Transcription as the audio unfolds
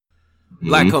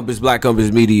Black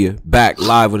Compass Media, back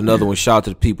live with another one. Shout out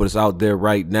to the people that's out there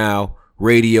right now.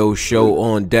 Radio show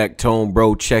on deck. Tone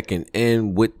Bro checking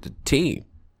in with the team.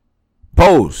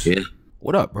 Pose. Yeah.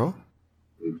 What up, bro?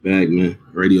 We're back, man.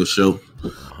 Radio show.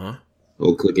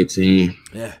 Whole clicking team.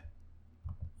 Yeah.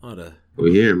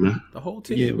 We're here, man. The whole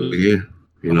team. Yeah, we're here.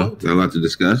 You know, got a lot to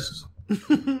discuss. I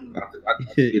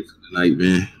get to tonight,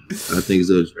 man. I think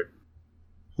it's a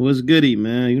What's goody,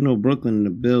 man? You know Brooklyn in the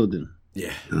building.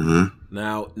 Yeah.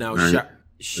 Now, Right.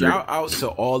 shout out to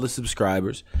all the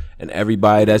subscribers and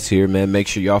everybody that's here, man. Make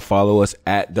sure y'all follow us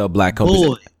at the Black Compass.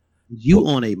 Boy, you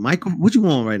on a micro? What you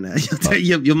on right now?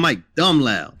 Your mic dumb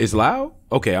loud. It's loud?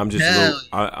 Okay, I'm just Hell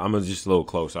I'm just a little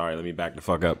close. All right, let me back the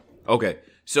fuck up. Okay,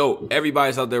 so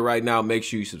everybody's out there right now. Make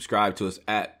sure you subscribe to us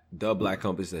at the Black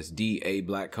Compass. That's DA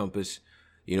Black Compass.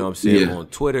 You know what I'm saying? Yeah. On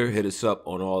Twitter, hit us up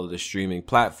on all of the streaming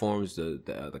platforms.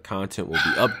 The content will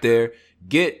be up there.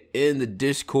 Get in the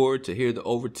Discord to hear the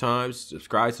overtimes.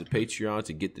 Subscribe to the Patreon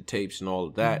to get the tapes and all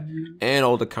of that. And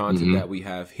all the content that we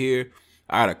have here.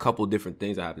 I got a couple different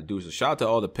things I have to do. So shout out to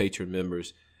all the Patreon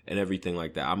members and everything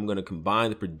like that. I'm going to combine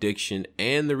the prediction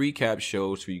and the recap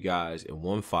shows for you guys in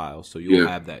one file. So you'll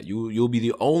have that. You'll be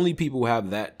the only people who have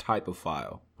that type of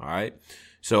file. All right.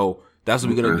 So that's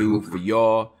what we're going to do for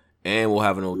y'all. And we'll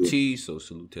have an OT, so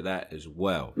salute to that as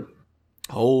well.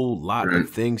 Whole lot of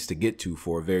things to get to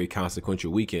for a very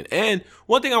consequential weekend. And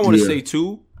one thing I want to say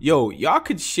too, y'all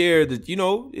could share the,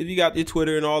 if you got your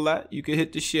Twitter and all that, you can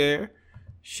hit the share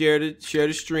the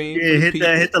stream. Yeah,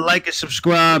 hit the like and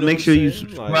subscribe. Make sure you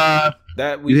subscribe.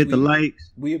 That you hit the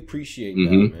likes. We appreciate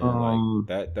that, man.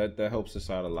 That helps us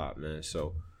out a lot, man.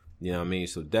 So, you know what I mean?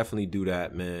 So definitely do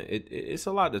that, man. It's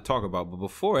a lot to talk about. But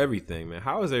before everything, man,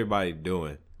 how is everybody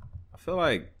doing? I feel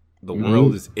like the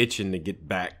world is itching to get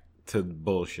back to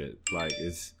bullshit. Like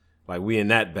it's like we in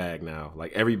that bag now.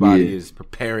 Like everybody is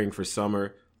preparing for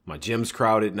summer. My gym's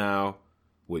crowded now.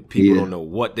 With people don't know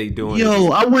what they doing.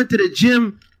 Yo, I went to the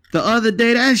gym the other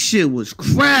day. That shit was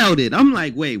crowded. I'm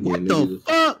like, wait, what the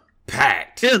fuck?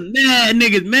 Packed. There's mad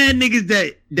niggas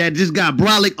that just got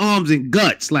brolic arms and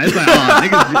guts. Like, it's like,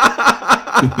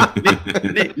 oh,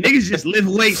 niggas just lift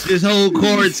weights this whole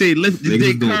quarantine. Lift the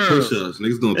dick curls.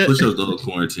 Niggas doing push-ups the whole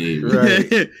quarantine.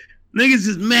 Right. Niggas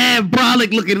is mad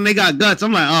brolic looking and they got guts.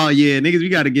 I'm like, oh yeah, niggas, we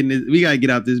gotta get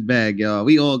out this bag, y'all.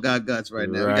 We all got guts right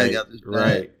now. We gotta get out this bag.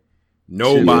 Right.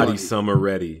 Nobody summer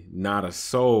ready. Not a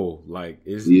soul. Like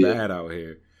it's bad out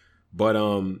here. But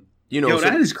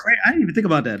that is crazy. I didn't even think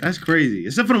about that. That's crazy.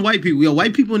 Except for the white people. Yo,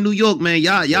 white people in New York, man,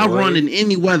 y'all run in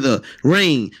any weather,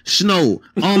 rain, snow,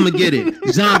 Armageddon,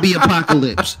 zombie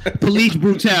apocalypse, police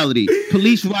brutality,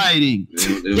 police rioting,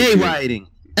 gay rioting,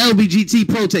 LBGT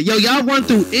protest. Yo, y'all run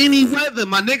through any weather,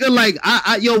 my nigga. Like,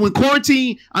 when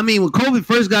when COVID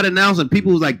first got announced and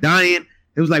people was like dying,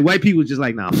 it was like white people was just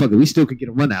like, nah, fuck it, we still could get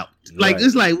a run out. Like,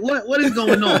 it's like, what is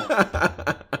going on?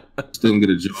 Still get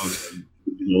a job.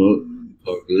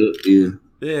 Good.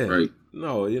 Yeah. Right.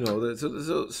 No,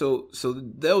 so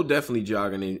they'll definitely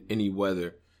jog in any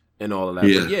weather and all of that.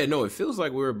 Yeah. But it feels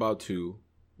like we're about to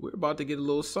get a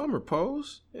little summer,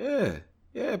 Pose. Yeah,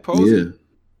 Pose. Yeah.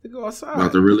 To go outside.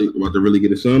 About to really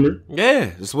get a summer.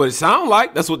 Yeah, that's what it sounds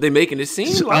like. That's what they're making it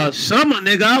seem like. Summer,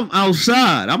 nigga. I'm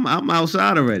outside. I'm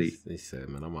outside already. They said,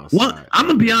 man, I'm outside. I'm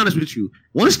gonna be honest with you.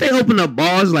 Once they open up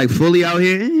bars like fully out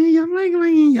here, y'all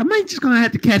might just gonna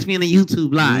have to catch me in a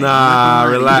YouTube live. Nah,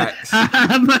 relax.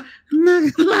 I'm not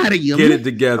gonna lie to you. Get it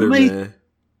together, man. Boy.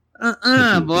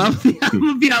 I'm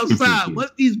gonna be outside. Once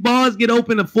these bars get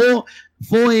open at 4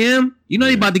 a.m.,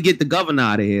 they about to get the governor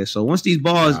out of here. So once these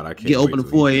bars get open at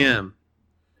 4 a.m.,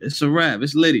 it's a wrap.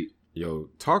 It's litty. Yo,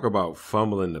 talk about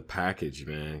fumbling the package,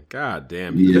 man. God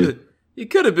damn. You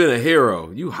could have been a hero.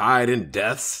 You hide in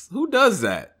deaths. Who does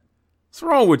that? What's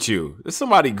wrong with you? There's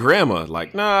somebody grandma.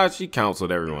 Like, nah, she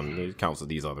counseled everyone. She counseled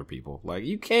these other people. Like,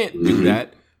 you can't do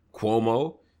that.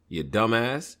 Cuomo, you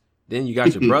dumbass. Then you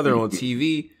got your brother on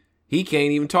TV. He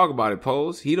can't even talk about it,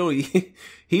 Pose. He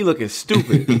looking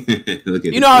stupid.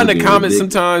 You know how in the comments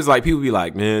sometimes like people be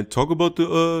like, man, talk about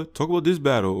this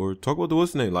battle or talk about the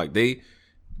what's the name? Like they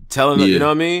telling them, you know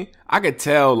what I mean? I could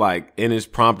tell like in his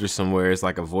prompter somewhere it's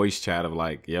like a voice chat of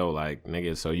like, yo, like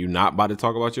nigga, so you not about to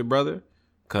talk about your brother?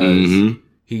 Cause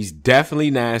he's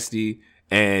definitely nasty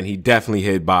and he definitely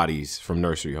hid bodies from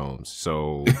nursery homes.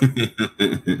 So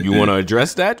you want to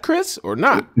address that, Chris, or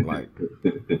not? Like,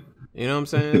 you know what I'm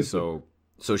saying? So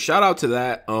shout out to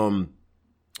that.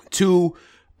 To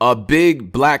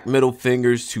big black middle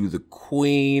fingers to the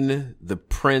queen, the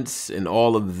prince, and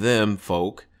all of them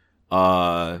folk.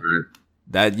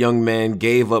 That young man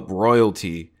gave up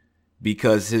royalty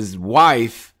because his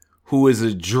wife, who is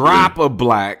a drop of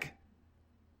black,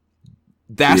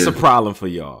 That's a problem for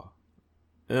y'all.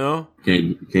 You know?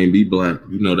 Can't be black.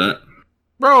 You know that.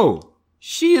 Bro,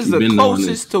 she is the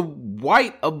closest to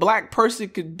white a black person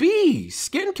could be.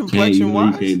 Skin complexion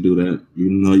wise. You can't do that. You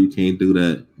know you can't do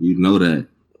that. You know that.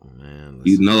 Man,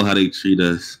 you know how they treat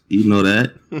us. You know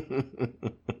that.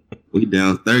 We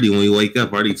down 30 when we wake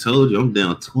up. I already told you I'm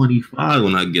down 25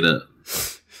 when I get up.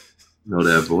 You know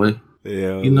that, boy.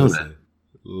 Yeah, you know that.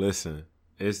 Listen,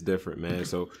 it's different, man.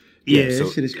 So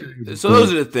that shit is crazy. So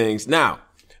those are the things. Now,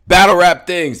 battle rap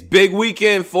things. Big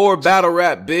weekend for battle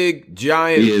rap. Big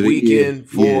giant weekend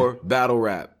for battle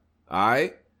rap. All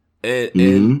right.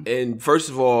 And first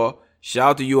of all, shout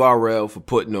out to URL for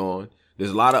putting on.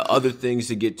 There's a lot of other things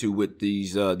to get to with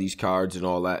these cards and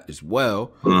all that as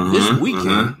well. This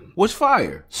weekend was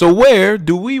fire. So where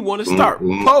do we want to start?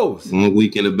 Pose. Long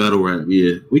weekend of battle rap.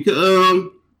 Yeah, we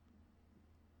could.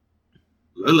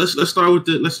 Let's start with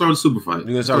the super fight.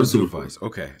 We're gonna start with super fights.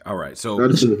 Okay. All right. So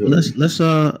let's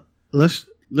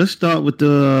start with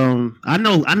the. I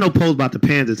know Pose about to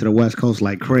pander to the West Coast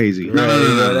like crazy. No.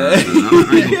 I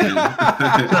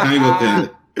ain't gonna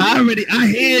pander. I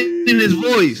hear it in his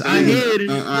voice. I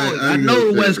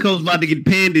know the West Coast about to get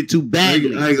pandered too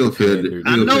badly. I ain't gonna pander.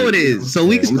 I know it is. So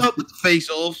we can start with the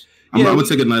face-offs. I'm gonna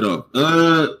take a night off.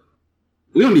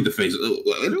 We don't need the face.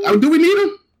 Do we need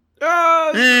them?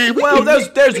 Well,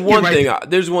 there's one thing.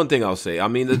 There's one thing I'll say. I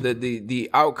mean, the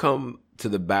outcome to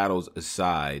the battles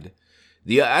aside,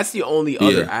 that's the only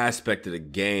other aspect of the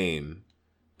game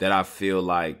that I feel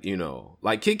like, you know,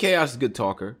 like Kid Chaos is a good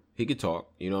talker. He could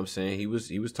talk. You know what I'm saying? He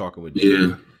was talking with Jay.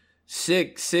 Yeah.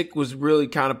 Sick was really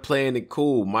kind of playing it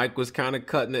cool. Mike was kind of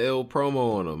cutting the ill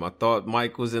promo on him. I thought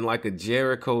Mike was in like a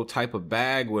Jericho type of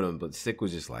bag with him, but Sick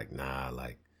was just like, nah,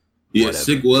 like. Yeah, whatever.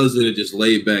 Sick wasn't it just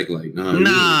laid back like but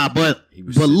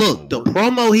look, the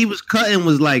promo he was cutting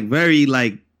was like very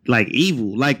like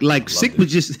evil. Like Sick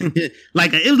was just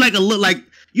like it was like a look like,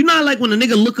 you know, like when a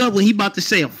nigga look up when he about to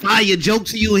say a fire joke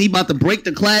to you and he about to break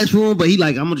the classroom, but he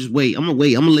like, I'm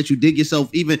gonna let you dig yourself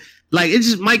even. Like, it's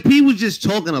just Mike P was just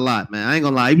talking a lot, man. I ain't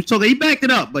gonna lie. He backed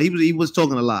it up, but he was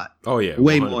talking a lot. Oh yeah,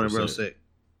 way more than Real Sick.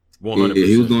 100%. Yeah,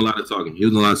 he was doing a lot of talking.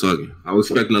 I was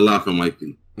expecting a lot from Mike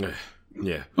P.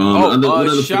 Yeah.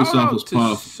 Shout out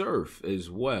to Surf as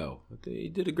well. He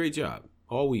did a great job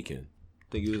all weekend.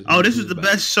 This is the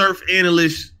best Surf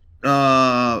analyst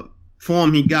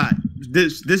form he got.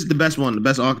 This is the best one, the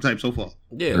best archetype so far.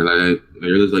 Yeah. It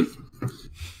was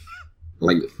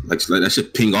like that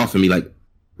shit ping off of me, like a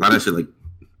lot of that shit like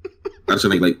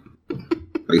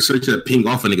search that ping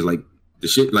off of niggas, like the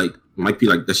shit like might be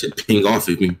like that shit ping off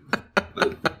of me.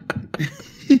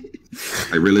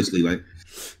 Like realistically, like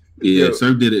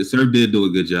Surf did do a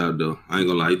good job though. I ain't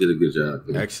gonna lie, he did a good job.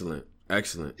 Man. Excellent.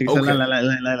 Okay.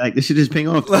 Like this shit just ping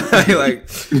off.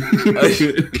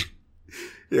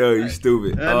 Yo, you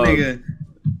stupid. Nigga.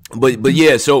 But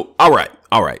yeah, so all right.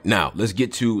 Now let's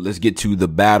get to the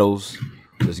battles.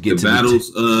 Let's get to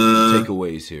battles. The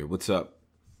takeaways here. What's up?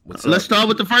 Let's start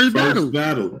with the first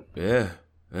battle. Yeah.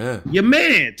 Your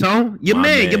man, Tone. Your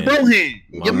man. Your bro hand.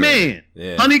 Your man.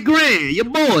 Yeah. 100 grand. Your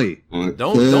boy.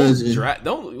 Don't drag.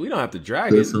 We don't have to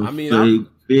drag it. I mean, I'm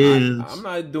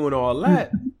not doing all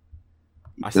that.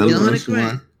 I still 100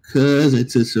 grand. Cousin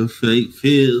to some fake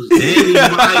feels. Danny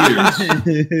Myers.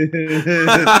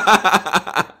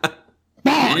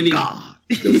 God.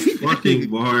 The fucking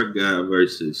bar guy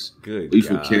versus we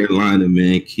from Carolina,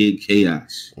 man. Kid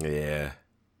Chaos. Yeah.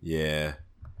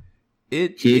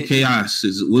 Kid Chaos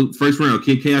is first round.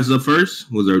 Kid Chaos is up first.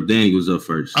 Danny was up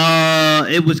first?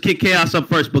 It was Kid Chaos up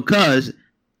first because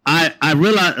I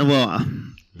realized. Well,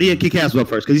 Kid Chaos was up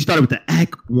first because he started with the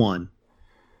Act 1.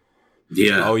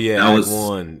 Yeah. Oh yeah, Act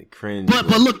 1. Cringe. But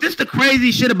look, this is the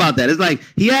crazy shit about that. It's like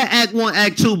he had Act 1,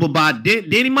 Act 2, but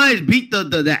Danny Myers beat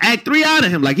the Act 3 out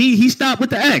of him. Like he stopped with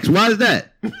the acts. Why is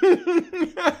that?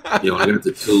 Yo, I got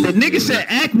the 2. The nigga said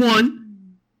Act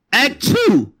 1, Act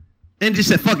 2, and just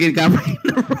said fuck it, got right in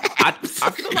the rap.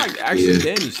 I feel like actually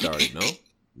Danny started. No,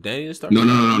 Danny didn't start. No.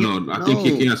 I think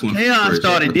Kid Chaos went Chaos first.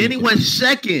 started. Danny went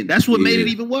second. That's what made it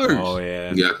even worse. Oh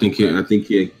yeah. Yeah, I think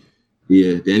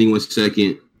Danny went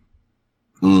second.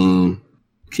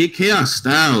 Kid Chaos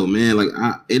style, man, like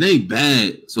it ain't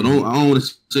bad. So I don't want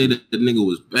to say that the nigga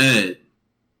was bad.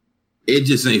 It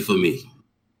just ain't for me.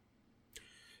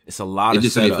 It's a lot of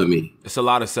setup. Ain't for me. It's a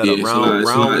lot of setup. Round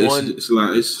one.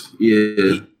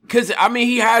 Because I mean,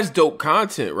 he has dope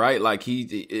content, right? Like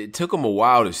it took him a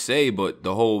while to say, but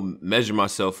the whole measure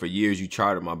myself for years. You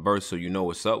charted my birth, so you know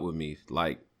what's up with me.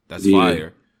 Like that's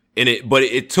fire. And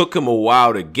it took him a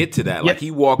while to get to that. Like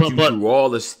he walked you through all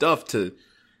the stuff to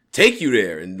take you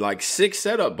there in like 6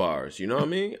 setup bars. You know what I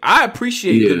mean? I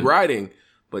appreciate good writing,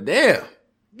 but damn,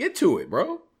 get to it,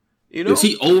 bro. You know? Is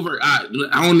he over? I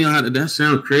don't know how that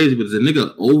sounds crazy, but is a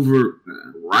nigga over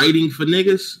writing for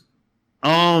niggas?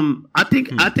 I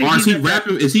think. Or is he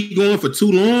rapping? Is he going for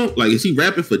too long? Like, is he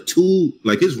rapping for too?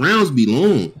 Like, his rounds be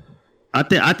long. I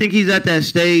think he's at that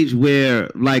stage where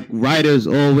like writers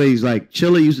always like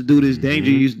Chilla used to do this,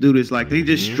 Danger used to do this. Like they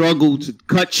just struggle to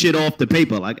cut shit off the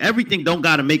paper. Like everything don't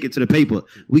gotta make it to the paper.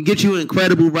 We get you an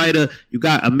incredible writer, you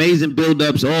got amazing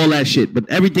build-ups, all that shit, but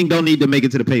everything don't need to make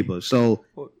it to the paper. So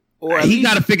he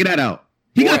got to figure that out.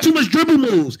 He got too much dribble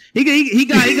moves. He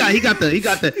got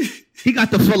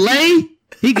the fillet.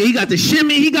 He got the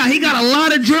shimmy. He got a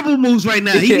lot of dribble moves right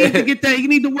now. He need to get that. He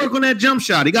need to work on that jump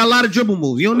shot. He got a lot of dribble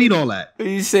moves. You don't need all that.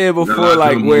 You said before,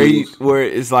 like where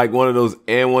it's like one of those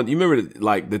and one. You remember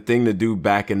like the thing to do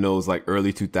back in those like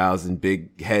early 2000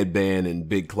 big headband and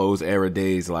big clothes era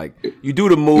days. Like you do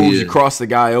the moves, you cross the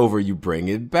guy over, you bring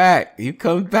it back, you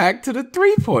come back to the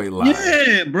 3-point line.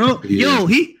 Yeah, bro. Yo,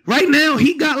 right now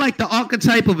he got like the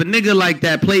archetype of a nigga like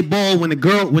that play ball when a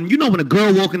girl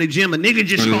walk in the gym, a nigga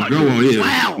just start.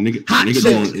 Wow, hot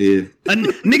sauce. A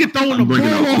nigga throwing the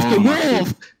ball off the wall,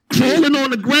 trolling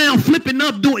on the ground, flipping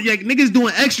up, doing like niggas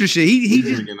doing extra shit. He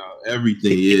just bringing out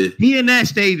everything. Yeah, he in that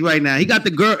stage right now. He got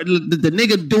the girl, the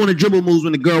nigga doing the dribble moves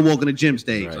when the girl walk in the gym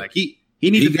stage. Right. Like he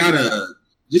gotta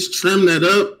just trim that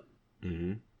up.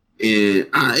 And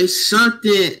it's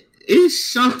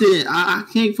something. I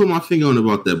can't put my finger on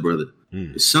about that, brother.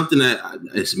 It's something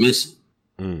it's missing.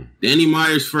 Danny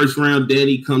Myers first round.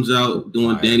 Danny comes out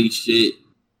doing Danny shit.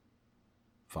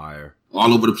 Fire.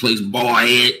 All over the place. Ball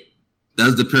head.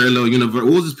 That's the parallel universe.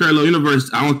 What was this parallel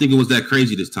universe? I don't think it was that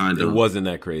crazy this time, though. It wasn't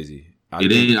that crazy. I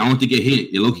don't think it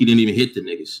hit. Low-key didn't even hit the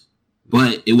niggas.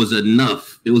 But it was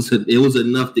enough. It was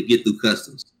enough to get through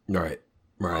customs. Right.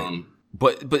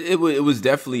 But it was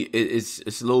definitely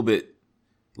it's a little bit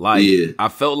like I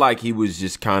felt like he was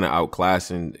just kind of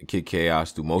outclassing Kid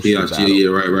Chaos through most of the battle. Yeah,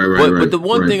 right. But the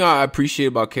one thing I appreciate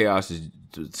about Chaos's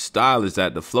style is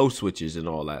that the flow switches and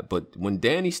all that. But when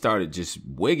Danny started just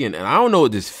wigging, and I don't know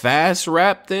this fast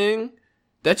rap thing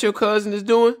that your cousin is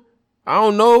doing. I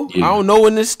don't know. I don't know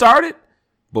when this started,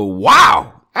 but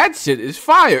wow, that shit is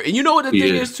fire. And you know what the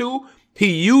thing is too?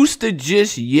 He used to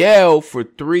just yell for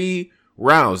 3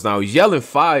 rounds. Now he's yelling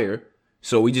fire,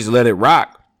 so we just let it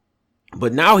rock.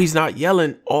 But now he's not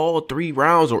yelling all 3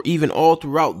 rounds or even all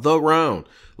throughout the round.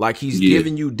 Like he's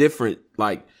giving you different,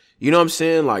 like, you know what I'm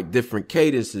saying? Like different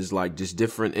cadences, like just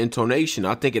different intonation.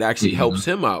 I think it actually helps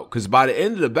him out. Because by the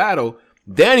end of the battle,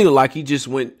 Daniel, like he just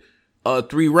went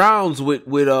 3 rounds with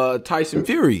Tyson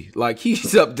Fury. Like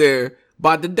he's up there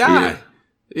about to die.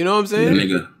 You know what I'm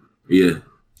saying?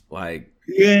 Like.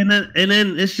 Yeah, and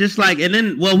then it's just like,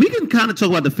 we can kind of talk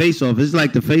about the face-off. It's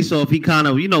like the face-off, he kind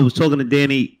of, was talking to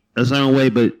Danny a certain way,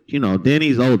 but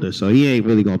Danny's older, so he ain't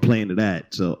really gonna play into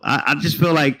that. So I just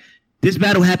feel like this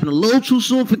battle happened a little too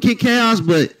soon for Kid Chaos,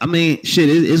 but I mean, shit,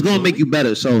 it's gonna make you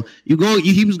better. So he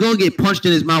was gonna get punched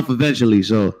in his mouth eventually.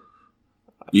 So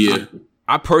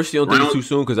I personally don't think it's too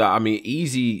soon because I mean,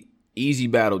 easy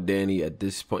battle Danny at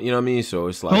this point. You know what I mean? So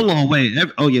it's like, hold on, wait.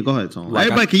 Go ahead, Tom. Like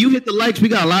everybody, can you hit the likes? We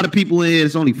got a lot of people in here.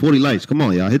 It's only 40 likes. Come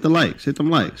on, y'all, hit the likes. Hit them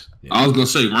likes. I was gonna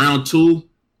say round 2.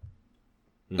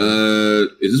 Is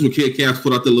this when Kid Chaos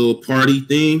put out the little party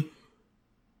thing?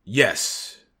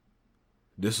 Yes.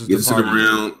 This is the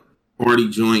round party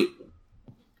joint.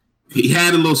 He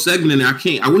had a little segment in there.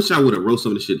 I wish I would have wrote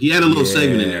some of the shit. He had a little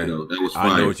segment in there though. That was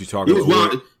fire. I know what you're talking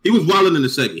about. He was wilding in the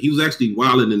second. He was actually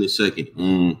wilding in the second.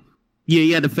 Yeah,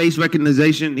 he had the face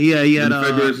recognition. He had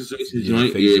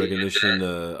face recognition.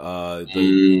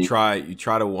 You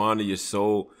try to wander your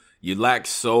soul. You lack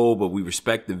soul, but we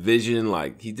respect the vision.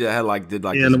 Like he did this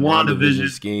WandaVision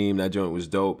scheme. That joint was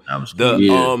dope. That was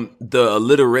cool. The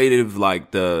alliterative,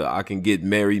 like I can get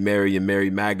Mary and Mary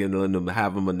Magdalene and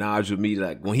have a menage with me.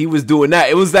 Like when he was doing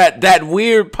that, it was that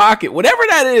weird pocket, whatever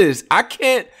that is. I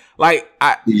can't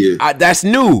that's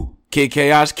new. Kid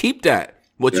Chaos, keep that.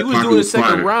 What you was doing the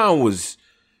second round was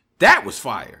fire. That was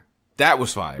fire. That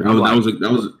was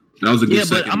a good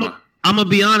second. I'm gonna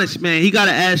be honest, man. He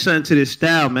gotta add something to this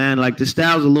style, man. Like the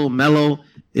style's a little mellow.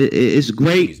 It's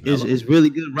great. It's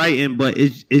really good writing, but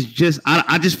it's just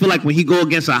I just feel like when he go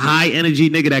against a high energy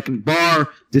nigga that can bar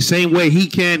the same way he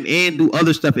can and do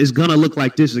other stuff, it's gonna look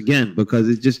like this again because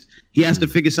it's just he has to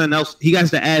figure something else. He has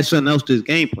to add something else to his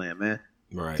game plan, man.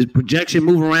 Right. His projection,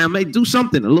 move around, do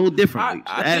something a little different.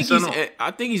 I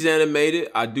think he's animated.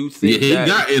 I do think he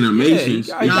got animations.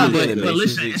 But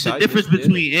listen, it's a difference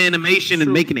between animation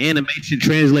and making animation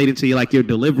translate into your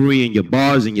delivery and your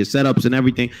bars and your setups and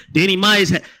everything. Danny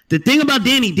Myers, the thing about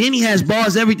Danny has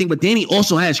bars, everything, but Danny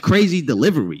also has crazy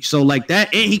delivery. So like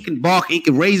that, and he can bark, he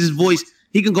can raise his voice,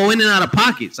 he can go in and out of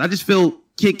pockets. I just feel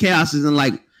Kid Chaos is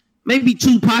in maybe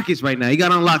 2 pockets right now. He got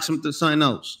to unlock something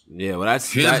else. Yeah, well,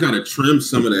 Chaos got to trim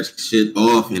some of that shit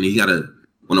off, and he got to.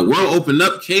 When the world opened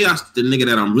up, Chaos, the nigga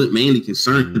that I'm mainly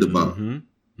concerned about.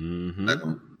 Like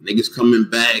niggas coming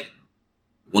back,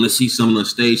 want to see someone on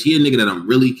stage. He a nigga that I'm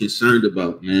really concerned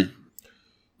about, man.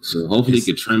 So hopefully he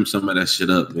can trim some of that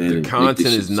shit up, man. The content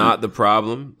is not the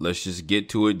problem. Let's just get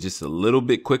to it just a little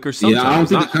bit quicker.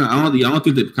 Sometimes. Yeah, I don't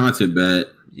think the content bad.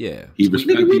 Yeah, we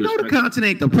know the content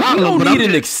ain't the problem.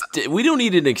 We don't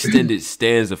need an extended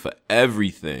stanza for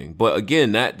everything. But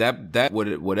again, that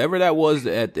whatever that was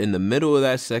in the middle of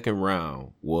that second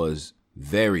round was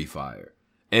very fire,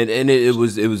 and it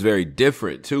was very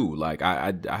different too. Like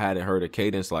I hadn't heard a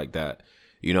cadence like that.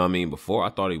 You know what I mean? Before I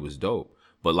thought he was dope,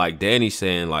 but like Danny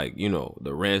saying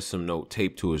the ransom note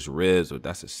taped to his ribs, or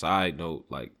that's a side note.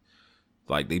 Like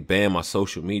they banned my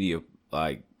social media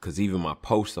because even my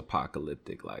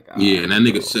post-apocalyptic, and that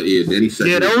nigga said, then he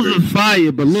said, those are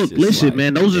fire. But look, listen,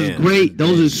 man, those are great.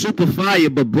 Those are super fire.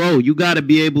 But bro, you got to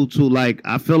be able to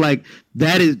I feel like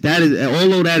that is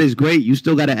although that is great, you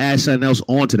still got to add something else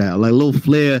onto that, like a little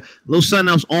flair, little something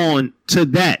else on to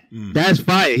that. That's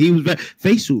fire. He was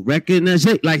facial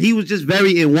recognition, he was just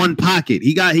very in one pocket.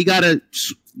 He got to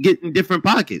get in different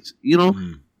pockets. You know,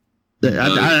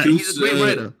 he's a great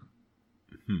writer.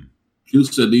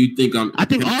 So do you think I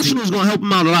think Arsenal's gonna help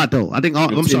him out a lot, though. I think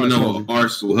I'm sorry. No,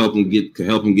 Arsenal will help him get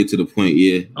to the point.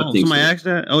 Yeah, I think somebody asked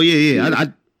that. Oh yeah.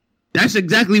 That's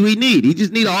exactly what we need. He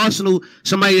just need an Arsenal,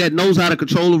 somebody that knows how to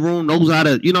control the room, knows how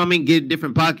to, get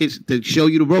different pockets to show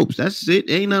you the ropes. That's it.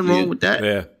 Ain't nothing wrong with that.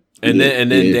 Yeah. And then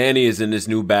Danny is in this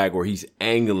new bag where he's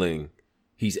angling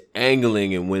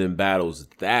and winning battles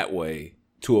that way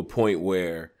to a point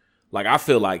where, I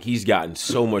feel like he's gotten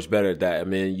so much better at that. I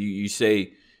mean, you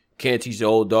say. Can't teach the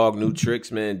old dog new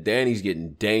tricks, man. Danny's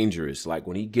getting dangerous. Like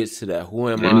when he gets to that, who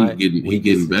am I? He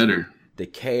getting better. The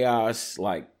chaos,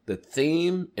 the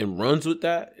theme, and runs with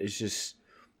that. It's just,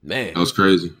 man, that was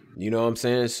crazy. You know what I'm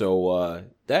saying? So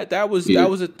that was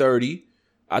a 30.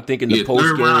 I think in the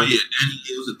post game,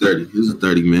 it was a 30. It was a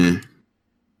 30, man.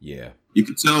 Yeah, you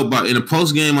can tell in the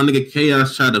post game, my nigga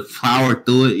Chaos tried to power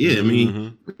through it. Yeah, I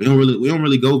mean, we don't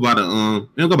really go by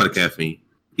the caffeine.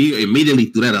 He immediately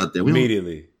threw that out there.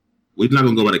 We're not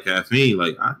gonna go by the caffeine.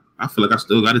 I feel like I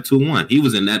still got a 2-1. He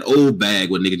was in that old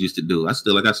bag what niggas used to do. I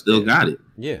still got it.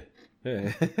 Yeah.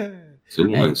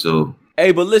 So.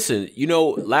 Hey, but listen,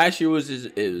 last year was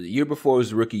the year before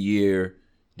was rookie year.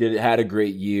 Had a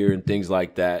great year and things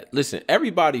like that. Listen,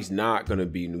 everybody's not gonna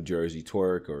be New Jersey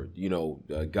Twerk or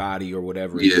Gotti or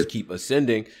whatever. And just keep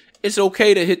ascending. It's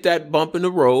okay to hit that bump in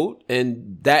the road,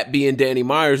 and that being Danny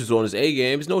Myers is on his A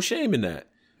game. There's no shame in that.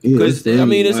 Because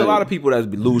there's a lot of people that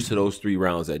lose to those 3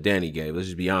 rounds that Danny gave. Let's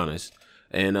just be honest.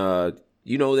 And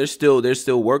there's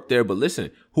still work there. But listen,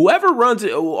 whoever runs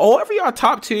it, whoever y'all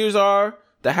top tiers are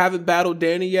that haven't battled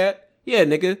Danny yet, yeah,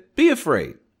 nigga, be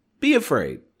afraid. Be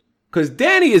afraid. Because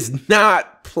Danny is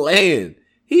not playing.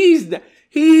 He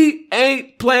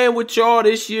ain't playing with y'all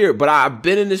this year. But I've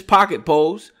been in this pocket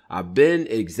pose. I've been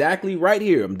exactly right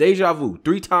here. I'm deja vu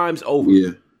 3 times over.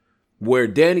 Yeah. Where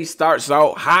Danny starts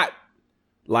out hot.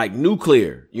 Like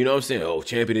nuclear, you know what I'm saying? Oh,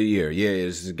 champion of the year. Yeah,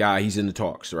 this is a guy, he's in the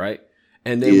talks, right?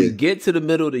 And then we get to the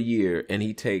middle of the year and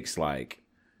he takes 1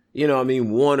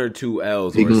 or 2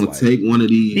 L's. He's going to take one of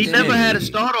these. He never had a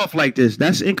start off like this.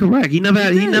 That's incorrect. He don't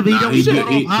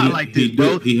start off hot like this,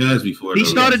 bro. He has before. He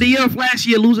started the year off last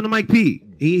year losing to Mike P.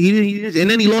 He and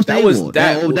then he lost the award. Was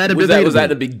that in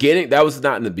the beginning? That was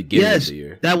not in the beginning of the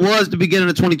year. That was the beginning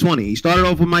of 2020. He started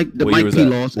off with Mike P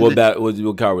loss.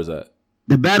 What car was that?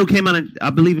 The battle came out, I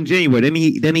believe, in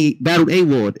January. Then he battled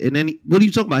A-Ward. And then what are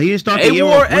you talking about? He didn't start the year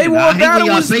off. I hate when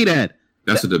y'all say that.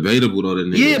 That's a debatable though.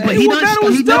 Yeah, but he never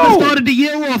started the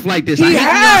year off like this. He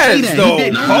has though.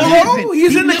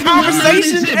 He's in the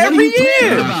conversation every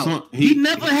year. He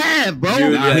never have,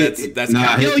 bro. That's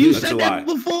yo, you said that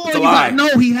before.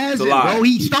 No, he hasn't, bro.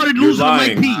 He started losing to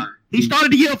Mike P. He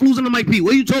started the year off losing to Mike P.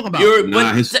 What are you talking about?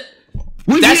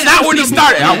 That's not when he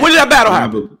started. When did that battle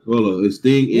happen? Hold on. His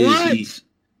thing is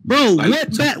Bro,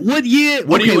 what year?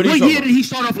 What year did he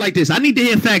start off like this? I need to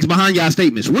hear facts behind y'all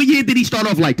statements. What year did he start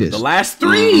off like this? The last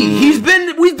 3.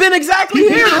 We've been exactly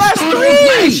here. The last 3.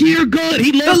 Last year, good.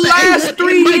 He lost the last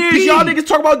 3 years. Y'all niggas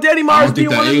talk about Danny Myers being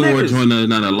one of the niggas. I think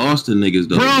not a lost to niggas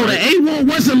though. Bro, the A1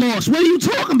 wasn't lost. What are you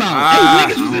talking about?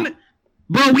 Niggas was in it.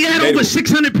 Bro, we had over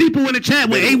 600 people in the chat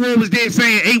when A1 was there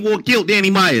saying A1 killed Danny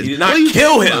Myers. He did not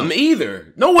kill him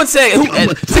either. No one said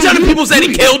 600 people said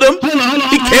he killed him. Hold on.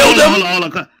 He killed him.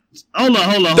 Hold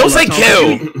on. Don't say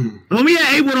kill. When we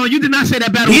had A1 on, you did not say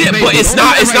that battle. But it's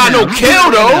not no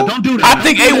kill though. Don't do that. I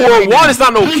think A1 won. It's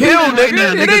not no kill,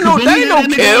 nigga. It ain't no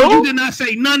kill. You did not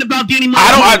say nothing about Danny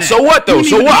Myers. So what though?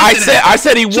 So what? I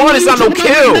said he won. It's not no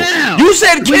kill. You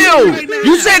said kill.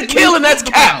 You said kill, and that's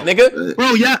cap, nigga.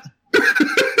 Bro, yeah.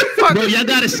 Bro, y'all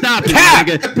gotta stop it,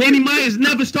 nigga. Danny Myers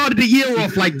never started the year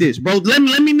off like this, bro. Let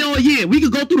me know a year. We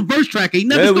could go through the verse track. He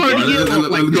never started the year off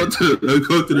like this. Let's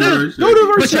go to the verse.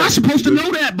 But y'all supposed to know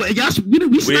that. But y'all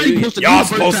supposed to y'all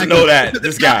supposed to know that.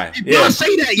 This guy. Y'all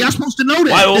say that. Y'all supposed to know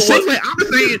that. The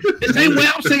same way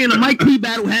I'm saying the Mike P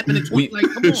battle happened in 20.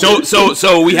 Like, come on.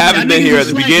 So we haven't been here at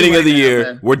the beginning of the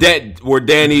year where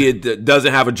Danny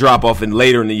doesn't have a drop off in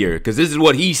later in the year because this is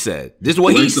what he said. This is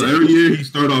what he said. Every year he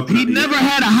start off. He never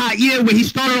had a hot year where he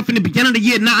started off in the beginning of the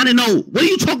year 9-0. What are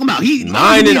you talking about?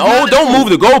 9-0. Don't move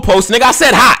the goalpost, nigga. I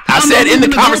said hot. I said in the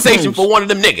conversation for one of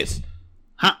them niggas.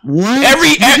 What?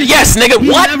 Yes, nigga.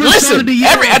 What? Listen.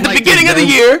 At the beginning of the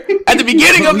year. At the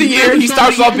beginning of the year, he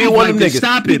starts off being one of them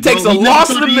niggas. He takes a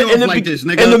loss in the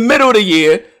middle of the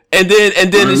year. And then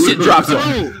this shit drops off.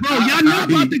 Bro, y'all not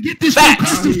about to get this.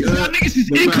 Facts. Y'all niggas is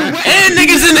incorrect. And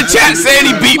niggas in the chat saying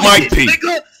he beat Mike P.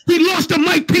 He lost to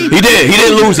Mike P. He did. He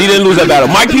didn't lose. He didn't lose that battle.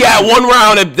 Mike P had one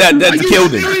round that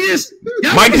killed him.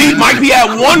 Mike P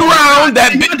had one round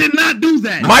that did not do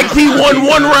that. Mike P won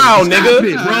one round,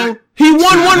 nigga. He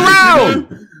won one round.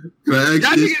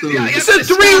 It's a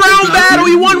 3-round battle.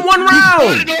 He won one round. He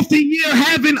started off the year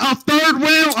having a 3rd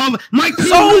round of Mike P.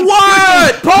 So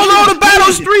what? Polo the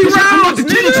battle's 3 rounds,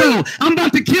 nigga. I'm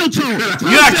about to kill Tone.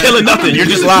 You're not killing nothing. You're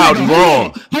just loud and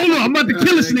wrong. Hold on. I'm about to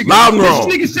kill this nigga. Loud and wrong.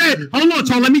 This nigga said, hold on,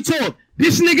 Tone. Let me talk.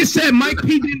 This nigga said Mike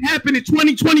P didn't happen in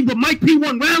 2020, but Mike P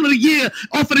won round of the year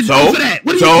off of that.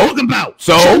 What are you talking about?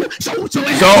 So it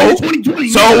happened in 2020.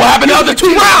 So what happened to the other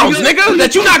 2 rounds, nigga?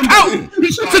 That you not counting?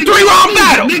 It's a 3-round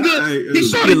battle.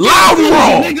 You're loud and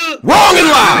wrong. Wrong and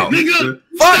loud. Nigga,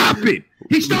 stop it.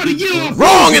 He started year off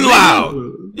wrong and loud.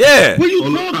 Yeah. What are you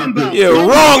talking about? Yeah,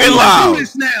 wrong and loud.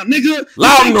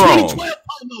 Loud and wrong.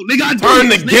 Turn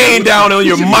the gain down on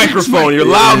your microphone. You're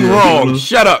loud and wrong.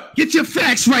 Shut up. Get your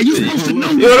facts right. You supposed to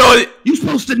know that. You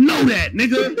supposed to know that,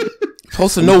 nigga.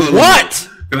 Supposed to know what?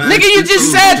 Nigga, you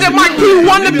just said that Mike P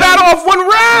won the battle off 1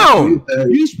 round.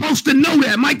 You supposed to know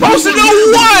that. Mike P supposed to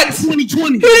know what?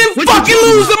 2020. He didn't fucking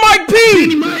lose to Mike P.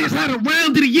 Danny Myers had a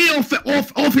round of the year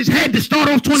off his head to start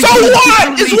off 2020. So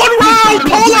what? It's 1 round,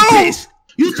 Polo.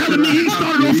 You telling me he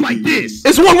started off like this?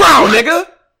 It's 1 round, nigga.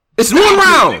 It's 1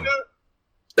 round.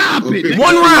 Stop it. 1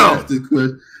 round.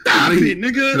 Stop it,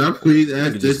 nigga. Can I please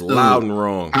ask this? Loud and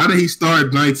wrong. How did he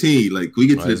start 19? Like, we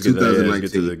get to the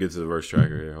 2019. Get to the verse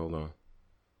tracker here. Hold on.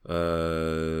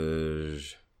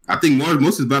 I think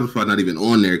most of his battles probably not even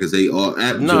on there because they all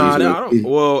at. Nah, I don't.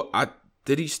 Well,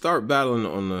 did he start battling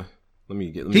on the?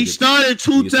 He started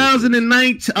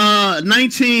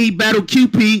 2019. He battled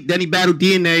QP. Then he battled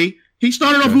DNA. He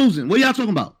started off losing. What y'all talking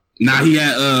about? Nah, he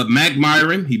had Mac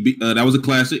Myron. He beat, that was a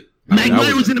classic. Mac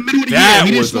Myron was in the middle of the year.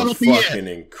 He didn't start off the year. Fucking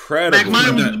incredible. Mac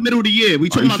Myron was in the middle of the year. We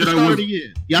talking about the start of the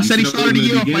year. Y'all said he started the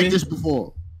year off like this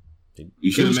before.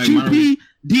 You it was QP,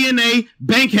 DNA,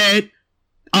 Bankhead,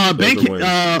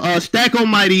 Stack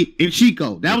Almighty, and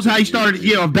Chico. That was how he started the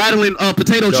year of battling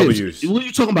potato chips. What are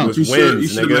you talking about? You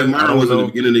wins, nigga. I was at the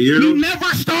beginning of the year. He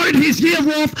never started his year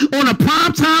off on a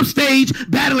primetime stage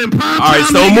battling primetime. All right,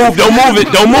 so don't move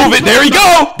it. There he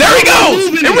goes.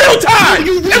 In real time.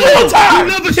 He moves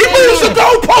the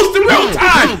goalpost in real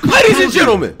time. Ladies and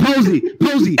gentlemen. Posey. In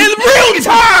real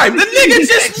time. The nigga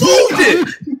just moved it.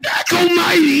 Stack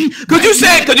Almighty. Could you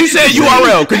say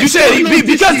URL? Could you say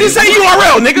because this say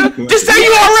URL, nigga? Just say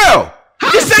URL.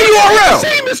 Just say URL.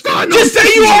 Just say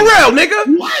URL,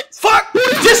 nigga. What? Fuck.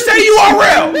 Just say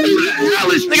URL.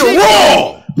 Nigga,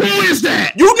 wrong. Who is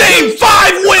that? You named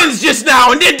 5 wins just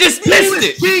now and then dismissed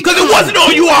it because it wasn't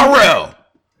on URL.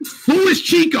 Who is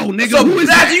Chico, nigga? So who is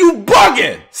that? You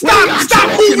bugging. Stop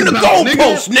moving the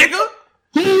goalposts, nigga.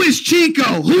 Who is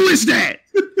Chico? Who is that?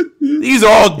 These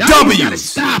are all W's.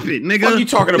 Stop it, nigga. What are you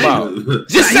talking about?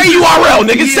 Just say URL,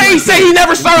 nigga. Say he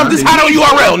never started this hot on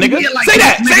URL, nigga. Say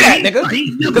that, nigga.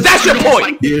 Because that's your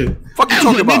point. Yeah. Fuck you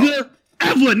talking about?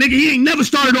 ever, nigga. He ain't never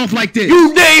started off like this.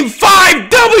 You named 5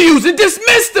 W's and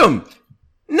dismissed them,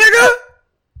 nigga.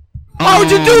 Why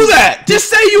would you do that? Just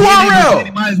say URL.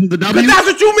 Because that's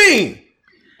what you mean.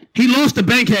 He lost the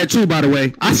Bankhead too, by the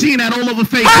way. I seen that all over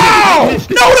Facebook. How? No,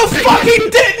 the fuck he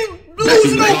didn't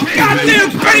lose no goddamn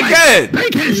Bankhead.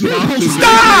 Bankhead still posts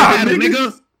Stop,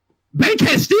 nigga.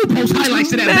 Bankhead still posts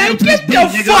highlights of that man, battle. get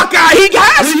the fuck out. He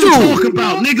has to. What are you talking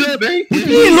about, nigga?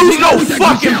 He ain't lose no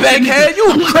fucking Bankhead.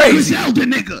 You crazy. Shout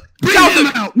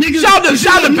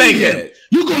to Bankhead.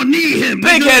 You gonna need him,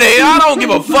 Bankhead. I don't give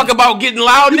a fuck about getting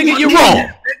loud, nigga. You're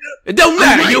wrong. It don't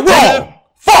matter. You're wrong.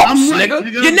 False, nigga.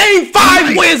 You named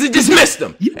 5 wins and dismissed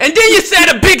them. And then you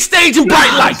said a big stage and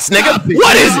bright lights, nigga.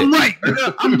 What is it? I'm right,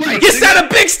 nigga. I'm right. You said a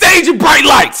big stage and bright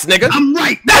lights, nigga. I'm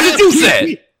right. That's what you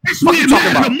said. That's what you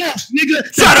talking about. The most, nigga.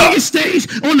 Shut the up. Biggest stage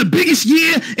on the biggest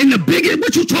year and the biggest.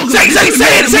 What you talking about? Say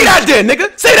that then,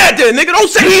 nigga. Say that then, nigga. Don't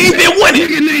say he ain't been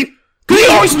winning. Cause he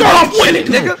always start off winning,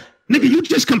 nigga. Nigga, you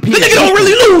just compete. The nigga don't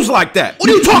really lose like that. What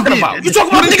are you talking about? You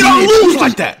talking about a nigga don't lose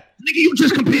like that? Nigga, you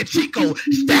just compared Chico.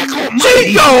 Stack on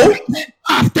Chico?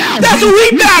 That's who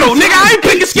we battle, nigga. I ain't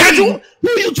pick a schedule. Who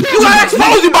you talking You gotta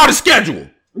expose him about a schedule.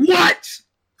 What?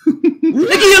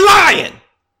 Nigga, you're lying.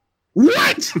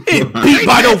 What? Beat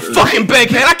by no fucking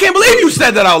Bankhead. I can't believe you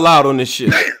said that out loud on this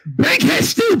shit. Bankhead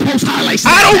still posts highlights.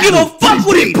 I don't give a fuck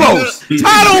what he posts.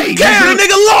 I don't care. The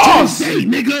nigga lost.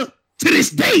 Nigga. To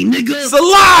this day, nigga. It's a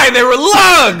lie. They were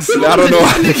lugs. I don't know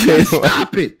how they came.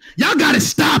 Stop it. Y'all gotta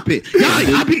stop it. What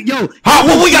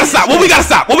we gotta stop? What we gotta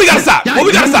stop? Hold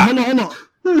on.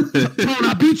 Tone,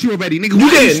 I beat you already, nigga.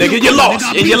 You did, nigga. You lost.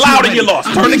 And you're loud and you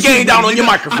lost. Turn the game down on your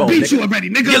microphone. I beat you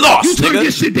already, nigga. You lost, nigga. You turn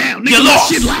this shit down, nigga. You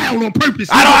lost. Shit loud on purpose.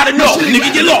 I know how to know,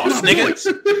 nigga. You lost, nigga.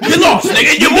 You lost,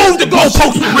 nigga. You moved the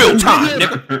goalpost in real time,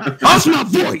 nigga. That's my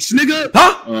voice, nigga.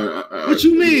 Huh? What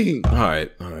you mean? All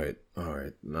right.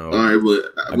 No. All right,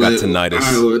 but I got tinnitus.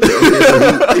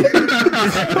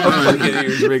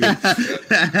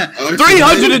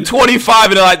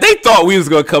 325 and like they thought we was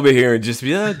gonna come in here and just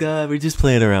be, oh god, we're just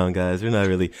playing around, guys. We're not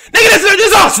really, nigga. This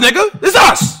is us, nigga. This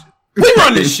us. We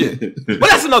run this shit. But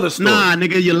that's another story. Nah,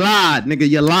 nigga, you lied. Nigga,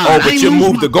 you lied. Oh, but you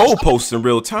moved the goalposts in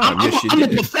real time. I'm a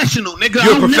professional, nigga.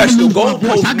 You're a professional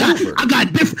goalpost mover. I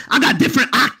got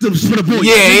different octaves for the voice.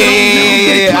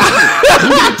 Yeah.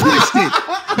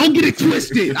 Don't get it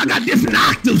twisted. I got different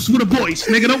octaves for the voice,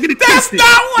 nigga. Don't get it twisted.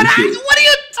 That's not what are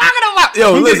you talking about?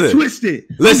 Yo, listen.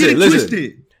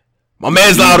 Listen. My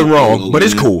man's loud and wrong, but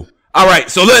it's cool. All right,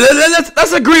 so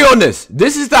let's agree on this.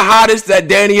 This is the hottest that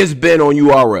Danny has been on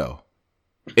URL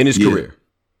in his career.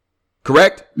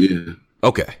 Correct? Yeah.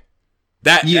 Okay.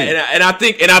 And I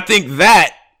think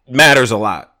that matters a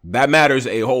lot. That matters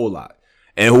a whole lot.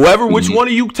 And which one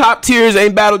of you top tiers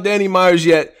ain't battled Danny Myers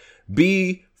yet,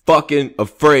 be fucking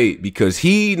afraid, because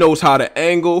he knows how to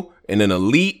angle in an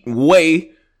elite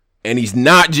way, and he's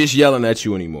not just yelling at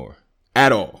you anymore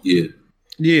at all. Yeah.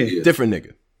 Different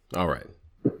nigga. All right.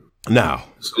 Now,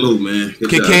 salute, man.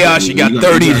 Kid Chaos, you got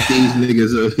 30. These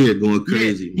niggas up here going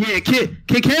crazy. Yeah, Kid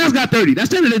Chaos got 30. That's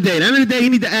the end of the day. At the end of the day, he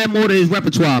need to add more to his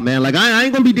repertoire, man. Like I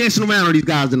ain't gonna be dancing around with these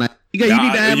guys tonight. You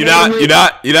need to add more.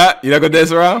 You're not gonna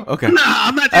dance around? Okay. Nah,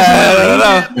 I'm not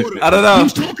dancing around. I don't know.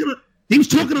 He was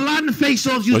talking a lot in the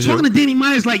face-offs. You was talking to Danny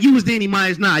Myers like you was Danny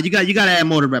Myers. Nah, you got to add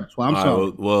more to the repertoire. I'm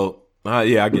sorry.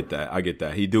 Yeah, I get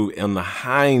that. He do on the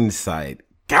hindsight.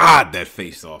 God, that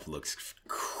face-off looks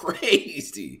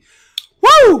crazy.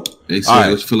 Woo! They say what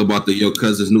you feel about your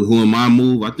cousin's new Who Am I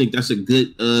move. I think that's a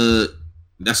good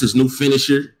that's his new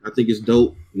finisher. I think it's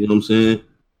dope. You know what I'm saying?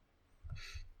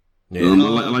 Yeah. I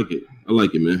like it. I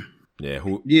like it, man. Yeah.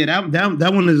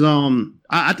 That one is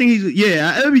I think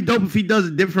it'd be dope if he does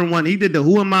a different one. He did the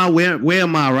Who Am I, Where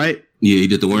Am I, right? Yeah, he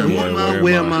did the Where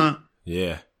Am I.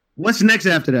 Yeah. What's next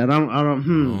after that? I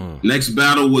don't. Next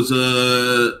battle was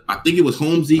I think it was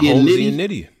Holmesy and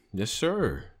Nitty. Yes,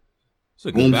 sir. It's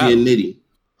a good battle. And Nitty.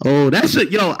 Oh, that's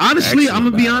it. Yo, honestly, I'm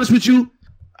gonna be honest with you.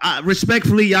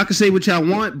 Respectfully, y'all can say what y'all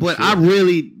want, but I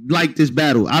really like this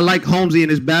battle. I like Holmesy in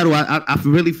this battle. I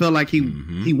really felt like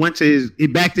he went to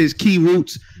back to his key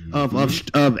roots of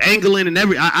angling and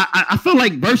every. I felt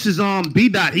like versus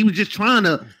B-Dot, he was just trying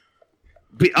to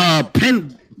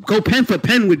go pen for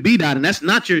pen with B-Dot, and that's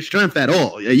not your strength at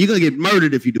all. You're gonna get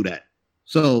murdered if you do that.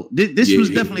 So this was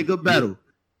definitely a good battle.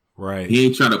 Right. He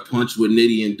ain't try to punch with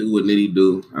Nitty and do what Nitty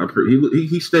do.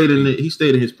 He stayed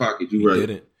in his pocket. You right.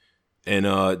 Didn't. And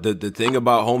the thing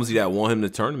about Holmesy that won him the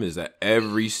tournament is that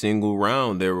every single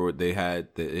round they had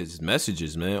his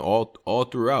messages, man, all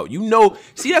throughout.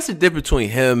 See, that's the difference between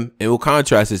him, and we'll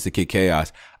contrast this to Kid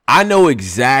Chaos. I know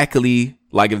exactly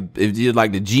Like if you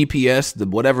like the GPS, the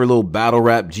whatever little battle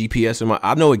rap GPS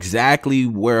I know exactly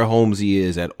where Holmesy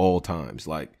is at all times.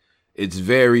 Like it's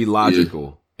very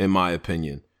logical in my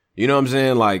opinion. You know what I'm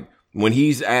saying? Like when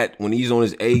he's on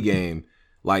his A game,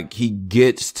 like he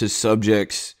gets to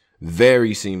subjects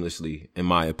very seamlessly in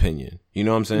my opinion. You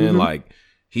know what I'm saying? Mm-hmm. Like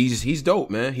he's dope,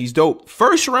 man. He's dope.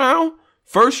 First round,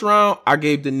 I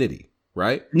gave the Nitty,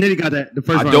 right? Nitty got that the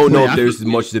first round. I don't know if there's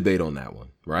much debate on that one,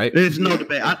 right? There's no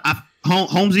debate.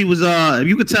 Holmesy was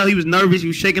you could tell he was nervous. He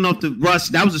was shaking off the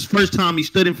rust. That was his first time he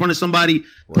stood in front of somebody,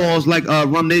 pause like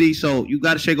Rum Nitty. So you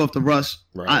got to shake off the rust.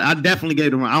 Right. I definitely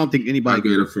gave him. I don't think anybody. I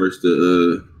gave the first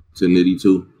to Nitty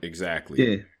too. Exactly.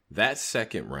 Yeah. That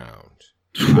second round,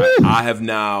 I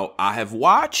have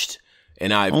watched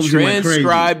and I've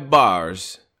transcribed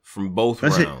bars from both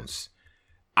rounds.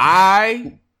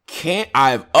 I've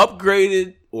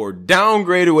upgraded or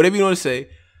downgraded, whatever you want to say.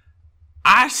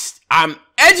 I'm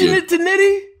edging it to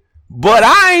Nitty, but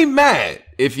I ain't mad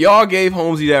if y'all gave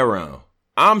Holmesy that round.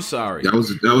 I'm sorry. That was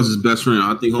his best round.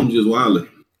 I think Holmesy was wilding.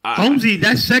 Holmesy,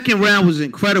 that second round was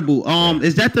incredible.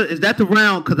 Is that the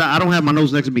round? Because I don't have my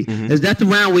notes next to me. Mm-hmm. Is that the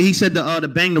round where he said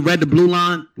the bang the red the blue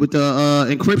line with the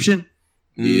encryption?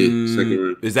 Yeah, second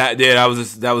round. Is that that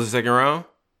was the second round?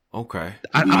 Okay.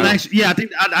 I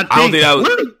think I don't think that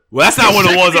was. Well, that's not one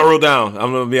of the ones I wrote down.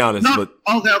 I'm gonna be honest, but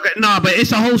okay, no, but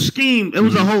it's a whole scheme. It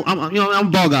was a whole. I'm a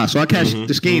ball guy, so I catch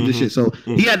the schemes and shit. So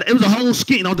it was a whole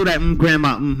scheme. Don't do that,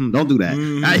 grandma. Don't do that.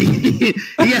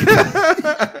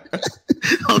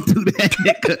 Don't do that,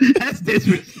 nigga. That's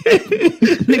disrespectful,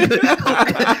 nigga.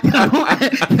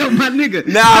 Yo, my nigga.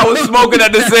 Nah, I was smoking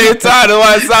at the same time. That's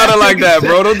why it sounded like that,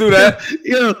 bro. Don't do that.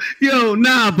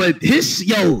 But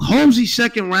Holmesy's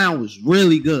second round was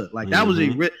really good. Like that was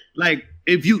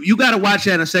if you got to watch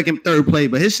that in a second, third play,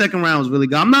 but his second round was really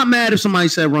good. I'm not mad if somebody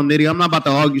said Rum Nitty. I'm not about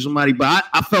to argue somebody, but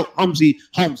I felt Holmesy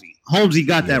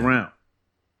got that round.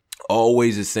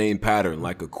 Always the same pattern,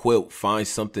 like a quilt. Find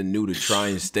something new to try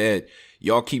instead.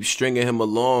 Y'all keep stringing him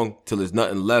along till there's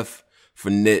nothing left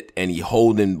for Nit, and he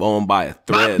holding on by a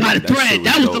thread. By the thread.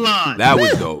 That was the line. That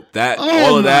was dope.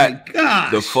 All of that.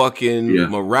 Gosh. The fucking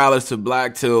Morales to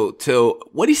Black till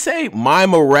what'd he say? My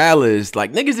Morales.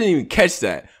 Like niggas didn't even catch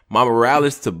that. My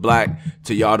Morales to Black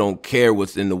till y'all don't care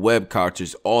what's in the web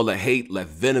cartridge. All the hate left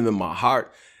venom in my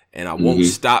heart, and I won't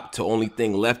stop till only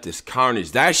thing left is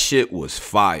carnage. That shit was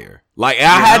fire. Like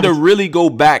I had to really go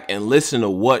back and listen to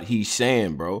what he's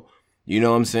saying, bro. You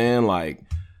know what I'm saying? Like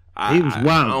he was wild.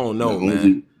 I don't know,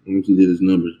 man. He did his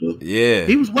numbers though. Yeah,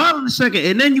 he was wild in the second,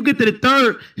 and then you get to the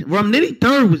third. Rum Nitty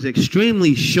third was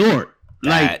extremely short.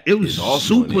 Like it was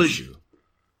super.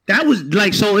 That was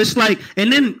like, so it's like,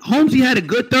 and then Holmesy had a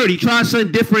good third. He tried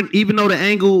something different, even though the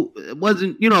angle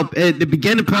wasn't, the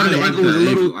beginning part of the angle was a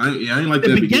little. I didn't like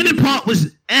the beginning part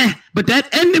was but that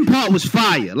ending part was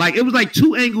fire. Like it was like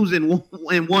two angles in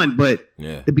one, but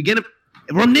the beginning,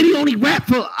 Rum Nitty only rapped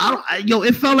for,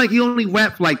 it felt like he only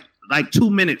rapped for like 2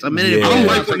 minutes, a minute. Yeah. I don't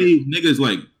like when these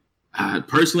niggas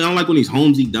personally, I don't like when these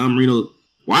Holmesy, Don Marino.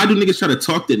 Why do niggas try to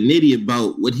talk to Nitty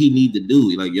about what he need to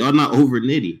do? Like, y'all not over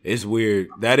Nitty. It's weird.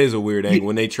 That is a weird angle.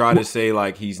 When they try to say,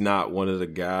 like, he's not one of the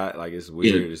guys, like, it's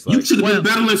weird. Yeah. It's like, you should have been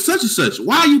battling such and such.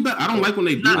 Why are you I don't like when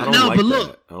they do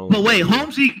that. But wait,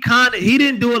 Holmesy he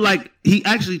didn't do it like, he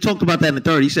actually talked about that in the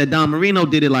third. He said, Don Marino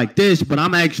did it like this, but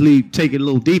I'm actually taking it a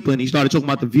little deeper, and he started talking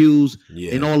about the views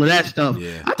and all of that stuff.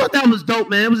 Yeah. I thought that was dope,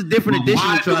 man. It was a different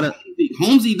edition to try to...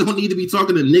 Holmesy don't need to be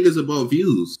talking to niggas about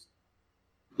views.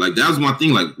 Like, that was my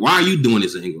thing. Like, why are you doing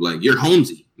this angle? Like, you're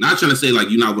Holmesy. Not trying to say, like,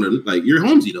 you're not going to... Like, you're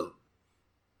Holmesy, though.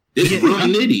 It's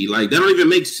Rum Nitty. Like, that don't even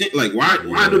make sense. Like, why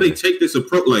do they take this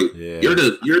approach? Like, you're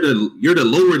the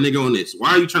lower nigga on this.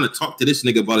 Why are you trying to talk to this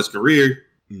nigga about his career?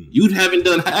 You haven't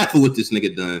done half of what this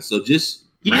nigga done. So just...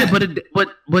 Yeah,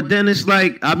 but then it's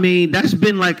like, I mean, that's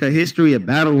been like a history of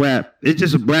battle rap. It's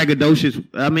just a braggadocious.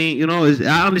 I mean,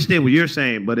 I understand what you're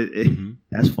saying, but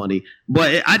that's funny.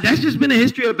 But that's just been a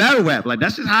history of battle rap. Like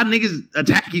that's just how niggas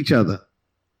attack each other.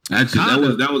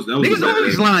 Actually, that was niggas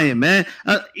always lying, man.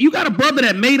 You got a brother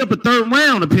that made up a third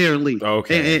round apparently.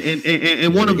 Okay,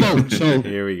 and won a vote. So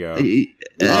here we go.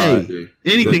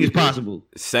 Anything is possible.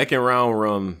 Second round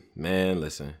Rum, man.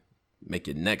 Listen. Make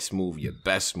your next move your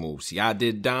best move. See, I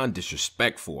did Don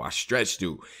disrespectful. I stretched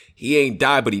dude. He ain't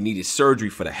died, but he needed surgery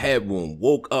for the head wound.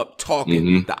 Woke up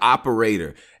talking, the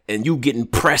operator, and you getting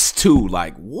pressed too.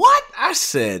 Like, what? I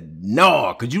said,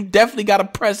 no, because you definitely got to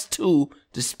press too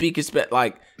to speak his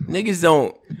like niggas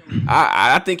don't.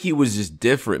 I think he was just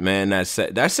different, man. That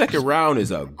second round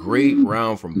is a great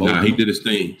round from both. Nah, he did his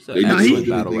thing. He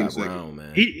battle rap round,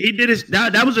 man. He did his.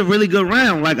 That was a really good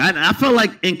round. Like I felt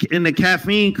like in the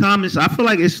caffeine comments, I feel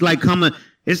like it's like coming.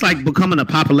 it's like becoming a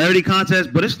popularity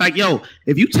contest. But it's like, yo,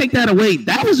 if you take that away,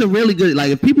 that was a really good.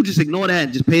 Like, if people just ignore that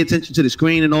and just pay attention to the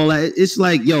screen and all that, it's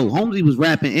like, yo, Holmesy was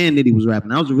rapping and Nitty was rapping.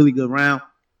 That was a really good round.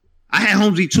 I had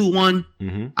Holmesy 2-1.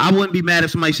 Mm-hmm. I wouldn't be mad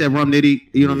if somebody said Rum Nitty.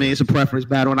 You know what I mean? It's a preference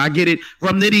battle, and I get it.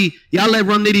 Rum Nitty, y'all let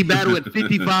Rum Nitty battle at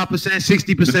 55%,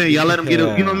 60%. Y'all let him get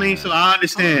it. You know what I mean? So I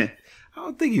understand. I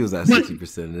don't think he was at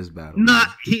 60% in this battle. Nah,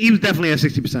 he was definitely at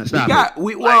 60%. Stop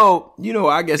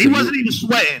I guess he wasn't even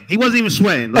sweating. He wasn't even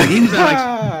sweating. Like, he was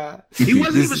at he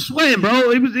wasn't even sweating,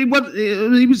 bro. He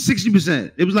was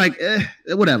 60%. It was like,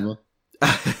 whatever.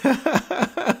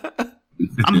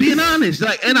 I'm being honest.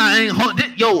 Like, and I ain't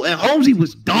and Holmesy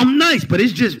was dumb nice, but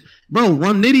it's just, bro,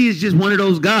 Rum Nitty is just one of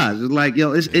those guys. It's like,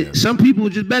 yo, some people are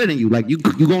just better than you. Like, you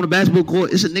go on the basketball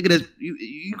court, it's a nigga that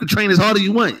you can train as hard as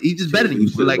you want. He's just better than you.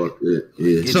 So, like,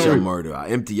 get your murder. I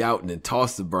empty out and then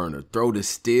toss the burner, throw the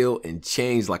steel and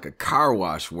change like a car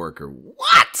wash worker.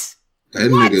 What? That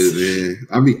nigga, man.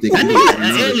 I be thinking that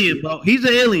nigga's an alien, bro. He's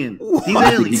an alien. He's an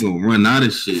alien. He gonna run out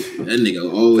of shit. That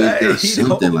nigga always got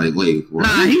something like, wait, what?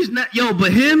 Nah, he's not. Yo,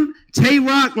 but him, Tay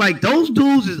Rock, like, those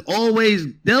dudes is always,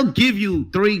 they'll give you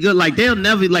 3 good, like, they'll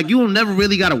never, like, you will never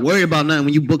really got to worry about nothing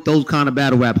when you book those kind of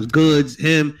battle rappers. Goods,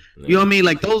 him, you know what I mean?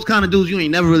 Like, those kind of dudes you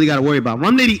ain't never really got to worry about.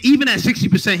 Rum Nitty, even at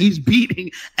 60%, he's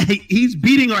beating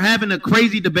or having a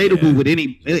crazy debatable with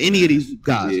any of these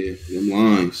guys. Yeah, them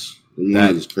lines.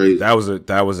 That is crazy.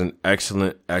 That was an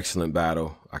excellent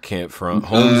battle. I can't front.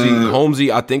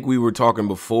 Holmesy, I think we were talking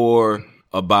before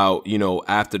about, you know,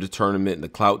 after the tournament and the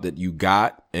clout that you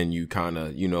got, and you kind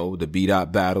of, you know, the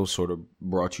B-Dot battle sort of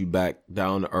brought you back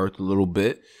down to earth a little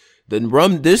bit. Then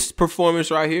this performance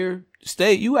right here,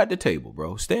 you at the table,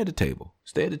 bro. Stay at the table.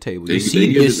 They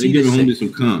giving Holmesy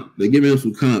some comp. They giving him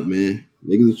some comp, man.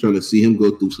 Niggas just trying to see him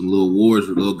go through some little wars,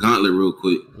 a little gauntlet real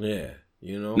quick. Yeah.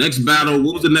 You know, next battle.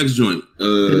 What was the next joint?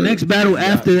 The next battle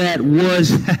after that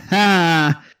was,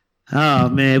 oh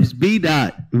man, it was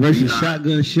B-Dot versus B-Dot.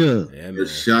 Shotgun Suge. Yeah, man.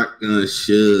 Shotgun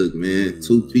Suge, man.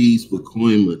 2-piece with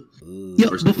Koima.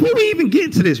 Yo, before we even get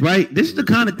into this, right? This is the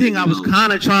kind of thing I was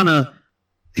kind of trying to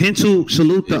hint to.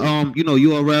 Salute the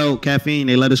URL Caffeine.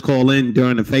 They let us call in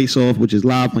during the Face Off, which is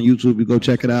live on YouTube. You go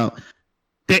check it out.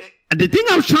 The thing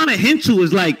I was trying to hint to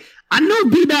is, like, I know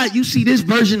B-Dot, you see this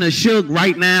version of Suge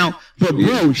right now, but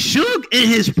bro, Suge in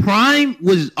his prime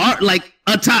was like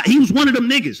a top. He was one of them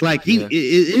niggas. Like, it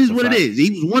is what it is.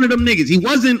 He was one of them niggas. He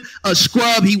wasn't a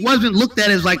scrub. He wasn't looked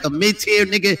at as like a mid-tier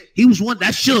nigga. He was one.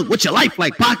 That's Suge. What's your life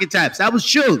like? Pocket Taps. That was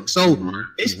Suge. So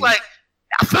it's like,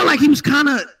 I felt like he was kind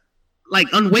of like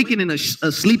unwakening a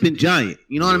sleeping giant.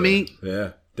 You know what I mean?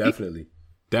 Yeah, definitely.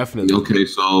 Okay,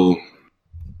 so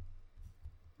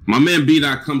my man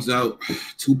B-Dot comes out,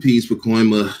 2-piece with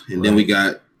Koima, and then we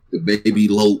got the baby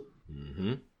Lope.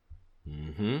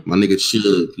 My nigga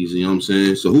Suge, you know what I'm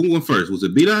saying? So who went first? Was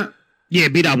it B-Dot? Yeah,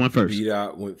 B-Dot went first.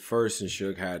 B-Dot went first, and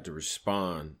Suge had to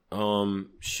respond.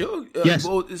 Suge, yes.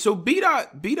 So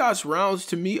B-Dot's rounds,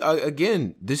 to me,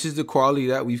 again, this is the quality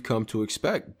that we've come to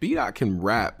expect. B-Dot can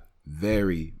rap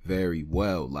very, very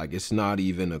well. Like, it's not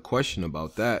even a question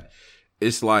about that.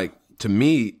 It's like, to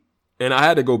me, and I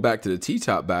had to go back to the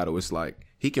T-Top battle. It's like,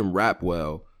 he can rap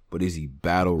well, but is he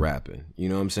battle rapping? You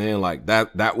know what I'm saying? Like,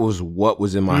 that was what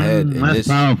was in my head. And that's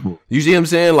powerful. You see what I'm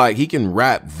saying? Like, he can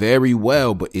rap very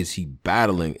well, but is he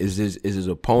battling? Is his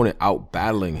opponent out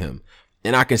battling him?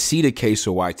 And I can see the case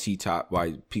of why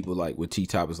people like with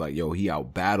T-Top is like, yo, he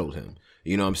out battled him.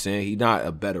 You know what I'm saying? He's not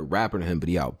a better rapper than him, but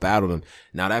he out battled him.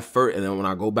 Now and then when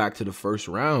I go back to the first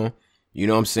round, you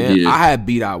know what I'm saying? Yeah. I had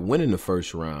B-Dot winning the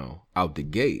first round out the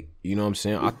gate. You know what I'm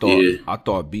saying? I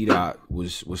thought B-Dot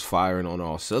was firing on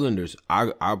all cylinders.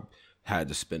 I had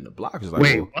to spin the block. It's like,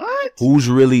 wait, what? Who's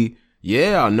really?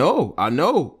 Yeah, I know.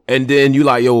 And then you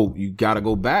like, yo, you got to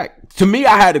go back. To me,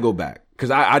 I had to go back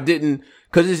because I didn't,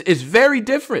 because it's very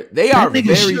different. They are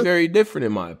very, very different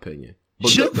in my opinion.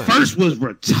 Shook first was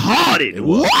retarded.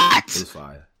 What? It was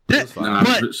fire. It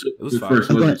was fire.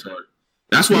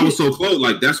 That's why I was so close.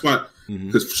 Like, that's why.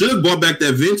 Because Suge brought back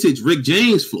that vintage Rick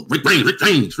James flow. Rick James.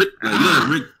 Rick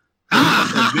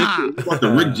brought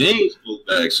the Rick James flow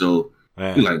back. So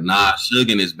he like, nah, Suge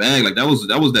in his bag. Like, that was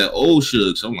that old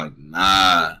Suge. So I'm like,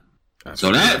 nah.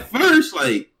 So that first,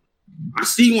 like, I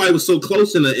see why it was so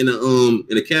close in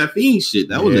the caffeine shit.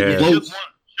 That was a close.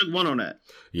 Suge won on that.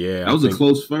 Yeah, that was a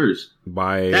close first. He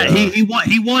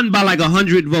won by like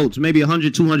 100 votes, maybe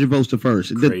 100, 200 votes to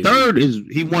first. The third is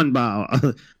he won by.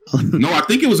 No, I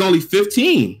think it was only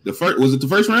 15. The first was it the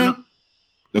first round?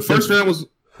 The first round was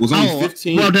was only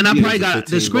 15. Well, then I probably got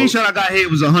the screenshot I got here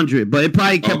was 100, but it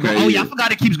probably kept going. Oh yeah, I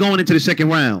forgot it keeps going into the second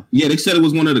round. Yeah, they said it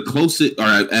was one of the closest.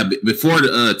 Or before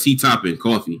the T-Top and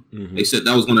coffee, they said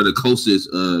that was one of the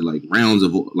closest like rounds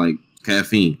of like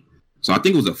caffeine. So I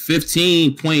think it was a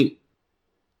 15-point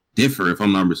difference, if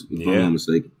I'm not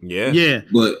mistaken. Yeah.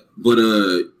 But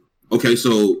okay,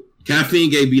 so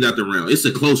caffeine gave beat out the round. It's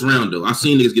a close round though. I've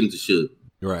seen niggas get into Suge.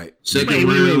 Right. Second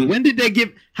round. When did they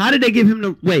give? How did they give him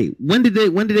the? Wait. When did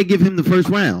they give him the first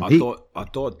round? I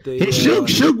thought they.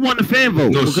 Suge won the fan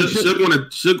vote. No,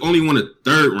 Suge only won a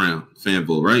third round fan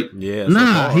vote, right? Yeah.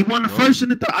 Nah, he won the first and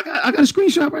the third. I got a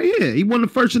screenshot right here. He won the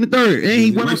first and the third, and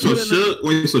he won. So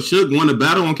Suge won the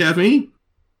battle on caffeine.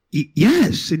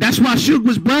 Yes, that's why Suge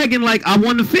was bragging like I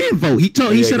won the fan vote. He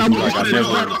said I won.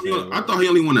 I thought he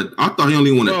only won a third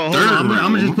round.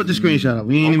 I'm gonna just put the screenshot up.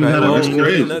 We ain't even had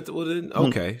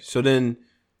okay. So then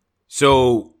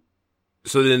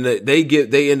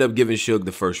they end up giving Suge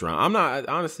the first round. I'm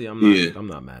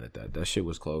not mad at that. That shit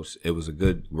was close. It was a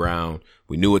good round.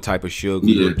 We knew what type of Suge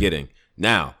we were getting.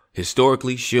 Now,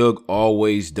 historically, Suge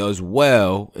always does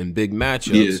well in big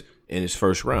matchups in his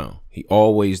first round. He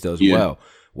always does well.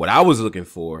 What I was looking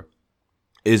for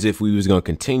is if we was going to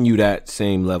continue that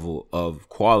same level of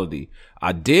quality.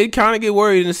 I did kind of get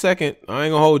worried in a second. I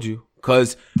ain't going to hold you.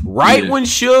 Because when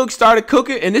Suge started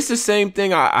cooking, and it's the same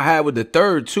thing I had with the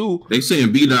third, too. They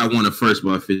saying B-Dot won the first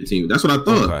by 15. That's what I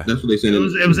thought. Okay. That's what they said.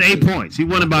 It was 8 points. He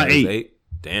won it by 8.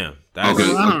 Damn.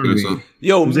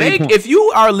 Yo, if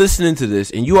you are listening to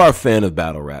this and you are a fan of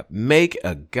battle rap, make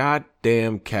a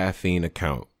goddamn caffeine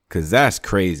account. Because that's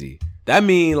crazy. That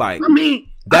mean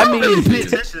really pay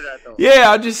attention to that though.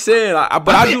 Yeah, I'm just saying. I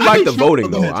do like the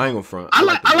voting though. I ain't gonna front. I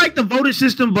like the voting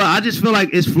system, but I just feel like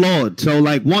it's flawed. So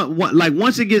like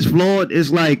once it gets flawed,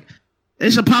 it's like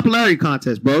it's a popularity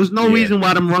contest, bro. There's no reason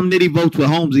why them Rum Nitty votes with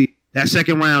Holmesy that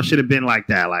second round should have been like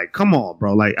that. Like, come on,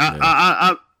 bro. Like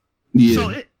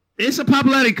So it's a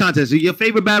popularity contest. If your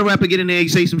favorite battle rapper get in there, you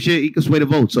say some shit, you can sway the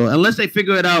vote. So unless they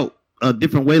figure it out a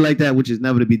different way like that, which is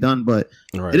never to be done, but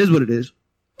it is what it is.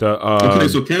 Okay,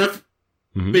 so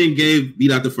caffeine gave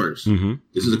B-Dot the first.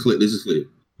 This is clear.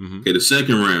 Okay, the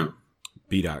second round,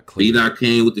 B-Dot clear. B-Dot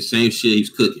came with the same shit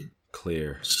he's cooking.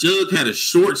 Clear. Suge had a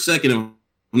short second of.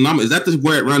 Is that the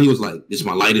word round? He was like, "This is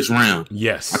my lightest round."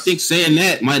 Yes. I think saying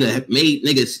that might have made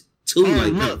niggas too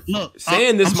look.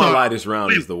 Saying this my lightest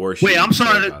round is the worst. Wait, I'm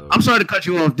sorry to cut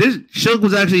you off. This Suge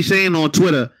was actually saying on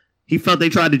Twitter he felt they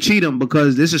tried to cheat him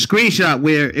because there's a screenshot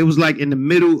where it was like in the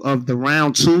middle of the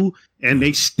round 2 and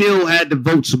they still had the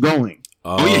votes going.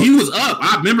 Oh yeah, he was up.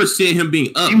 I remember seeing him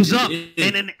being up. He was up,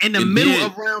 and in the middle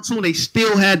of round 2, they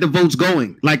still had the votes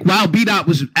going. Like while B-Dot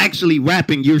was actually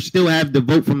rapping, you still have the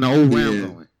vote from the whole round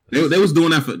going. They was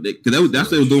doing that that's what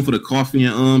they was doing for the coffee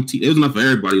and It was not for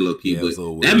everybody, low key. But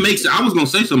that makes it. I was gonna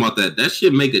say something about that. That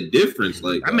shit make a difference.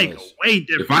 Like that make a way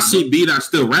difference. If I see B-Dot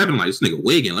still rapping like this nigga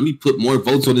wigging, let me put more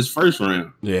votes on this first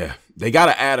round. Yeah, they got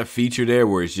to add a feature there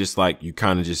where it's just like you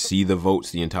kind of just see the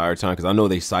votes the entire time because I know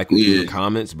they cycle through the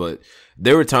comments, but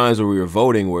there were times where we were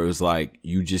voting where it was like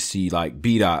you just see like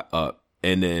B-Dot up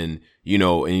and then. You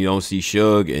know, and you don't see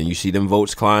Suge and you see them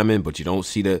votes climbing, but you don't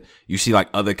see you see like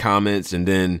other comments and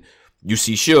then you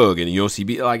see Suge and you don't see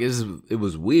like it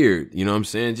was weird. You know what I'm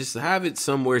saying? Just have it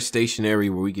somewhere stationary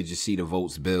where we could just see the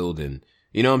votes build and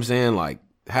you know what I'm saying? Like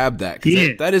have that. Cause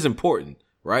that is important,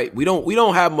 right? We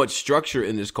don't have much structure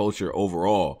in this culture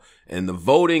overall. And the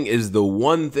voting is the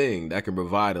one thing that can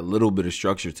provide a little bit of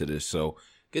structure to this. So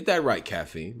get that right,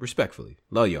 Caffeine. Respectfully.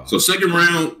 Love y'all. So second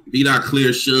round, B-Dot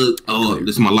clear Suge. Oh,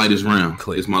 this is my lightest round.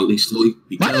 Clear. It's my least.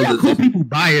 Why do y'all call people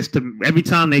biased to every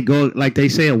time they go, like they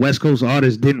say a West Coast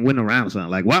artist didn't win a round or something?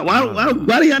 Like, why do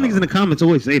y'all niggas in the comments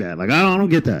always say that? Like, I don't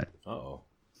get that. Uh-oh.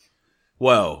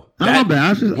 Well,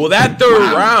 that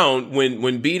third round,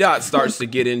 when B-Dot starts to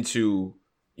get into,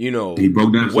 you know, he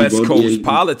broke down West Coast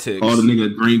politics. All the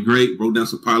nigga Green Grape broke down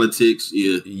some politics.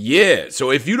 Yeah.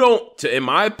 So if you don't, in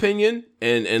my opinion,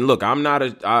 and look, I'm not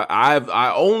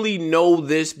I only know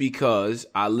this because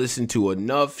I listen to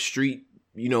enough street,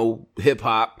 you know, hip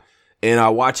hop, and I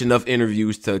watch enough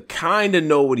interviews to kind of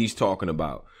know what he's talking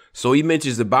about. So he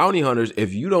mentions the bounty hunters.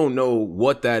 If you don't know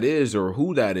what that is or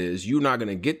who that is, you're not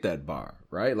gonna get that bar,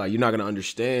 right? Like you're not gonna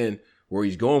understand where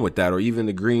he's going with that, or even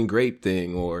the Green Grape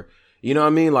thing, or. You know what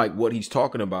I mean? Like what he's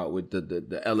talking about with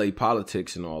the LA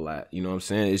politics and all that. You know what I'm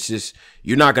saying? It's just,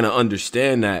 you're not going to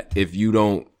understand that if you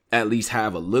don't at least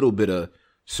have a little bit of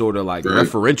sort of like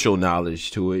referential knowledge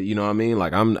to it. You know what I mean?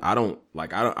 Like I'm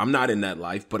not in that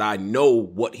life, but I know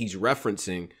what he's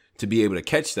referencing to be able to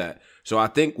catch that. So I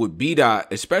think with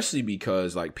B-Dot, especially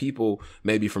because like people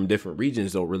maybe from different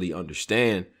regions don't really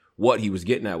understand what he was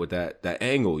getting at with that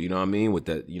angle, you know what I mean? With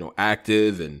that,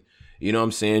 active and, you know what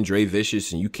I'm saying, Dre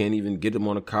Vicious, and you can't even get him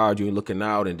on a card, you ain't looking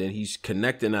out, and then he's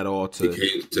connecting that all to... It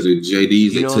came to the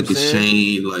JDs, they took his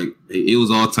chain, like, it was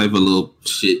all type of little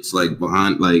shits, like,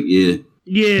 behind, like, yeah.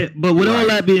 Yeah, but with all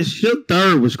that being, Suge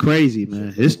third was crazy,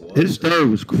 man. His third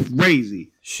was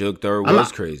crazy. Suge third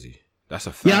was crazy. That's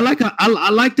a fact. Yeah, I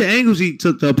like the angles he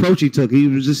took, the approach he took. He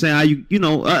was just saying how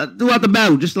throughout the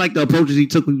battle, just like the approaches he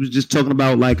took, he was just talking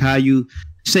about like how you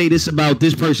say this about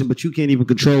this person, but you can't even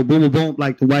control boom, boom, boom,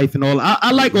 like the wife and all.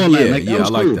 I like all that. Like, that I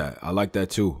like cool. that. I like that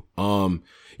too. I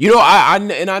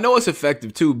know it's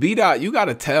effective too. B-Dot, you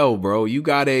gotta tell, bro. You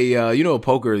got a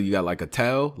poker, you got like a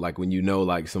tell, like when you know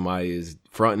like somebody is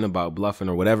fronting about bluffing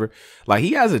or whatever. Like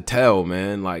he has a tell,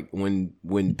 man. Like when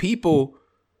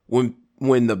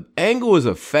the angle is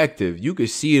effective, you can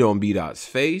see it on B-Dot's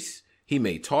face. He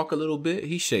may talk a little bit.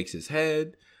 He shakes his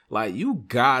head. Like, you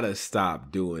gotta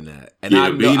stop doing that. And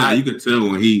B-Dot, you can tell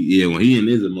when he in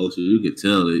his emotions, you can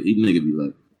tell that he nigga be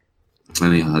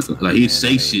like he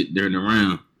say shit during the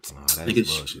round. Nigga,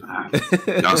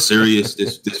 y'all serious?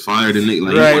 This fired the nigga.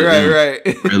 Like, right.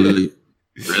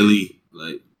 Really,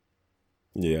 like,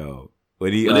 yo.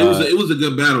 But it was a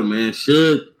good battle, man.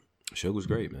 Suge was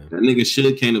great, man. That nigga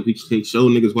Suge came up. He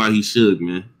showed niggas why he Suge,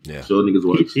 man. Yeah. Showed niggas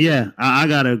why he Suge. Yeah, I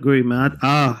gotta agree, man.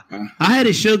 I had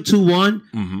it Suge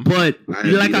 2-1, but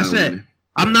like I said, man.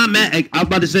 I'm not mad. I was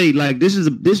about to say, like, this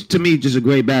to me just a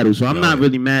great battle. So I'm not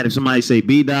really mad if somebody say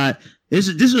B-Dot. This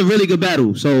is a really good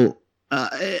battle. So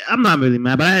I'm not really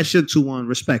mad, but I had Suge 2-1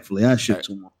 respectfully. I had Suge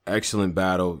 2-1. Excellent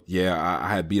battle. Yeah, I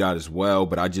had B-Dot as well,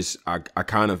 but I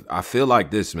feel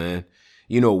like this, man.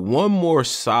 One more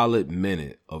solid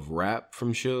minute of rap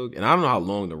from Suge, and I don't know how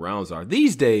long the rounds are.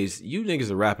 These days, you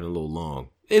niggas are rapping a little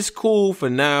long. It's cool for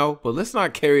now, but let's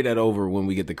not carry that over when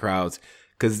we get the crowds.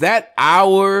 Because that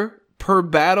hour per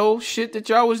battle shit that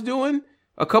y'all was doing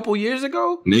a couple years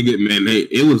ago? Nigga, man,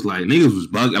 it was like, niggas was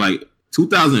bugging. Like,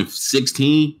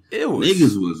 2016,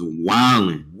 niggas was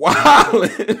wilding.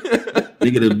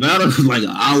 Nigga, the battle was like an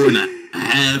hour and a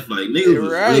half. Like, niggas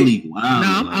was really wild.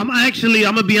 No, I'm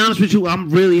gonna be honest with you. I'm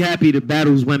really happy the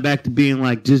battles went back to being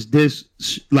like just this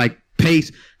like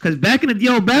pace. Because back in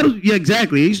the battles, yeah,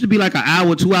 exactly. It used to be like an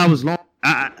hour, 2 hours long.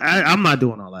 I'm not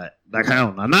doing all that. Like,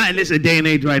 hell no. Not in this day and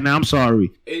age right now. I'm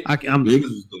sorry. Niggas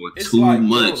was doing too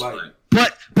much.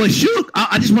 But Suge,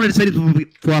 I just wanted to say this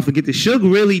before I forget this. Suge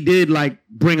really did like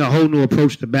bring a whole new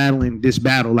approach to battling this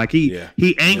battle. Like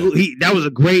that was a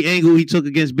great angle he took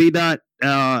against B-Dot,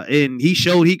 and he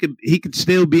showed he could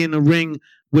still be in the ring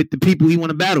with the people he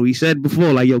want to battle. He said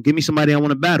before, like, yo, give me somebody I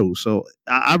want to battle. So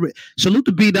I salute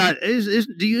to B-Dot.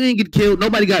 You ain't get killed.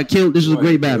 Nobody got killed. This was a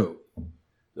great battle.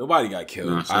 Nobody got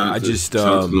killed. I just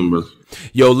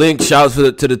Link shouts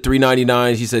to the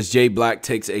 399. He says Jay Black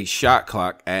takes a shot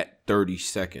clock at 30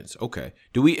 seconds. Okay.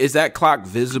 Is that clock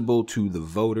visible to the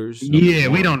voters? Yeah,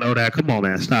 we don't know that. Come on,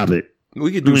 man. Stop it.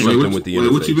 We could do something with the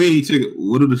interface. What you mean?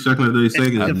 What are the second at 30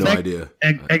 seconds? I have no idea.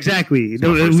 Exactly.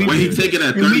 When he take it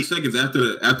at 30 seconds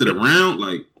after the round,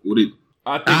 like, what it?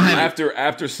 I think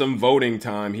after some voting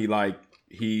time, he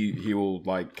will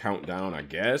like count down. I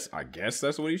guess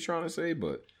that's what he's trying to say,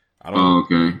 but I don't. Oh,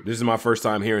 okay. This is my first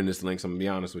time hearing this, Link. So I'm gonna be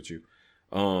honest with you.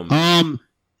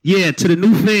 Yeah, to the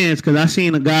new fans, because I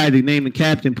seen a guy that named the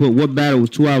captain put what battle was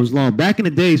 2 hours long. Back in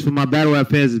the days, for my battle rap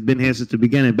fans, has been here since the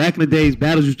beginning. Back in the days,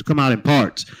 battles used to come out in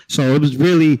parts, so it was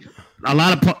really a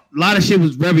lot of shit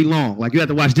was very long. Like, you had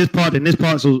to watch this part and this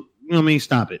part. So, you know what I mean?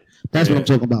 Stop it. That's what I'm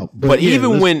talking about. But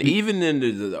even in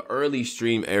the early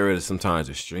stream era, sometimes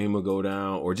the stream will go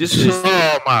down, or just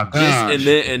oh my god,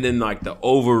 and then like the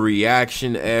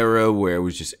overreaction era where it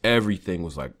was just everything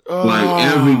was like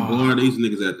every bar, these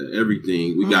niggas at the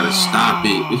everything. We gotta stop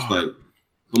it. It's like,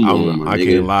 come on, I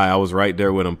can't lie. I was right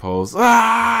there with him. Pose.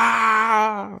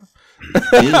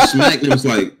 Smack, it was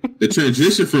like the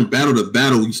transition from battle to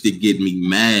battle used to get me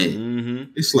mad.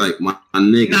 Mm-hmm. It's like my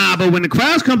nigga. Nah, but when the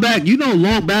crowds come back,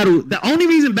 long battle. The only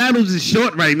reason battles is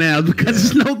short right now is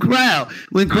because there's no crowd.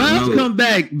 When crowds come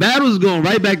back, battles going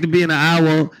right back to being an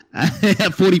hour,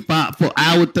 45 for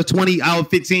hour to 20, hour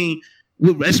 15.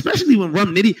 Especially when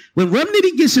Rum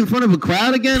Nitty gets in front of a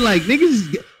crowd again, like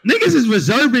niggas is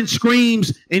reserving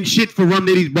screams and shit for Rum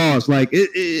Nitty's bars. Like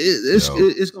it's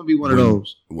gonna be one of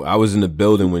those. I was in the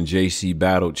building when JC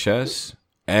battled Chess.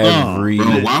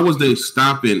 Bro, why was they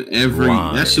stopping every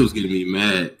line? That shit was getting me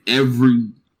mad. Every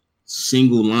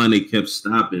single line they kept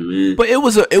stopping, man. But it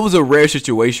was a rare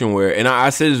situation where, and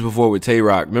I said this before with Tay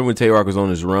Rock. Remember when Tay Rock was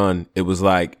on his run? It was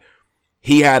like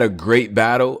he had a great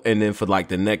battle, and then for like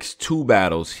the next two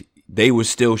battles, they were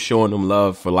still showing him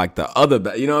love for like the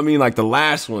other, you know what I mean? Like the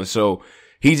last one. So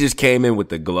he just came in with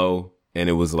the glow, and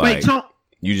it was like,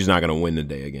 you're just not gonna win the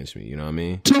day against me. You know what I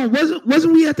mean? Tom,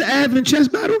 wasn't we at the Advent chess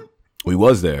battle? We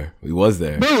was there.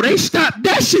 Bro, they stopped.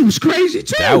 That shit was crazy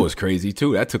too. That was crazy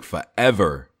too. That took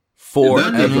forever.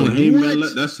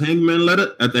 That's Hangman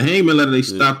letter. At the Hangman letter, they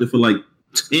stopped it for like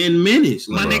 10 minutes.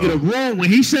 My nigga, the room when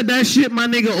he said that shit, my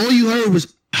nigga, all you heard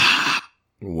was.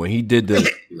 When he did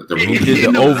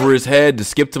the over his head, the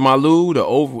skip to my Lou, the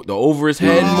over his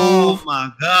head move. Oh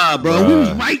my god, bro, we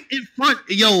was right in front.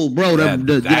 Yo, bro,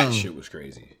 that shit was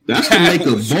crazy. That's to make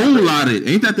a bowl out of it.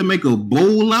 Ain't that to make a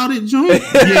bowl out of it, joint?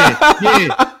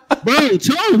 Yeah. Bro,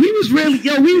 Tom, we was really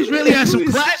at some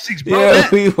classics, bro. Yeah,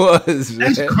 we was.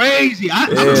 That's crazy.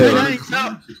 I'm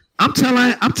telling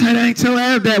I ain't tell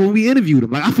Av that when we interviewed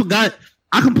him. Like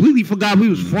I completely forgot we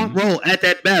was front row at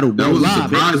that battle. Bro, that was a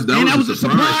surprise. That was a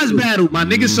surprise battle, my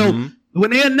nigga. So when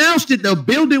they announced it, the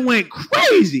building went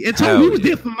crazy. And Tom, we was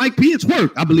there for Mike P. and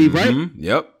Twerk, I believe, right?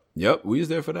 Yep. We was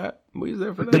there for that.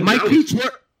 The Mike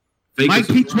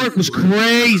P. Twerk was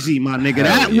crazy, my nigga.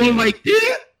 That one right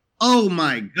there. Oh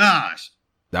my gosh.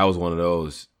 That was one of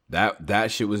those.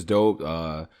 That shit was dope.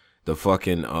 The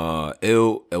fucking was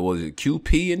it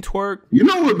QP and Twerk? You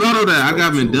know what battle that I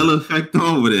got Mandela effect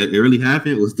on with it really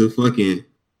happened was the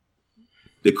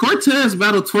Cortez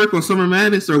battle Twerk on Summer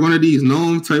Madness or one of these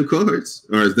gnome type cards?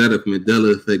 Or is that a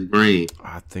Mandela effect brain?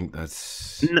 I think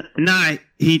that's nah,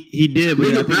 he did.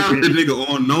 Nigga battled the nigga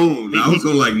on gnome. I was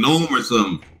on like gnome or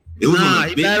something. It was on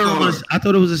a big card. I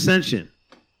thought it was Ascension.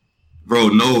 Bro,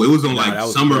 no, it was on like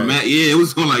Summer Madness. Yeah, it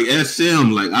was on like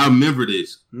SM. Like, I remember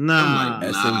this. Nah.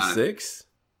 SM6?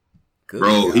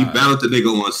 Bro, he battled the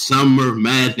nigga on Summer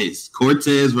Madness.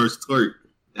 Cortez versus Twerk.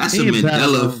 That's a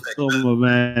Mandela effect. Summer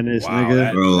Madness,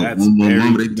 nigga. Bro, that's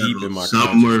very deep in my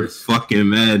Summer fucking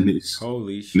Madness.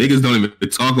 Holy shit. Niggas don't even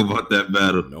talk about that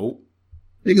battle. Nope.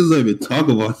 Niggas don't even talk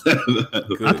about that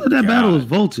battle. I thought that battle was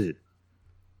vaulted.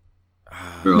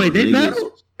 Bro, wait, they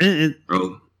battled?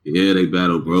 Bro. Yeah, they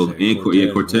battled, bro.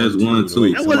 And Cortez won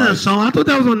too. That wasn't a song. I thought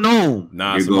that was a gnome.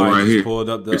 Nah, here go right here. Pulled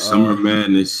up the Summer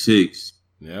Madness 6.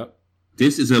 Yep.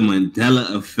 This is a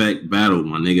Mandela effect battle,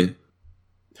 my nigga.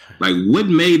 Like, what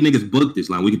made niggas book this?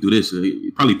 Like, we could do this.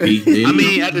 Probably Pete. I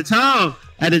mean, at the time.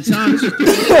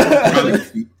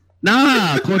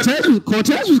 Nah,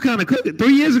 Cortez was kind of cooking.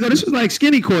 3 years ago, this was like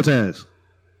skinny Cortez.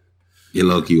 Yeah,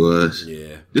 low-key was.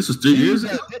 Yeah. This was 3 years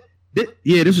ago?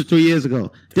 This was 3 years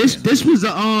ago. This was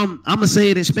I'm gonna say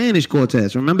it in Spanish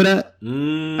Cortez. Remember that?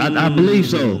 I believe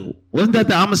so. Wasn't that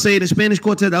the I'm gonna say it in Spanish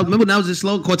Cortez? I remember that was a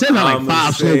slogan. Cortez had like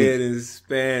 5 slogans. Say it in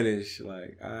Spanish.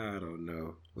 Like, I don't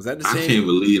know. Was that the same? I can't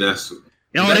believe that's.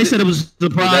 They said it was a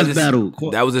surprise battle.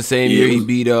 That was the same year he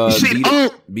beat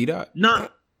beat out. No.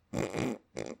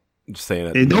 Just saying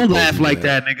that. Hey, don't laugh like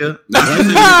that, nigga.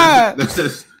 That's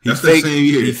the same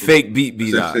year. He fake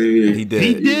beat out. He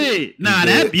did. Nah,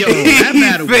 that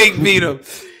battle. He fake beat him.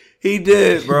 He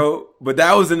did, bro. But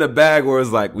that was in the bag where it's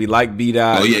like we like beat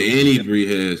out. Oh yeah, and he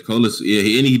 3 heads. Colas,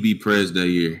 yeah, and he beat Prez that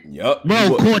year. Yup.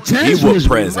 Bro, Cortez was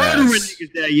murdering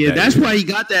niggas that year. That's why he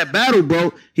got that battle,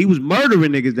 bro. He was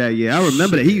murdering niggas that year. I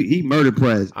remember that. He murdered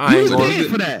Prez. He was dead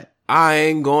for that. I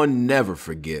ain't gonna never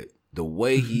forget the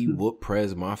way he whooped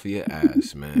Prez Mafia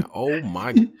ass, man. Oh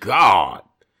my God.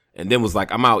 And then was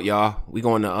like, I'm out, y'all. We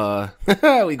going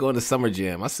to Summer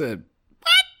Jam. I said, what?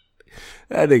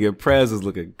 That nigga Prez was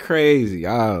looking crazy.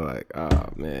 I was like, oh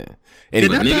man.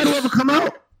 Anyway, did that battle ever come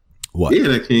out? What? Yeah,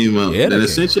 that came out. Yeah, that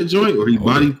Ascension joint where he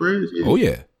body Prez. Yeah. Oh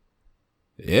yeah.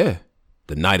 Yeah.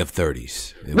 The night of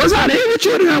 30s. Was I there with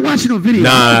you or did I watch it on video?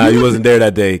 Nah, he wasn't there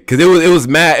that day. Cause it was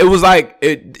mad. It was like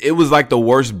it was like the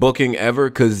worst booking ever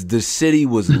because the city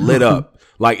was lit up.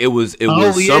 Like it was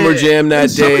Summer Jam that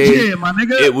day. Summer Jam, my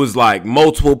nigga. It was like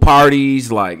multiple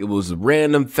parties. Like it was a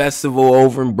random festival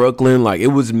over in Brooklyn. Like it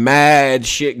was mad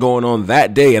shit going on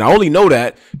that day. And I only know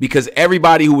that because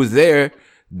everybody who was there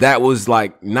that was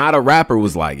like not a rapper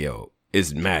was like, yo,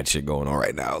 it's mad shit going on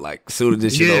right now. Like soon as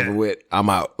this shit over with, I'm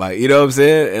out. Like, you know what I'm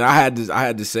saying? And I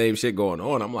had the same shit going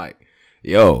on. I'm like,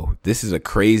 yo, this is a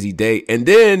crazy day. And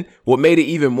then what made it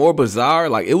even more bizarre,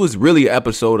 like it was really an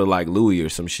episode of like Louis or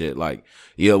some shit. Like,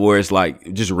 you know, where it's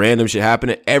like just random shit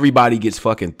happening. Everybody gets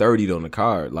fucking 30'd on the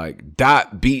card. Like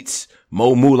Dot beats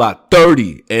Mo Moolah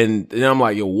 30. And then I'm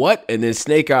like, yo, what? And then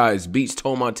Snake Eyes beats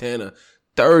Toe Montana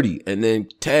 30. And then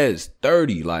Tez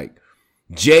 30. Like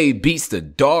Jay beats the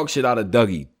dog shit out of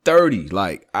Dougie 30.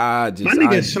 Like my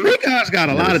nigga Snake Eyes got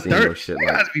a lot of 30.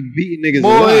 Snake Eyes be beating niggas boy,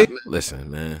 a lot.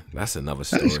 Listen, man, that's another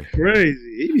story. That's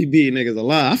crazy. He be beating niggas a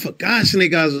lot. I forgot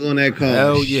Snake Eyes was on that card.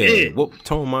 Hell yeah. Whoop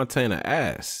Toe Montana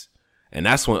ass. And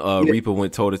that's when Reaper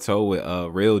went toe to toe with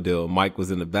Real Deal. Mike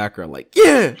was in the background like,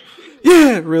 yeah,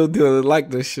 Real Deal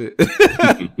liked this shit.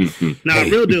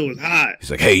 Real Deal was hot.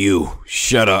 He's like, hey, you,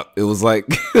 shut up. It was like,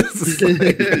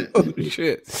 oh,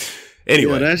 shit.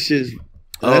 Anyway, that's just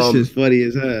funny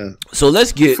as hell. So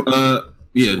let's get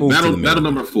battle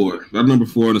number 4. Battle number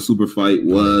 4 in the super fight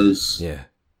was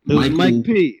Mike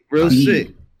P. Real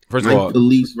Sick. First of all,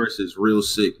 Police versus Real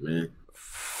Sick, man.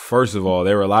 First of all,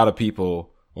 there were a lot of people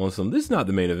on some. This is not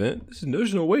the main event.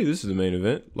 There's no way this is the main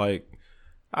event. Like,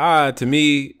 to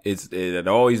me, it had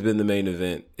always been the main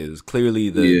event. It was clearly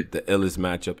the illest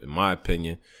matchup in my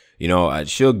opinion. You know,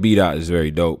 Suge Beat Out is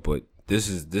very dope, but this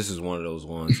is one of those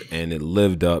ones, and it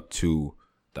lived up to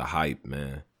the hype,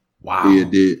 man. Wow, yeah,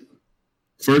 it did.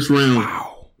 First round,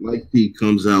 Mike P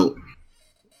comes out.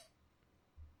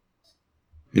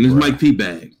 And it's Mike P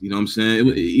bag, you know what I'm saying?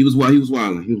 He was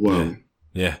wilding.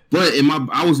 Yeah. But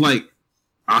I was like,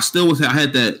 I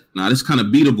had that. Nah, this kind of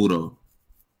beatable though.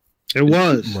 It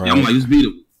was. Right. Yeah, I'm like, this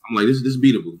beatable. This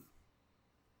beatable.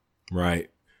 Right.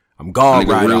 I'm God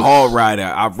Rider, Hard Rider.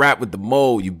 I rap with the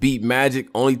mold. You beat Magic.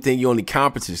 Only thing you only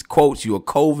competence is quotes. You a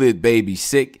COVID baby,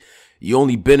 sick. You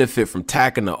only benefit from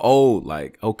tacking the old.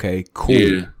 Like, okay, cool.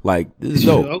 Yeah. Like, this is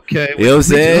dope. Okay. You know what I'm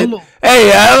saying?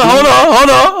 Hey,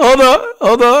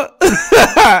 hold on.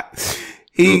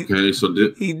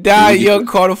 He died young,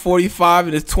 Carter 45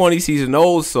 in his 20s. He's an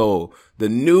old soul. The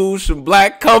news from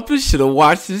Black Compass should have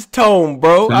watched his tone,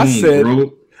 bro. I said,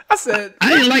 I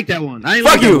didn't like that one.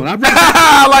 Fuck you.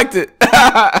 I liked it.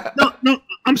 No.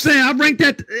 I'm saying I ranked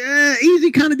that.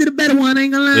 Easy kind of did a better one. I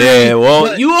ain't gonna lie. Yeah,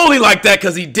 well, you only like that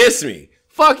because he dissed me.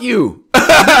 Fuck you.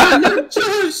 The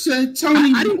judge said,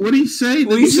 Tony, what'd he say?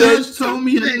 The judge told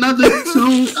me another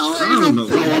tone. I don't know.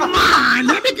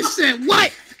 That nigga said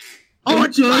what? The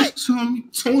judge told me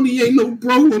Tony ain't no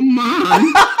bro of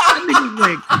mine. That nigga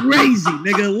went crazy,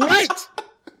 nigga. What?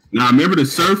 Nah, remember the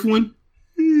surf one?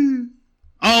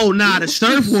 Oh, nah, the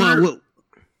surf one.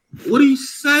 What'd he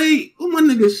say? What my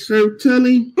nigga Surf tell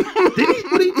him?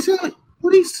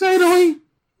 What'd he say to him?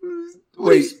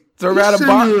 Wait, throw out a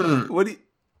bar? What'd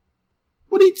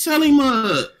he tell him?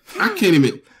 I can't.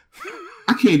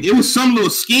 It was some little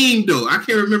scheme though. I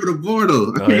can't remember the bar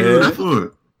though. I can't remember that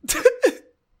bar.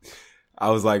 I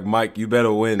was like, Mike, you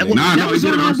better win. He did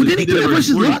it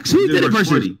versus Lux. He did it versus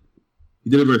 40. He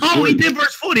did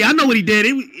verse 40. I know what he did.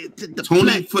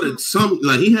 Tony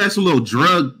he had some little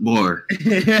drug bar.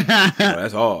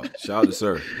 That's all. Shout out to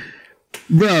Sir.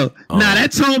 Bro,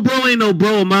 that Tone Bro ain't no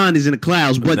bro of mine is in the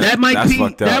clouds. But that might be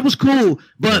that was cool.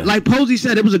 But like Posey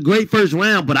said, it was a great first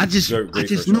round. But I just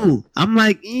knew. I'm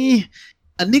like, a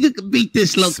nigga could beat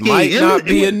this low key. Might not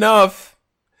be enough.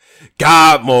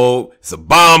 God mode, it's a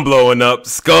bomb blowing up,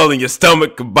 skull in your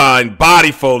stomach combined,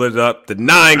 body folded up, the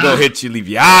 9 gonna hit you, leave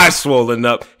your eyes swollen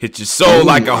up, hit your soul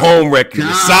like a home wreck,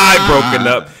 your side broken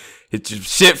up, hit your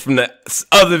shit from the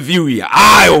other view, your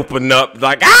eye open up,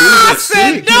 like, I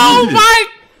said no, Mike,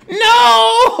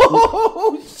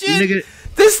 no, shit. Nigga.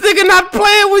 This nigga not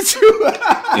playing with you.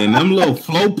 And them little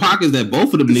flow pockets that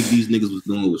both of them these niggas was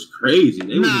doing was crazy.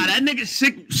 That nigga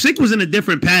sick was in a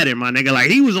different pattern, my nigga. Like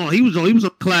he was on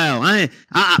cloud.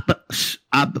 I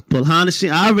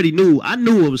already knew. I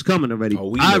knew what was coming already.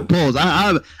 I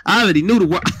already knew the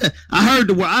word. I heard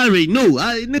the word. I already knew.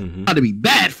 Nigga ought to be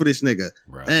bad for this nigga.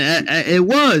 Right. It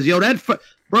was, yo.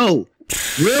 Bro.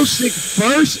 Real Sick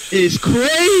first is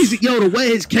crazy. Yo, the way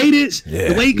his cadence,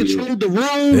 the way he controlled the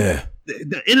room.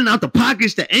 The in and out the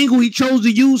pockets, the angle he chose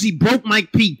to use, he broke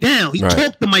Mike P down. He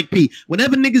talked to Mike P.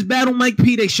 Whenever niggas battle Mike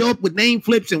P, they show up with name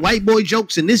flips and white boy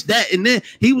jokes and this, that, and then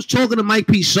he was talking to Mike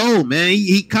P's soul, man.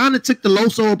 He kind of took the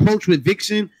Loso approach with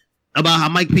Vixen about how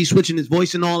Mike P switching his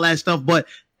voice and all that stuff, but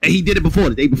he did it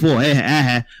the day before.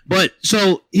 But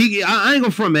so I ain't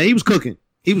gonna front, man. He was cooking.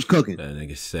 That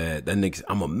nigga said,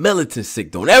 I'm a militant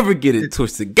sick. Don't ever get it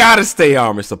twisted. Gotta stay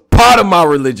armed. It's a part of my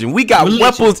religion. We got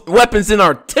weapons in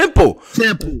our temple.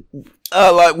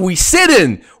 Like we sit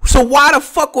in. So why the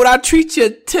fuck would I treat your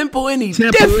temple any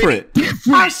different?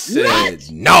 I said,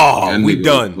 no, we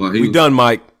done. We done,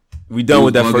 Mike. We done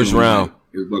with that first round.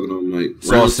 He was bugging on Mike.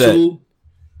 It's all set.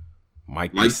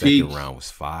 Mike second round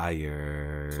was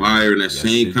fire. Fire in that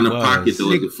same kind of pocket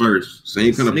though as the first.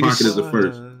 Same kind of pocket as the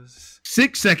first.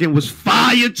 6 second was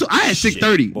fire too. I had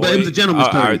 6:30, but it was a gentleman's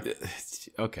 30.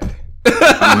 Okay.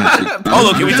 Hold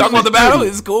on, can we talk about the battle?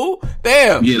 It's cool.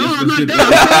 Damn. Yeah, I'm not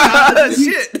done.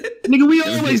 Shit, nigga, we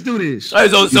always do this. All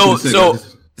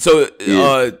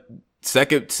right,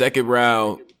 second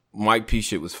round, Mike P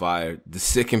shit was fire. The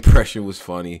sick impression was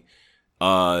funny.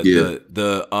 What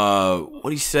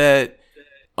he said,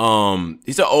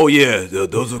 oh yeah,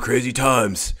 those were crazy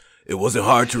times. It wasn't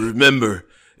hard to remember.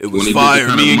 It was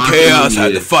fire. Me and Chaos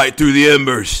had to fight through the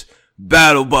embers.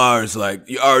 Battle bars like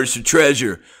the artist of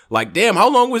treasure. Like, damn, how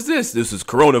long was this? This was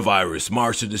coronavirus,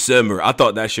 March to December. I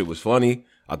thought that shit was funny.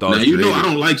 I thought. Now, I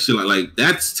don't like shit like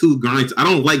that's too grinds. I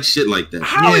don't like shit like that.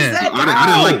 How is that? I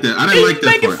didn't like that. I didn't like that.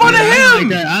 Making fun of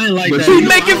him. I didn't like that. He's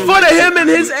making fun of him in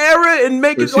his era and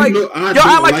making like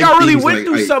y'all really went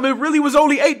through something. It really was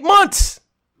only 8 months.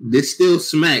 This still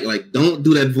smack. Like, don't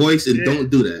do that voice and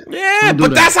don't do that. Yeah,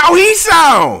 but that's how he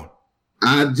sound.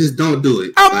 I just don't do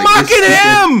it. I'm mocking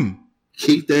him.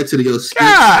 Keep that to your speech.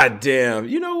 God damn.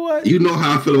 You know what? You know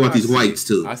how I feel about these whites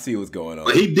too. I see what's going on.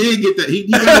 But he did get that.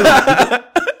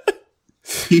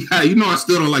 You know I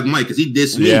still don't like Mike because he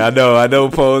dissed me. Yeah, I know,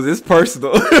 Pose. It's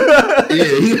personal. Yeah,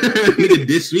 he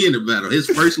dissed me in the battle. His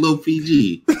first little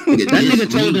PG. That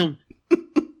nigga told him.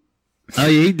 Oh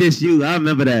yeah, he dissed you. I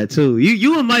remember that too.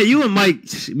 You and Mike,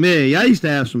 man, y'all used to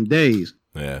have some days.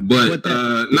 Yeah, but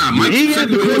Mike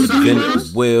second was solid.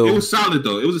 It was solid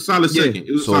though. It was a solid second.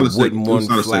 It was a solid second. One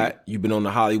flat. You've been on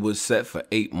the Hollywood set for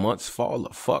 8 months. Fall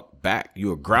the fuck back.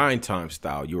 You're a grind time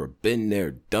style. You're been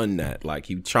there, done that. Like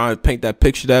he trying to paint that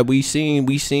picture that we seen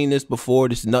this before.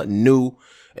 This is nothing new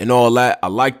and all that. I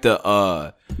like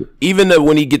the even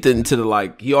when he get into the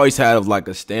like he always had like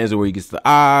a stanza where he gets the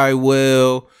I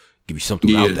will give you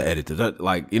something out the edit.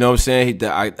 Like, you know what I'm saying?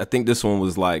 I think this one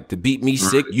was like, to beat me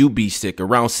sick, you be sick.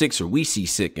 Around six or we see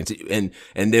sick. And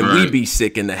then we be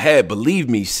sick in the head. Believe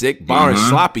me, sick. Barring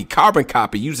sloppy. Carbon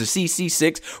copy. Use a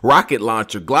CC6. Rocket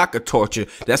launcher. Glocka torture.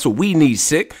 That's what we need,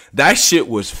 sick. That shit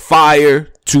was fire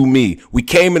to me. We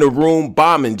came in the room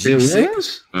bombing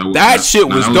G6. That shit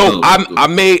was dope.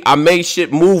 I made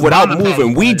shit move without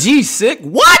moving. We G sick.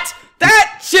 What?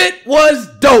 That shit was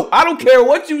dope. I don't care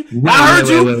what you. I heard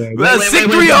you.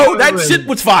 630. That shit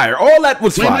was fire. All that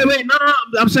was fire. No.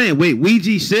 I'm saying,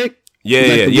 Ouija sick.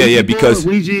 Yeah. Because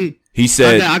Ouija. He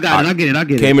said, I get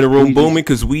it. Came in the room booming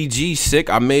because Ouija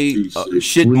sick. I made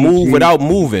shit move without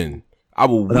moving. I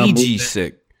will Ouija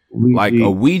sick. Like a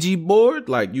Ouija board.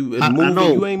 Like you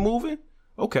moving, you ain't moving.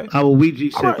 Okay. I will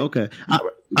Ouija sick. Right. Okay.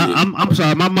 I'm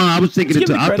sorry. My mind. I was thinking it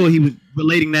too. I thought he was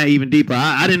relating that even deeper.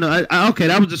 I didn't know. Okay,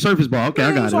 that was the surface ball. Okay,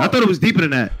 I got it. I thought it was deeper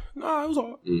than that. No, it was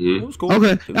all. It was cool.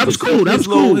 Okay, that was cool. That was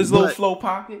cool. His little flow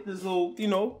pocket. His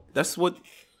little, that's what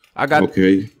I got.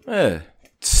 Okay. Yeah.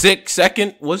 6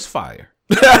 second was fire.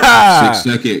 6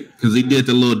 second, because he did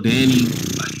the little Danny,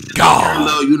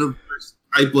 parallel universe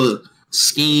type of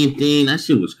scheme thing. That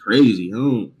shit was crazy.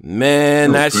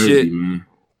 Man, that crazy, shit. Man.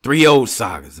 3 old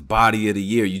sagas, body of the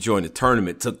year. You joined the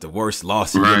tournament, took the worst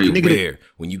loss in your career.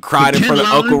 When you cried in front of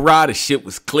Uncle Rod, the shit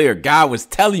was clear. God was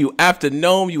telling you after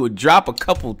Gnome, you would drop a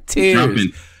couple tears.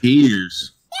 Dropping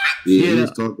tears. Yeah,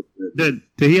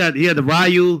 he had the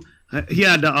Ryu. He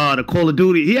had the Call of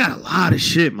Duty. He had a lot of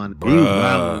shit, man. He was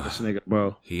wilding on this nigga,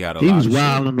 bro. He was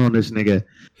wilding on this nigga.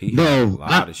 He had a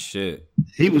lot of shit.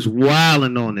 He was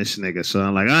wilding on this nigga,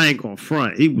 son. Like, I ain't gonna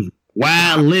front. He was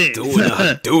wilding.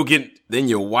 Dugan. Then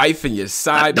your wife and your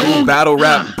side battle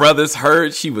rap brothers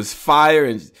heard she was fire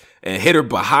and hit her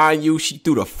behind you. She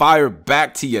threw the fire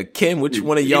back to your kin. Which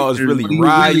one of y'all is really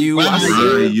Ryu?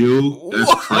 Ryu.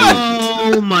 That's crazy.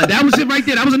 Oh my, that was it right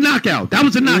there. That was a knockout.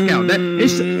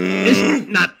 It's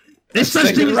not. There's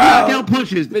such thing as knockout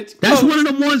punches. That's one of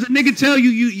the ones that nigga tell you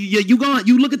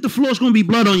you look at the floor, it's gonna be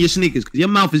blood on your sneakers because your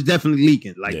mouth is definitely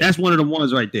leaking. Like that's one of the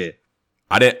ones right there.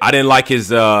 I didn't like his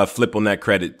flip on that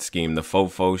credit scheme, the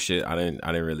fofo shit. I didn't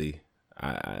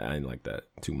like that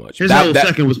too much. His whole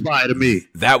second was fire to me.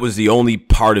 That was the only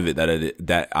part of it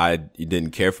that I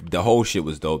didn't care for. The whole shit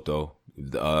was dope though.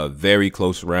 Very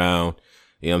close round.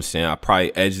 You know what I'm saying? I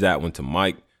probably edged that one to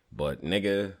Mike, but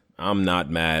nigga, I'm not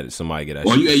mad at somebody get that.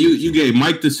 Well, you gave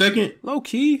Mike the second? Low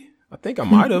key, I think I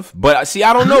might have, but see,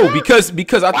 I don't know because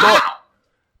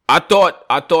I thought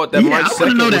that Mike's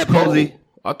second was cold.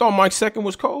 I thought Mike's second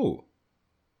was cold.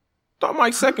 I thought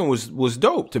Mike's second was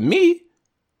dope to me.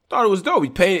 Thought it was dope. He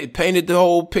painted the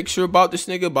whole picture about this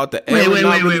nigga, about the era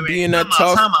not really being that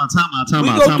tough. Time out. We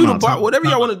go through the part, whatever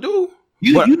y'all want to do.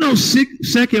 You know,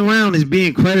 second round is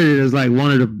being credited as like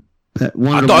one of the. I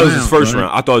thought it was his first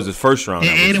round. I thought it was his first round.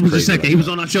 And it was the second. He was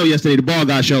on our show yesterday, the Ball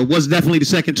Guy show. It was definitely the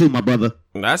second too, my brother.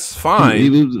 That's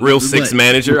fine. Real six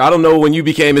manager. I don't know when you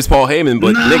became his Paul Heyman,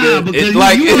 but nigga, it's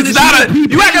like it's not a.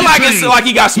 You acting like it's like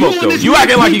he got smoked though. You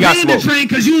acting like he got smoked.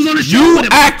 You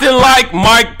acting like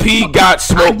Mike P got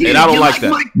smoked, and I don't like that.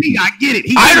 Mike P, I get it.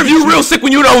 I interviewed Real Sick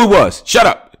when you know who he was. Shut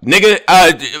up, nigga.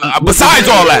 Besides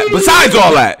all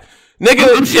that.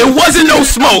 Nigga, it wasn't no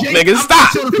smoke, nigga.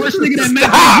 Stop. Stop.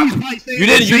 You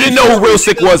didn't know who Real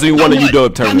Sick was when you wanted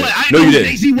UW tournament. No, you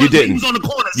didn't. You didn't.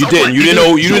 You didn't. You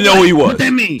didn't know who he was.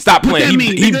 Stop playing.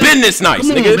 He been this nice,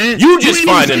 nigga. You just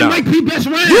finding out.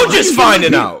 You just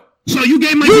finding out. So you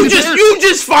gave my you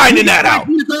just finding that out.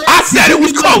 I said it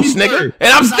was close, nigga, and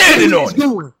I'm standing on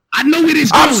it. I know it is.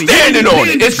 I'm standing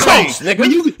on it. It's close, nigga.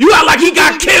 You act like he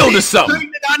got killed or something.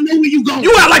 I know where you going.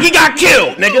 You act like he got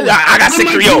killed, nigga. I got sick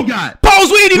 3-0. Pose,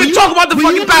 we ain't even talk about the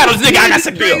fucking battles, nigga. I got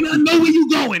sick 3-0. I know where you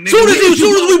going, nigga. Soon as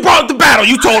we brought up the battle,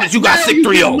 you told us you got sick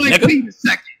 3-0, nigga.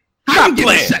 Stop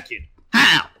playing.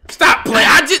 How? Stop playing.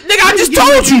 I just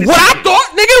told you what I thought,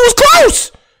 nigga. It was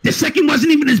close. The second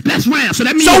wasn't even his best round, so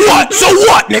that means. So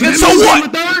what, nigga? So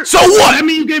what? So what? That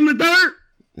mean you gave him the third?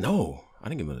 No, I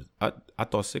didn't give him. I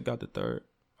thought Sick got the third.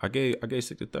 I gave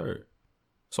Sick the third.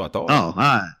 So I thought. Oh, all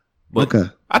right. But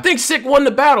okay. I think Sick won the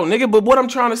battle, nigga. But what I'm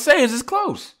trying to say is it's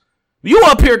close. You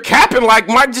up here capping like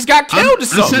Mike just got killed or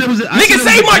something. Nigga,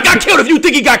 say Mike got killed if you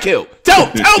think he got killed. Tell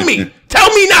me.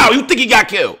 Tell me now you think he got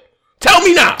killed. Tell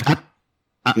me now.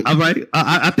 All right.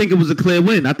 I think it was a clear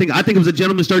win. I think it was a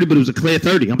gentleman's 30, but it was a clear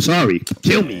 30. I'm sorry.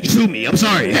 Kill me. Sue me. I'm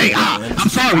sorry. Hey, I'm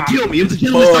sorry. Kill me. It was a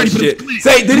gentleman's 30, but it was clear.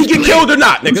 Say, did he get killed or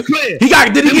not, nigga? Did he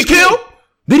get killed?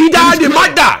 Did he die? Did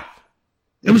Mike die?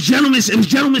 It was gentleman's 30.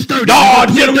 Oh,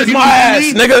 gentleman's my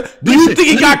ass, nigga. Do you think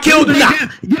he got killed or not?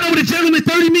 You know what a gentleman's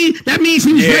 30 means? That means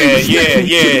he was very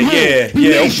respectful. He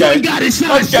made sure he got his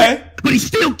side safe, but he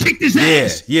still kicked his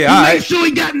ass. He made sure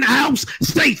he got in the house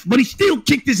safe, but he still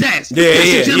kicked his ass.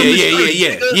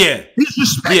 Yeah. He's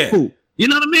respectful. You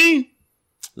know what I mean?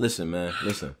 Listen, man.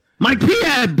 Mike P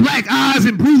had black eyes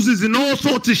and bruises and all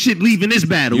sorts of shit leaving this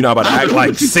battle. You know about to act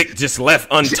like Sick just left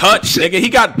untouched, nigga. He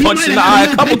got punched in the eye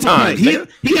a couple times. He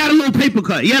had a little paper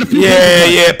cut. He had a few.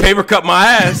 Paper cut my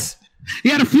ass. He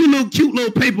had a few cute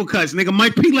little paper cuts, nigga.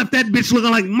 Mike P left that bitch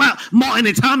looking like Martin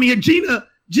and Tommy and Gina.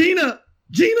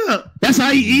 That's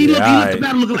how he left the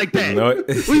battle looking like that. What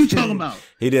are you talking about?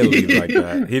 He didn't leave like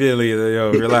that. He didn't leave.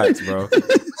 Yo, relax, bro.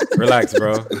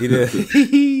 He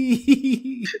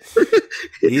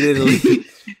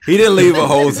didn't leave a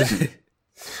hole.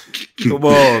 Come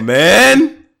on,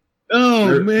 man.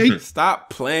 Oh, man.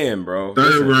 Stop playing, bro.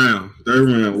 Third round. We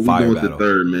going with the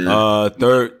third, man.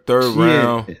 Third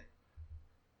round.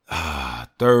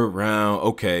 Third round.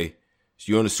 Okay. So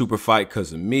you're on the super fight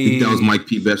because of me. I think that was Mike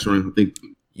P. best round. I think.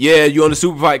 Yeah, you're on the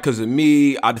super fight because of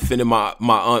me. I defended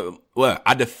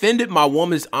I defended my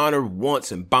woman's honor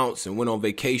once and bounced and went on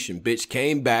vacation. Bitch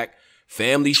came back,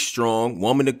 family strong,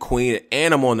 woman the queen,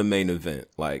 and I'm on the main event.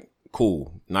 Like,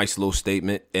 cool, nice little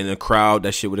statement. In the crowd,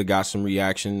 that shit would have got some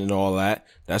reaction and all that.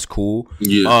 That's cool.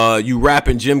 Yeah. You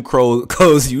rapping Jim Crow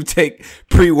clothes. You take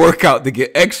pre-workout to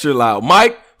get extra loud,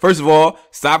 Mike. First of all,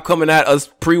 stop coming at us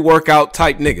pre-workout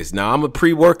type niggas. Now, I'm a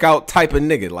pre-workout type of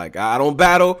nigga. Like, I don't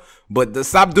battle, but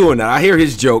stop doing that. I hear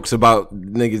his jokes about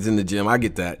niggas in the gym. I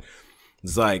get that.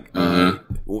 It's like,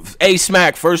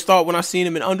 A-Smack, first thought when I seen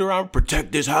him in Under Armour,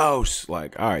 protect this house.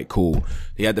 Like, all right, cool.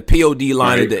 He had the POD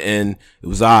line at the end. It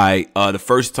was all right. The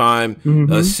first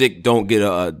time Sick don't get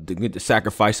to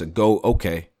sacrifice a goat.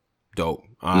 Okay, dope.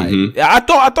 All right. Yeah, I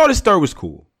thought his third was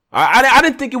cool. I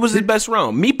didn't think it was his best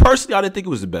round. Me personally, I didn't think it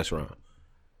was the best round.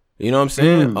 You know what I'm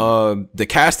saying? The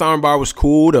cast iron bar was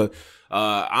cool.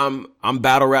 I'm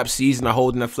battle rap season. I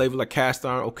holding that flavor like cast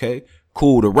iron. Okay,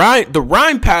 cool. The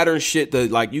rhyme pattern shit.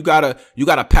 You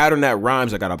gotta pattern that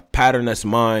rhymes. I got a pattern that's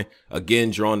mine.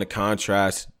 Again, drawing the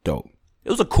contrast. Dope. It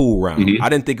was a cool round. I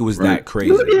didn't think it was that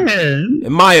crazy. Yeah.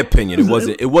 In my opinion,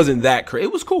 it wasn't that crazy.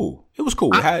 It was cool.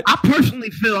 I personally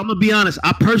feel, I'm gonna be honest,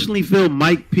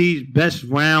 Mike P's best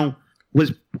round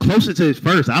was closer to his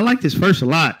first. I liked his first a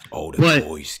lot. Oh, the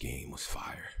boy scheme was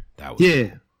fire. That was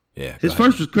yeah. His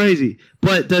first was crazy,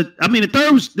 but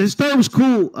his third was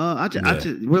cool.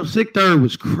 Real Sick third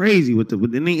was crazy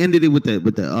and he ended it with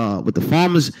the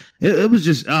farmers. It was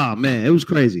just man, it was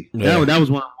crazy. Yeah. That was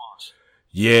one of them.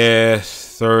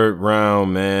 Yes, third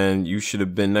round, man. You should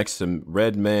have been next to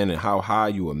Redman and How High.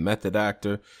 You a method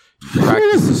actor. You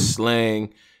practice the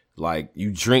slang. Like,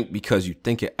 you drink because you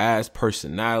think it adds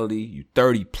personality. You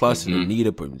 30 plus and in need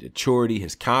of maturity.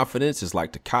 His confidence is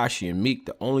like Tekashi and Meek.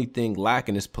 The only thing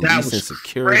lacking is police and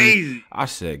security. Crazy. I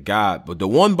said, God. But the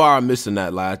one bar I'm missing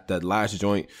that last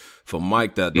joint for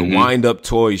Mike, the wind up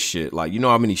toy shit. Like, you know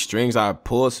how many strings I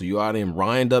pulled, so you out in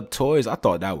wind up toys? I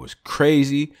thought that was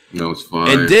crazy. That was fun.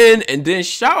 And then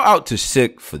shout out to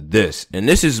Sick for this. And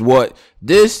this is what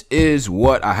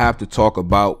I have to talk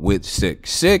about with Sick.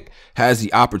 Sick has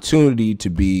the opportunity to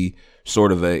be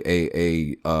sort of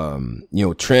a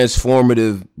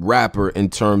transformative rapper in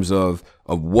terms of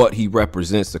what he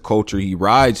represents, the culture he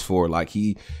rides for. Like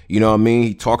he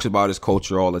talks about his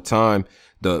culture all the time.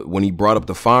 When he brought up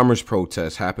the farmers'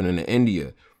 protest happening in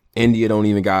India don't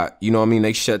even got,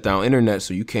 they shut down internet,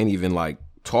 so you can't even like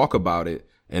talk about it.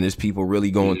 And there's people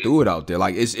really going through it out there.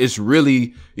 Like it's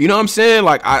really, you know what I'm saying?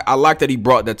 Like I like that he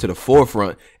brought that to the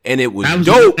forefront, and it was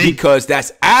dope because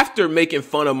that's after making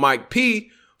fun of Mike P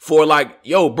for like,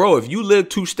 yo, bro, if you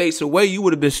lived 2 states away, you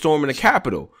would have been storming the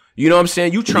Capitol. You know what I'm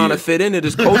saying? You trying to fit into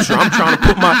this culture. I'm trying to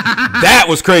put that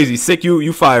was crazy. Sick,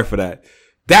 you fired for that.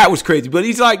 That was crazy. But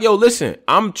he's like, yo, listen,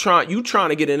 you trying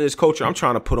to get into this culture. I'm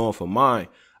trying to put on for mine.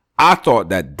 I thought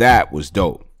that was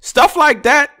dope. Stuff like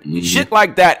that, shit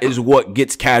like that is what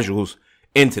gets casuals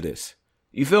into this.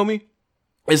 You feel me?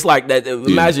 It's like that.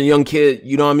 Imagine a young kid,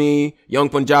 you know what I mean? Young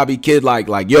Punjabi kid, like,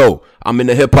 yo, I'm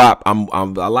into hip hop. I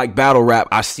like battle rap.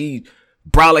 I see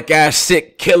brolic ass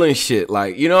sick killing shit.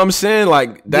 Like, you know what I'm saying?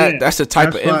 Like that. Yeah, that's the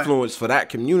type of influence for that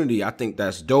community. I think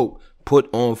that's dope. Put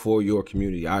on for your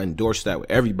community. I endorse that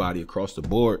with everybody across the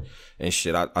board and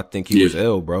shit. I think he was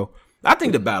ill, bro. I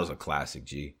think the battle's a classic,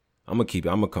 G. I'm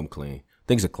gonna come clean. I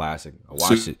think it's a classic. I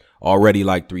watched it already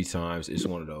like 3 times. It's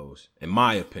one of those, in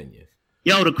my opinion.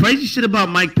 Yo, the crazy shit about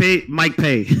Mike P. I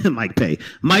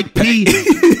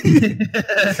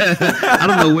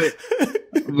don't know where.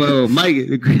 Well, Mike P.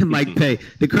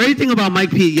 The crazy thing about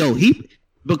Mike P. Yo,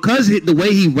 because the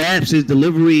way he raps, his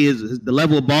delivery is the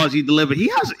level of bars he delivers.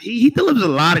 He delivers a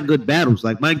lot of good battles.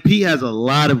 Like Mike P has a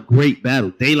lot of great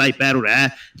battles. Daylight battle,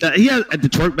 he has a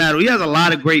Detroit battle. He has a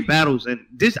lot of great battles, and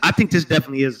I think this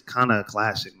definitely is kind of a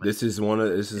classic. Man. This is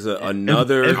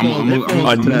another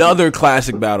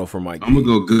classic battle for Mike P. I'm gonna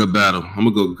go good battle. I'm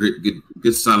gonna go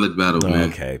good solid battle,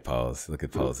 man. Okay, pause. Look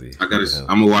at Posey. I'm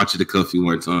gonna watch it a few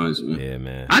more times, man. Yeah,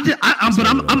 man. I'm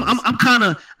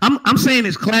saying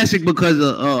it's classic because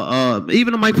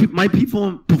even though Mike P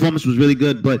performance was really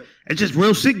good, but it's just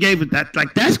Real Sick gave it that.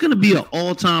 Like that's gonna be an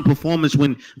all-time performance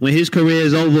when his career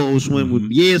is over, or when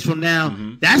years from now.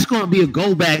 Mm-hmm. That's gonna be a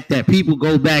go back that people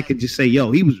go back and just say,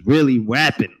 "Yo, he was really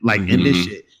rapping like in this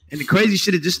shit." And the crazy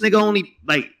shit is this nigga only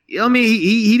like, you know what I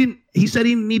mean? He said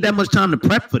he didn't need that much time to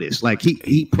prep for this. Like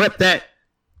he prepped that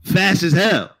fast as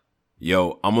hell.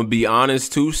 Yo, I'm gonna be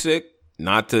honest too, Sick.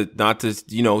 Not to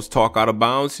talk out of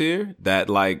bounds here. That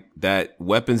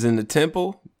weapons in the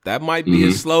temple, that might be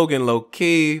a slogan low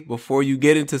key before you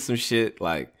get into some shit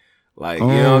like you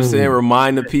know what I'm saying?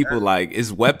 Remind the people like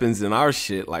it's weapons in our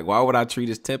shit. Like why would I treat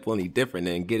this temple any different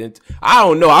than get into? I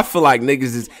don't know. I feel like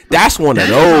niggas that's one of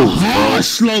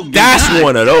those, bro. That's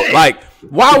one of those. Like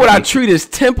why would I treat his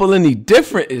temple any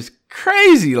different? Is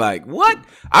crazy. Like what?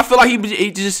 I feel like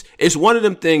he just it's one of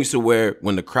them things to where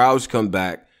when the crowds come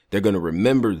back, they're going to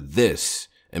remember this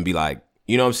and be like,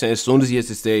 you know what I'm saying? As soon as he hits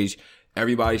the stage,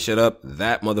 everybody shut up.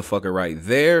 That motherfucker right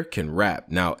there can rap.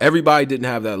 Now, everybody didn't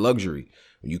have that luxury.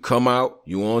 When you come out,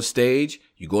 you on stage,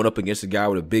 you going up against a guy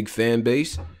with a big fan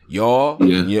base. Y'all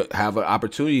you have an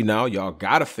opportunity now. Y'all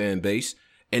got a fan base.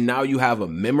 And now you have a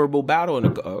memorable battle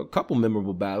and a couple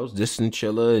memorable battles, this and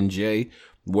Chilla and Jay,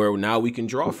 where now we can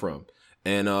draw from.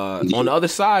 And on the other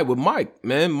side with Mike,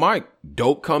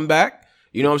 dope comeback.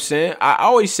 You know what I'm saying? I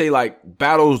always say like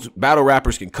battle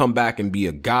rappers can come back and be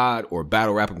a god, or a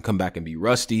battle rapper can come back and be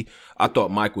rusty. I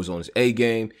thought Mike was on his A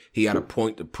game. He had a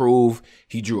point to prove.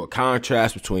 He drew a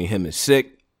contrast between him and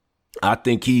Sick. I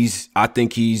think he's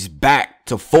back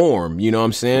to form. You know what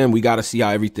I'm saying? We got to see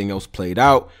how everything else played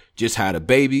out. Just had a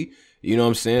baby. You know what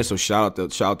I'm saying? So shout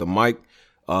out to Mike.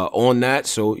 On that.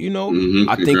 So,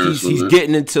 I think he's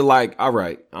getting into like, all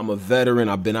right, I'm a veteran.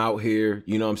 I've been out here.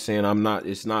 You know what I'm saying?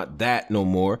 It's not that no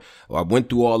more. I went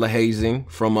through all the hazing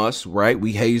from us, right?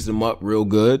 We hazed him up real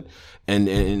good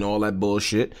and all that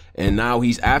bullshit. And now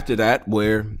he's after that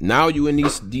where now you in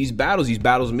these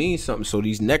battles mean something. So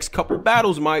these next couple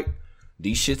battles, Mike,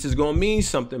 these shits is going to mean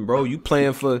something, bro. You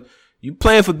playing for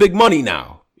big money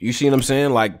now. You see what I'm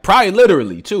saying? Like probably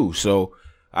literally too. So,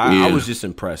 I was just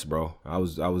impressed, bro. I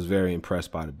was very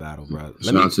impressed by the battle, bro.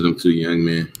 Shout out to them two young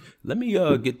men. Let me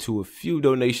get to a few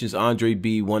donations. Andre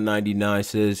B 199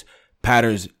 says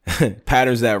patterns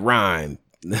that rhyme.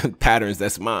 Patterns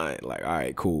that's mine. Like, all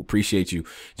right, cool. Appreciate you.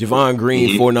 Javon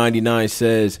Green 499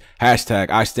 says hashtag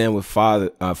I stand with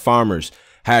farmers.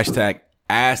 Hashtag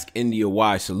ask India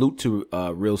why. Salute to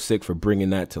Real Sick for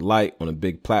bringing that to light on a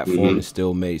big platform. It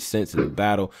still made sense in the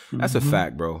battle. That's a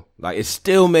fact, bro. Like it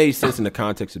still made sense in the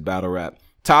context of battle rap.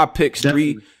 Top Picks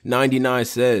 399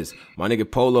 says my nigga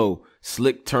Polo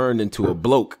slick turned into a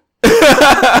bloke. The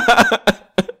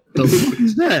fuck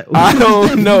is that? I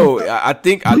don't know. I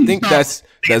think that's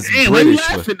British.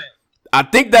 I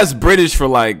think that's British for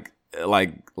like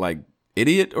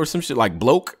idiot or some shit, like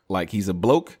bloke, like he's a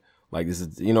bloke. Like this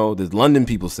is, you know, the London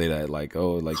people say that, like,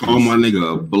 oh, like call my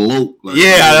nigga a bloke. Like,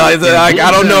 yeah, like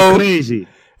I don't know. Crazy.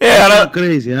 Yeah, that's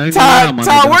crazy.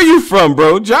 Ty, where you from,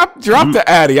 bro? Drop the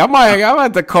Addy. I might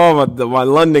have to call my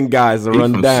London guys to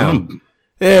run down.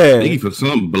 Yeah, he from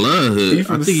some blood hood. He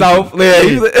from South. Yeah,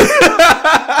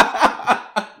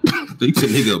 They said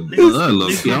nigga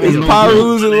blood.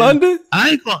 Pyro's in London. I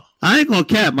ain't gonna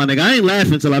cap, my nigga. I ain't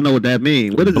laughing until I know what that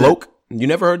means. What is bloke? You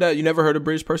never heard that? You never heard a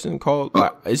British person called?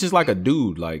 It's just like a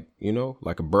dude, like, you know,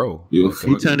 like a bro. He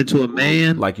turned into a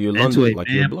man, like you're London, like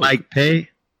you're a bloke. Like Pay.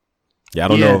 Yeah, I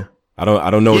don't know. I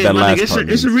don't know what that last part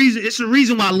means. It's a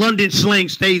reason why London slang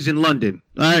stays in London.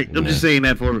 All right, I'm just saying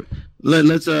that for.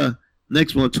 Let's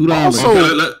next one, $2. Also,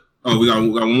 we got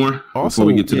one more. Also,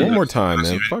 we get to one more time,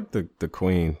 man. Fuck the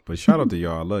queen, but shout out to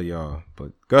y'all. I love y'all.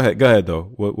 But go ahead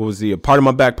though. What was the Part of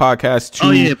My Back podcast?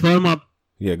 Oh yeah, Part of My.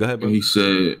 Yeah, go ahead, bro. He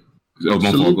said. Oh,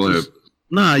 my fault. Go ahead.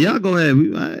 Nah, y'all go ahead.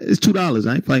 It's $2.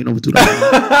 I ain't fighting over $2.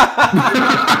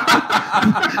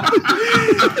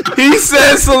 He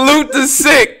said, "Salute the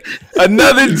sick."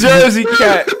 Another Jersey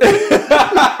cat.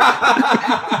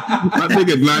 My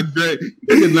nigga not great.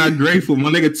 Nigga not grateful. My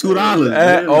nigga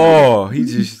 $2. Oh, he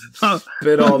just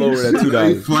spit all over that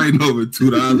 $2. He fighting over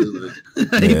 $2.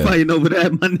 He fighting over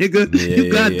that, my nigga. Yeah,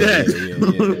 you got that.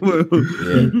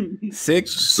 Yeah.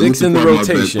 Six in the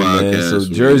rotation, man. So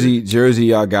Jersey,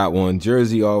 y'all got one.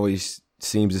 Jersey always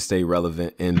seems to stay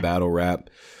relevant in battle rap.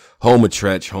 Home of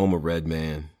Tretch, home of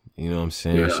Redman. You know what I'm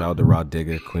saying? Shout out to Rod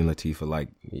Digger, Queen Latifah. Like,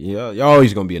 yeah, y'all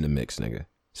always gonna be in the mix, nigga.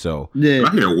 So I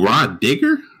hear Rod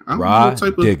Digger. Rod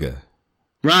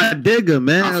Digger,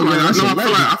 man. I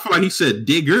feel like he said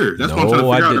Digger. That's what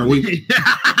I'm trying to figure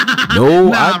out.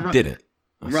 No, I didn't.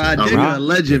 Rod Digger, a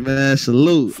legend, man.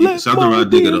 Salute. Shout out to Rod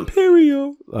Digger, though.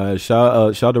 Imperial.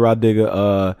 Shout out to Rod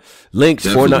Digger. Links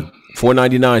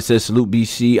 $4.99 says salute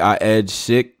BC. I edge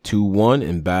sick 2-1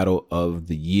 in battle of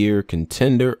the year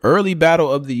contender. Early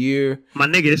battle of the year. My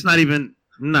nigga, it's not even.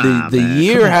 Nah, the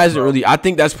year hasn't really. I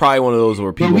think that's probably one of those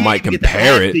where people might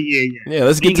compare it. Yeah,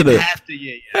 let's get to the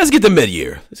mid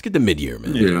year. Let's get the mid year,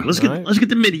 man. Yeah, let's get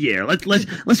the mid year.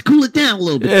 Let's cool it down a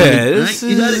little bit. Yeah,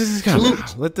 you got it.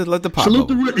 Salute. Let the pop.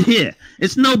 Salute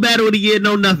it's no battle of the year,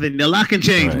 no nothing. A lot can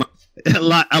change. Right.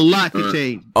 A lot can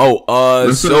change.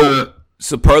 Oh, so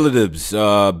superlatives.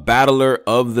 Battler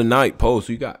of the night. Post.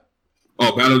 Who you got?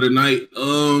 Oh, battle of the night.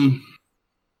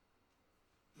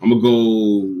 I'm gonna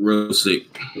go real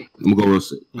sick. I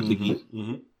think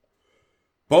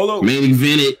Polo main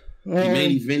evented. He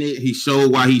main evented. He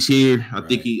showed why he's here. I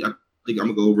think I'm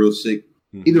gonna go real sick.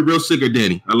 Either real sick or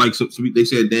Danny. I like some. They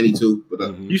said Danny too.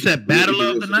 But you said battler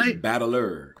of the night.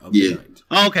 Battler of the night.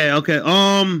 Okay.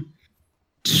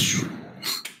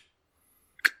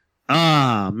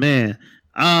 Man.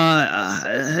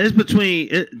 It's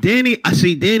between Danny. I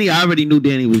see Danny. I already knew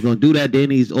Danny was gonna do that.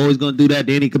 Danny's always gonna do that.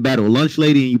 Danny could battle a lunch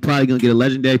lady, and you probably gonna get a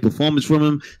legendary performance from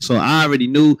him. So I already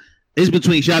knew it's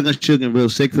between Shotgun Suge and Real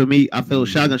Sick for me. I feel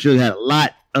Shotgun Suge had a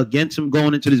lot against him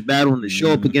going into this battle, and to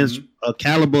show up against a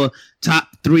caliber top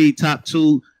 3, top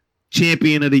 2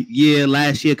 champion of the year,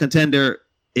 last year contender,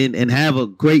 and have a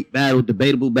great battle,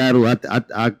 debatable battle.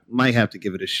 I might have to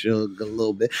give it a Suge a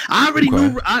little bit. I already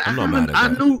knew.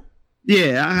 I knew.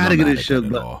 Yeah, I had to get it shook.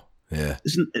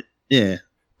 Yeah,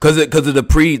 because of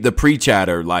the pre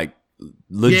chatter, like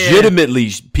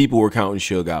legitimately, people were counting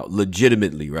Suge out.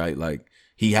 Legitimately, right? Like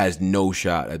he has no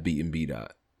shot at beating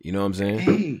B-Dot. You know what I'm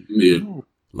saying? Yeah.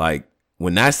 Like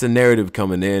when that's the narrative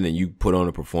coming in, and you put on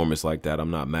a performance like that,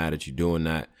 I'm not mad at you doing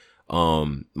that. I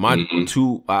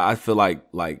feel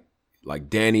like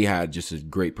Danny had just a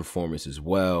great performance as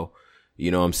well. You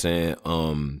know what I'm saying?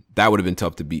 That would have been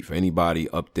tough to beat for anybody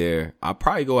up there. I'd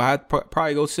probably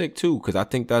go sick too, because I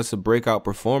think that's a breakout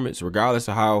performance, regardless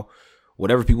of how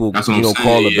whatever people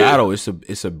call the battle. It's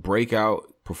a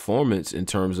breakout performance in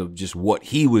terms of just what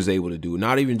he was able to do.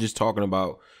 Not even just talking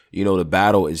about the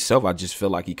battle itself. I just feel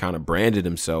like he kind of branded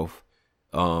himself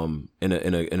in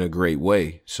a great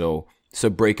way. So it's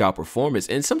a breakout performance,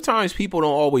 and sometimes people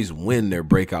don't always win their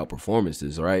breakout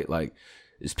performances, right? Like.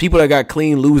 It's people that got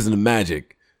clean losing the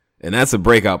Magic, and that's a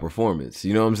breakout performance.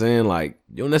 You know what I'm saying? Like,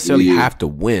 you don't necessarily have to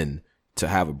win to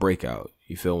have a breakout.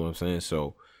 You feel what I'm saying?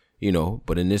 So,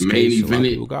 but in this case, a lot of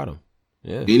people got him.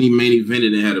 Yeah. Any main event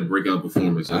and had a breakout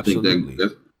performance. Absolutely. I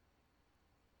think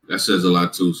that says a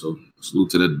lot too. So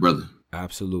salute to that brother.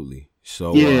 Absolutely.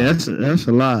 So that's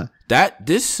a lot.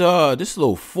 This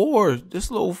little four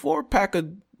pack of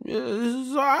this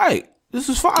is all right. This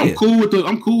is fire. I'm cool with a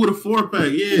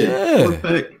 4-pack. Yeah.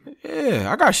 4-pack.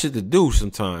 Yeah, I got shit to do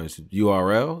sometimes,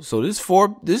 URL. So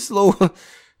this little,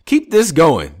 keep this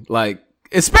going. Like,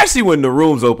 especially when the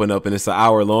rooms open up and it's an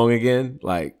hour long again.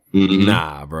 Like,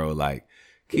 nah, bro. Like,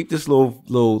 keep this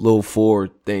little 4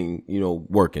 thing,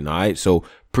 working. All right. So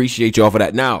appreciate y'all for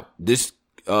that. Now, this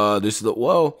I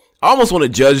almost want to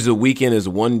judge the weekend as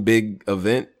one big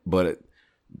event, but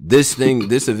this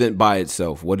event by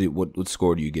itself, what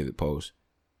score do you give it, Pose?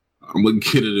 I'm gonna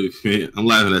get it, man. I'm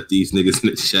laughing at these niggas in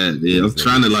the chat, man. I'm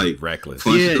trying to reckless.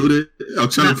 Punch through it. I'm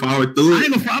trying to power through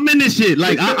it. I'm in this shit.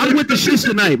 Like I'm with the shits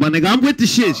tonight, my nigga. I'm with the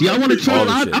shits. Y'all want to troll?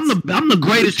 I'm the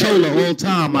greatest troller of all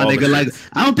time, my nigga. Like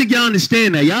I don't think y'all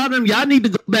understand that. Y'all need to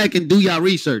go back and do y'all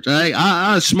research. All right,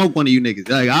 I'll smoke one of you niggas.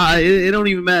 Like it don't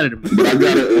even matter to me. But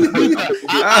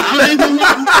I ain't gonna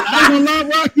lie,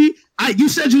 Rocky. You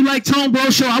said you like Tone Bro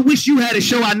show. I wish you had a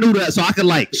show I knew that so I could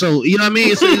like. So you know what I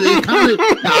mean?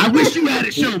 I wish you had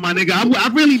a show, my nigga. I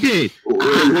really did.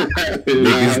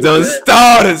 Niggas done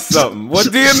started something. What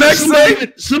DMX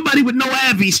say? Somebody with no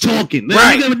Avies talking.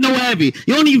 Right. Nigga with no Avi.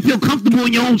 You don't even feel comfortable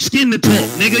in your own skin to talk,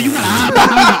 nigga. You gotta hide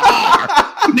behind an R.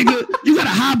 Nigga, you gotta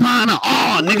hide behind an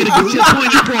R, nigga, to get your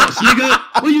point across, nigga.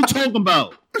 What are you talking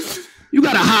about? You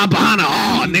gotta hide behind an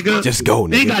R, nigga. Just go,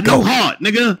 nigga. They ain't got no heart,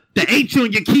 nigga. The H on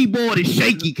your keyboard is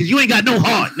shaky because you ain't got no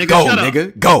heart, nigga. Go, Shut nigga.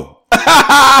 up. Go.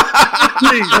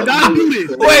 Please, gotta do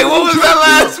this. Wait, what was that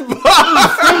last part?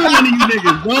 One of you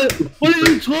niggas, bro. What are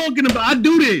you talking about? I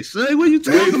do this. What are you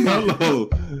talking about? Hello.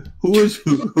 Who is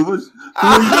you?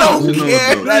 I don't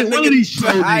care. Like, one of these show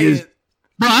niggas.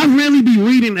 Bro, I really be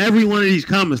reading every one of these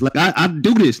comments. Like, I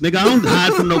do this, nigga. I don't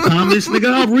hide from no comments,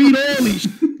 nigga. I read all these.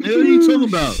 What are you talking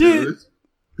about? Shit.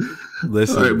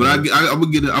 Listen, all right, but I'm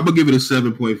gonna give it a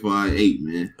 7.58,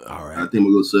 man. All right, I think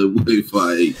we'll go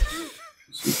 7.58.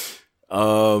 This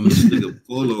nigga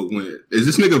Polo went. Is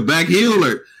this nigga back heel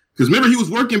or? Because remember he was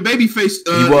working babyface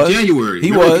in January.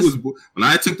 He was. When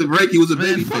I took the break, he was a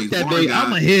babyface. That baby.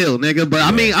 I'm a heel, nigga. But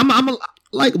I mean, I'm a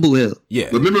likable heel. Yeah.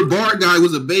 But remember, Bar Guy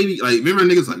was a baby. Like remember,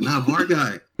 niggas like nah, Bar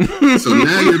Guy. So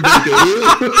now you're back a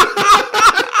heel.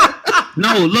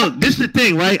 No, look, this is the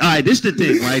thing, right? All right, this is the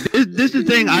thing, right? This is the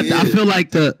thing. I feel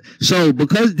like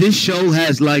because this show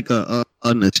has like a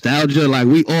nostalgia, like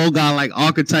we all got like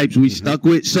archetypes we stuck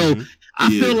with. So I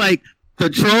feel like the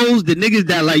trolls, the niggas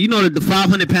that like, the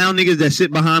 500-pound niggas that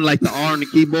sit behind like the R on the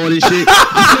keyboard and shit.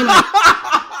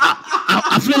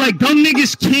 I feel like dumb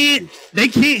niggas can't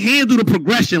handle the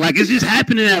progression. Like it's just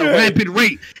happening at a rapid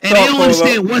rate, and they don't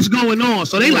understand what's going on.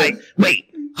 So they like,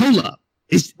 wait, hold up,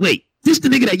 this the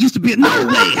nigga that used to be no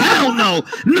way, hell no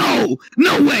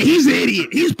way. He's an idiot.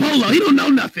 He's Polo. He don't know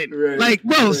nothing. Right. Like,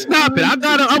 bro, stop it.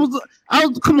 I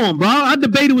was come on, bro. I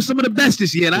debated with some of the best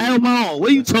this year and I held my own. What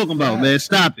are you talking about, man?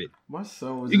 Stop it. My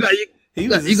son was you gotta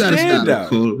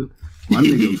stop it. My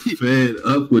nigga fed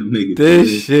up with niggas.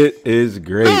 This shit is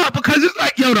great. No, because it's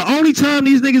like, the only time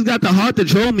these niggas got the heart to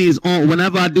troll me is on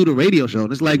whenever I do the radio show. And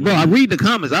it's like, bro, I read the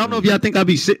comments. I don't know if y'all think I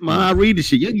be sitting I read the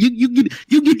shit.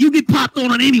 You get popped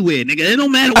on anywhere, nigga. It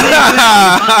don't matter where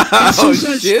you say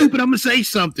something stupid, I'm gonna say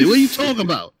something. What are you talking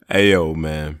about? Hey yo,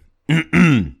 man.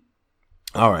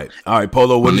 All right,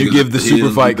 Polo. What do you give the super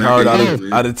fight card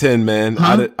out of 10, man?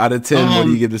 Huh? Out of 10, what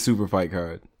do you give the super fight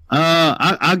card?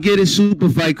 I get it super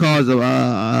fight cards of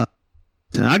I'll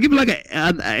give it like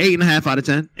an 8.5 out of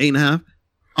 10. 8.5.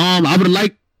 I would have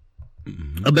liked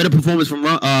a better performance from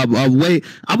Way. I would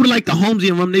have liked the Holmesy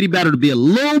and Rum Nitty battle to be a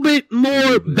little bit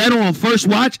more better on first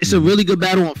watch. It's a really good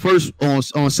battle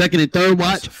on second and third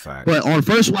watch. But on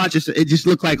first watch, it just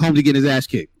looked like Holmesy getting his ass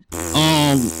kicked.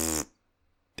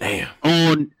 Damn.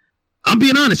 I'm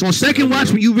being honest. On second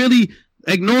watch, when you really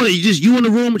ignore it, you in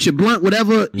the room with your blunt,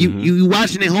 whatever. You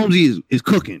watching it. Holmesy is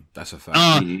cooking. That's a fact.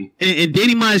 And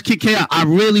Danny Myers Kid Chaos. I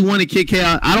really wanted Kid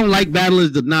Chaos. I don't like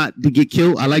battlers to get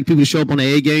killed. I like people to show up on the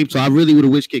A game. So I really would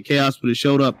have wished Kid Chaos would have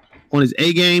showed up on his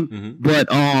A game. But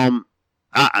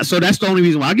so that's the only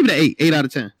reason why I give it an 8 out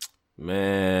of 10.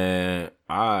 Man,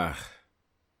 I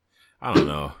don't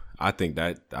know. I think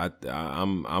that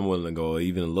I'm willing to go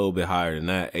even a little bit higher than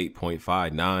that,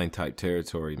 8.59 type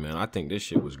territory, man. I think this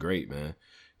shit was great, man.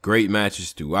 Great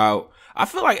matches throughout. I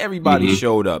feel like everybody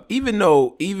showed up, even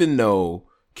though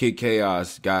Kid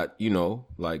Chaos got,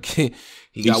 like he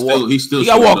got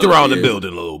walked around the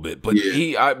building a little bit, but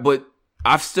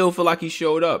I still feel like he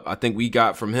showed up. I think we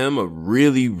got from him a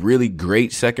really, really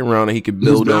great second round that he could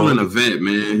build on. He's been an event,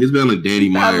 man. He's been like Danny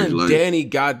Myers. Danny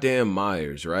goddamn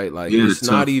Myers, right? Like, it's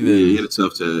not even... Yeah, he had a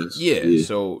tough test. Yeah,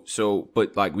 so,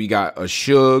 but like we got a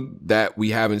Suge that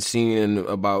we haven't seen in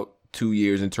about 2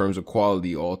 years in terms of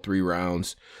quality, all 3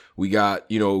 rounds. We got,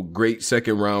 great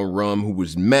second round Rum who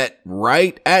was met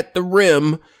right at the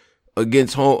rim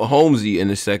against Holmesy in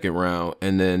the second round.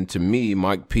 And then to me,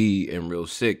 Mike P and Real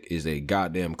Sick is a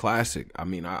goddamn classic. I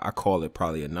mean, I call it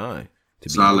probably a 9.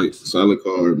 Solid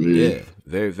card, man. Yeah,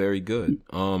 very, very good.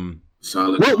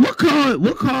 Solid. What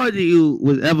card do you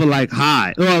was ever like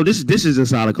high? Oh, this is a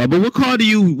solid card. But what card do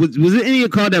you was it any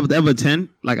card that was ever 10?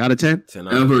 Like out of 10?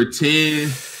 Ever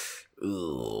 10?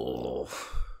 Ugh.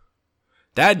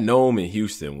 That Gnome in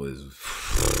Houston was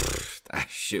that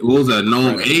shit. What was that?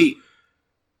 Gnome 8?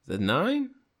 Is it 9?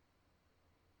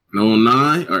 Gnome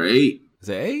 9 or 8? Is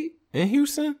it 8 in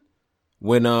Houston?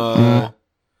 When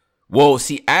well,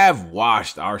 see, Av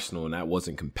washed Arsenal and that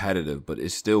wasn't competitive, but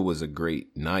it still was a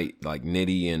great night. Like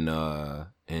Nitty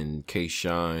and K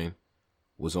Shine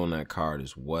was on that card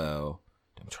as well.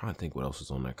 I'm trying to think what else was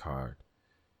on that card.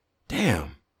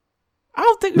 Damn. I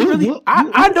don't think we really.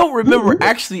 I don't remember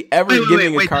actually ever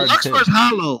giving a card. Lux vs.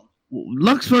 Hollow.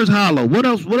 Lux vs. Hollow. What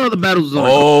else? What other battles was on?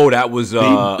 Oh, that was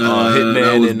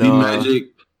Hitman and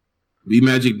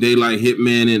B-Magic, Daylight,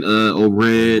 Hitman and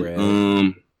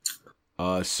Red.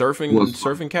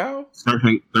 Surfing Cow?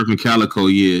 Surfing Calico,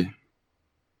 yeah.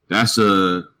 That's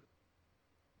that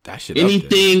shit.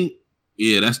 Anything.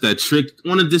 Yeah, that's that trick.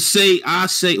 Wanted to say, I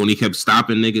say when he kept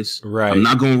stopping niggas. Right. I'm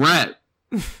not gonna rap.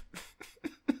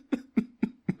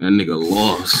 That nigga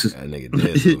lost. That nigga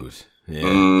did lose. Yeah.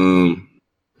 I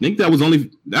think that was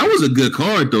a good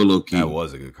card though, low key. That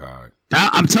was a good card.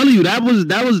 I'm telling you, that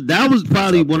was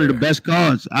probably one of the best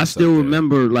cards. I still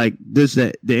remember like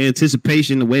the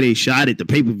anticipation, the way they shot it, the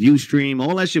pay-per-view stream,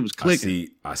 all that shit was clicking.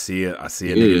 I see a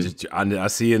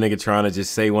nigga trying to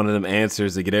just say one of them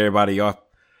answers to get everybody up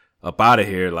out of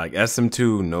here. Like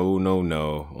SM2, no.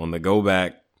 On the go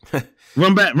back.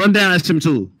 Run down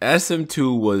SM2.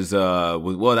 SM2 was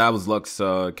that was Lux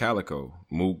Calico.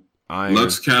 Mook Iron.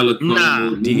 Lux Calico,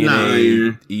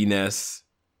 DNA, Enes.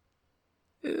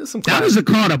 That was a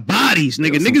card of bodies,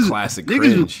 nigga. Niggas, classic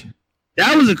cringe.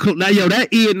 That was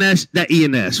that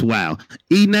ENS. Wow,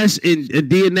 ENS and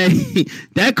DNA.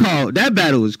 That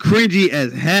battle was cringy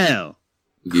as hell.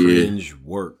 Cringe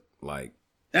work, like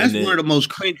that's one of the most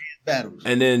cringy battles.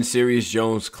 And then Serious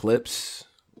Jones clips,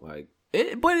 like.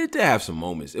 But it did have some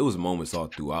moments. It was moments all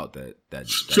throughout that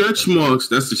stretch marks.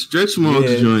 That's the stretch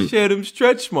marks joint. Share them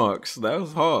stretch marks. That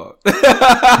was hard.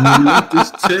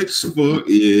 This textbook,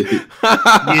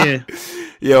 yeah.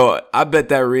 Yo, I bet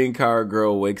that ring card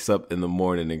girl wakes up in the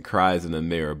morning and cries in the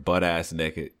mirror, butt ass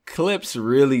naked. Clips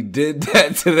really did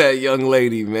that to that young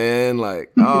lady, man.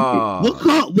 Like, oh.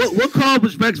 What card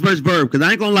was Rex vs. Verb? Because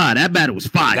I ain't gonna lie, that battle was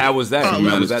fire. That was that.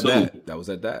 That was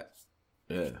at that.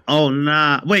 Yeah. Oh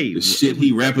nah! Wait, the shit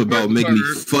he rap about make me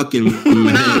fucking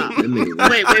mad.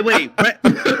 Wait.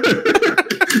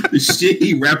 The shit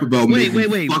he rap about make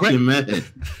me fucking mad.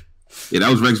 Yeah, that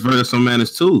was Rex versus Some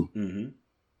Manners too. Mm-hmm.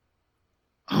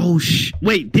 Oh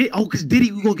because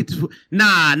Diddy we gonna get this?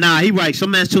 Nah. He right.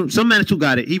 Some Manners too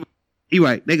got it. He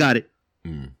right. They got it.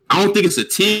 I don't think it's a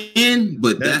 10,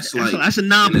 but that's a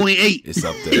 9.8. It's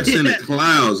up there. It's in the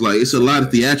clouds. Like it's a lot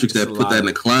of theatrics that put that in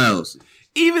the clouds.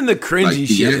 Even the cringy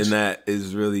shit in that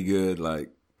is really good.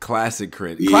 Like classic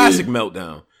cringe, classic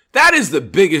meltdown. That is the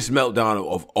biggest meltdown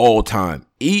of all time.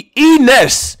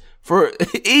 Enes for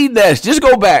Enes. Just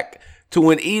go back to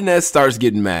when Enes starts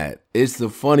getting mad. It's the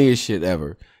funniest shit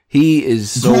ever. He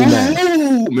is so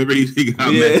mad. Remember he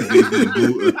got mad because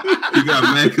he got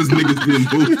mad because niggas been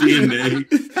booed in there.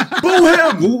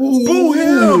 Boo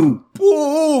him!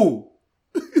 Boo!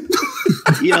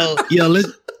 Yo,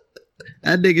 listen.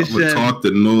 That nigga said. Talk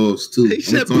the noise too. He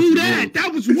said, "Boo that!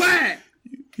 That was whack."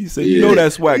 He said, "You know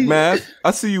that's whack, Mav. I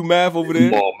see you, Mav, over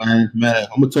there." Oh man,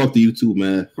 I'm gonna talk to you too,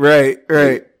 man. Right.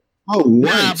 Oh,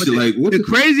 what? But the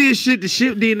craziest shit, the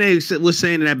shit DNA was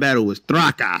saying in that battle was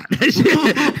Thraka. That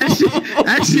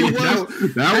shit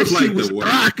was like the word.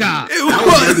 Thraka.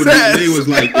 DNA was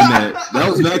like in that. That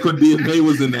was back when DNA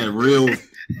was in that real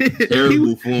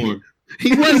terrible form.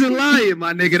 He wasn't lying,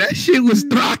 my nigga. That shit was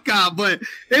Thraka, but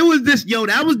it was this,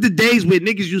 that was the days where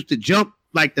niggas used to jump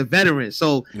like the veterans.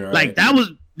 So, like, that was,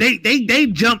 they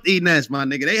jumped Enes, my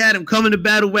nigga. They had him coming to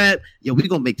battle rap. Yo, we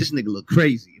gonna make this nigga look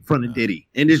crazy in front of Diddy.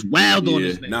 And just wild on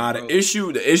this nigga. Nah, the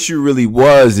issue really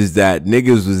is that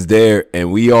niggas was there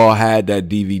and we all had that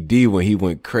DVD when he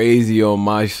went crazy on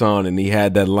My Son and he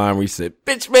had that line where he said,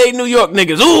 "Bitch made New York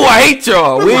niggas. Ooh, I hate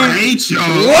y'all. I hate y'all.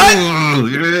 What? Oh,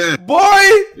 yeah. Boy,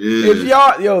 if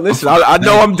y'all, listen, I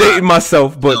know I'm dating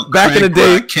myself, but back in the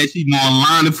day, catch him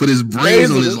online and put his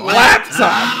brains on his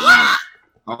laptop.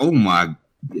 Oh my.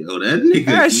 Yo, that nigga,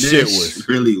 that shit was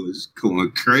really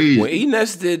going crazy. When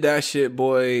Enes did that shit,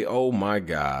 boy, oh my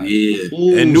God. Yeah.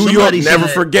 Ooh, and New York never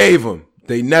forgave him.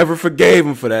 They never forgave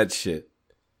him for that shit.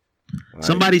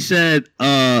 Somebody said,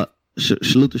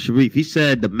 Salute to Sharif. He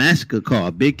said the massacre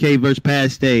card, Big K versus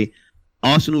Past Day,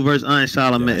 Arsenal versus Iron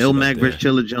Solomon, Ilmac versus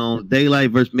Chilla Jones,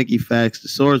 Daylight versus Mickey Fax, the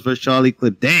Source versus Charlie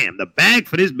Clip. Damn, the bag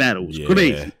for this battle was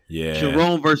crazy. Yeah.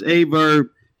 Sharon versus A-Verb,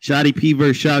 Shotty P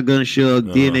versus Shotgun Shug,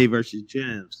 DNA versus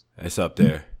Gems. It's up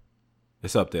there.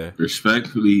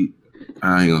 Respectfully,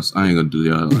 I ain't gonna do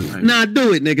y'all. Nah,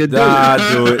 do it, nigga. Do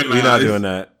it. We're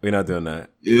not doing that.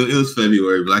 It was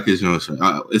February. Black is young.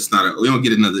 It's not. We don't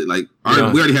get another. Like we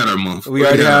already had our month. We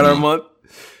already had our month.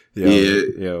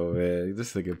 Yo, man,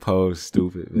 this nigga Poe's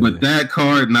stupid. Man. But that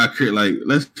card, like,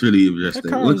 let's really address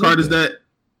that. What card is that?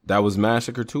 That was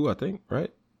Massacre 2, I think.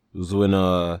 Right? It was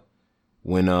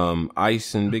when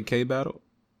Ice and Big K battled.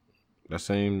 That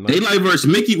same night. Daylight versus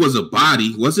Mickey was a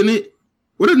body, wasn't it?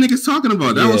 What are niggas talking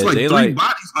about? That was like Daylight, 3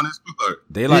 bodies on this card.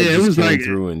 Daylight just came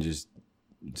through and just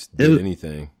did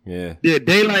anything. Yeah. Yeah,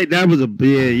 Daylight, that was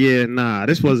nah.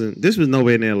 This was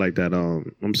nowhere near like that.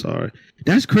 I'm sorry.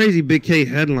 That's crazy. Big K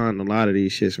headlined a lot of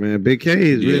these shits, man. Big K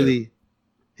is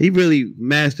really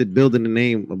mastered building the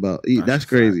name about that's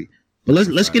crazy. But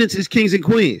let's get into this Kings and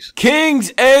Queens.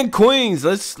 Kings and Queens.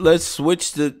 Let's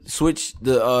switch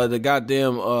the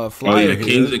goddamn flyer. Oh, yeah,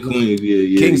 Kings and Queens.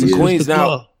 Yeah. Kings and Queens.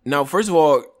 Now, first of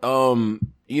all,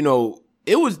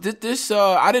 it was this.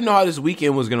 I didn't know how this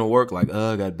weekend was gonna work. Like,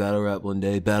 I got battle rap one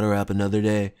day, battle rap another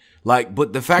day. Like,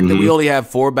 but the fact that we only had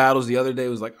 4 battles the other day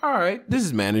was like, all right, this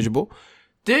is manageable.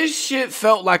 This shit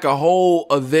felt like a whole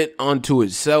event unto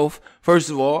itself.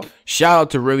 First of all, shout out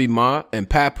to Remy Ma and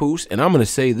Papoose, and I'm gonna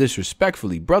say this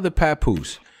respectfully, brother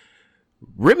Papoose.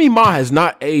 Remy Ma has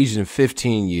not aged in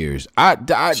 15 years.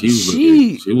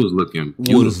 She was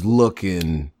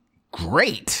looking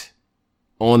great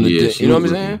on the day. You know what I'm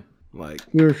saying? Like,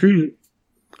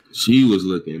 she was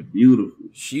looking beautiful.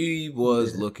 She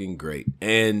was looking great.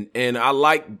 And I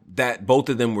like that both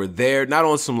of them were there. Not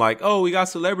on some like, oh, we got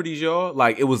celebrities, y'all.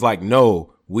 Like, it was like,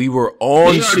 no, we were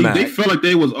on Smack. They felt like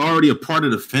they was already a part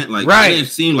of the event. Like, it didn't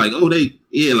seem like,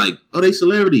 they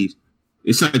celebrities.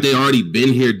 It's like they already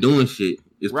been here doing shit.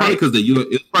 It's probably because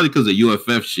the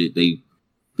UFF shit they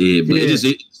did, but it's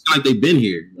like they've been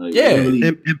here. Like,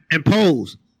 and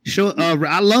Pose. Sure,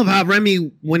 I love how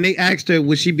Remy, when they asked her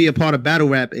would she be a part of battle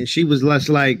rap, and she was less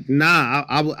like, nah,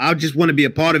 I just want to be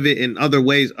a part of it in other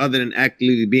ways other than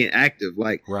actually being active.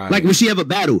 Like when she have a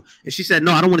battle, and she said,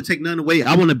 no, I don't want to take nothing away.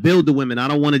 I want to build the women. I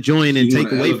don't want to join and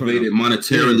take away from it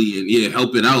monetarily and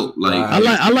help it out. Like I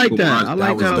like that. I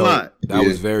like that a lot. That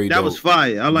was very dope. That was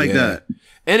fire. I like that.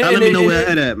 And let me know where I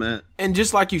had at, man. And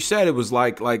just like you said, it was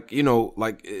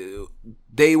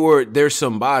there's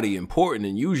somebody important,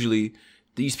 and usually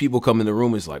these people come in the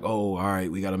room, it's like, oh, all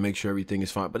right, we got to make sure everything is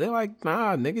fine. But they're like,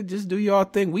 nah, nigga, just do y'all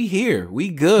thing. We here. We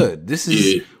good. This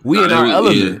is, we in our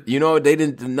element. You know,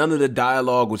 none of the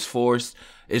dialogue was forced.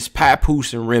 It's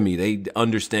Papoose and Remy. They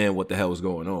understand what the hell is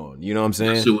going on. You know what I'm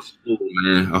saying? That shit was cool,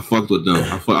 man. I fucked with them.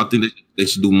 I think they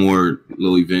should do more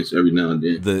little events every now and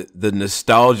then. The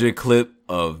nostalgia clip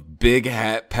of Big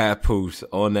Hat Papoose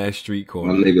on that street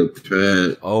corner. My nigga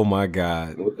Pat. Oh my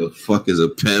God. What the fuck is a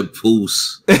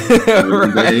Papoose? Man,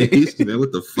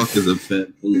 what the fuck is a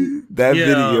Papoose? That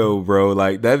video, bro.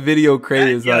 Like, that video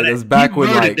created that's back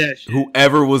when like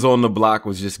whoever was on the block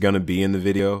was just gonna be in the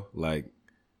video. Like,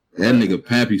 that nigga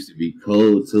Pap used to be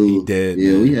cold too. He did.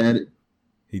 Yeah, we had it.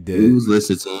 He did. We was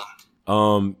listening to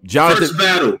him. Jonathan. First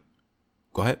battle.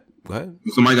 Go ahead.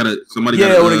 Somebody got I want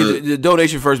to get the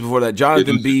donation first before that.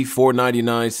 Jonathan B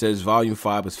 499 says Volume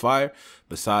 5 was fire.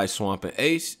 Besides Swamp and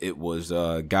Ace, it was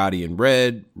Gotti and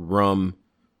Red, Rum.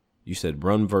 You said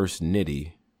Run versus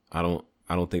Nitty. I don't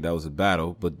think that was a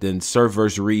battle. But then Surf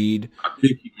versus Reed.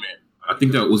 I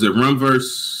think that was Run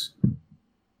versus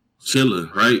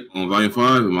Chilla, right? On Volume 5.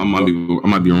 I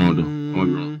might be wrong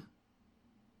though.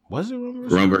 Was it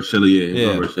Run versus Chilla?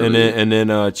 Yeah. And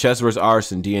then Chess versus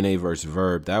Arson, DNA versus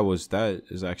Verb. That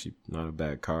is actually not a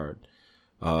bad card.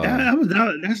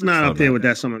 That's not up there with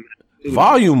that summer.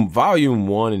 Volume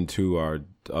 1 and 2 are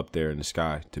up there in the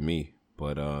sky to me.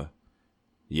 But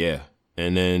yeah.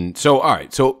 And then all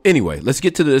right. So anyway, let's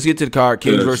get to the card.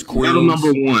 Kings versus Queens. Battle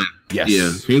number 1. Yes.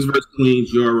 Yeah. Kings versus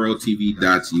Queens.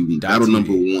 URL-TV.tv. Battle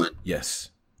number 1. Yes.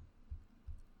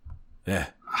 Yeah.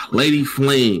 Lady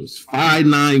Flames,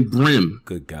 5'9" Brim.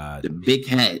 Good God. The Big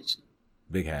Hatch.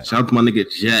 Shout out to my nigga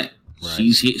Jack.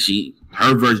 Right.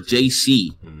 Her versus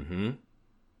JC. Mm-hmm.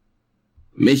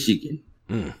 Michigan.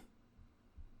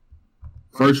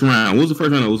 First round. What was the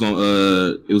first round?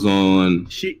 It was on.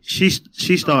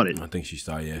 She started. I think she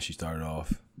started. Yeah, she started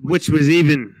off. Which was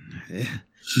even.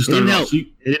 She started off. It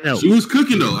didn't help. She was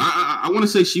cooking though. I want to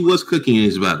say she was cooking in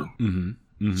this battle. Mm-hmm.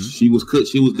 She was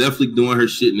definitely doing her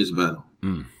shit in this battle.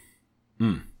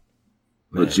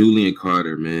 But Julian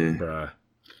Carter, man,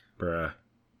 bruh.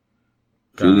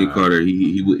 Julian Carter,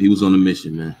 he was on a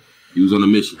mission, man. He was on a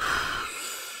mission.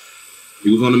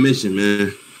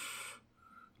 Man.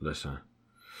 Listen,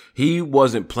 he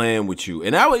wasn't playing with you,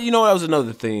 and that was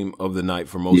another theme of the night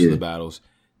for most of the battles.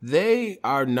 They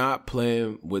are not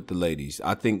playing with the ladies.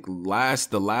 I think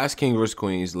the last King vs.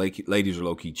 Queens, ladies were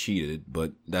low-key cheated,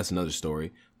 but that's another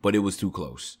story. But it was too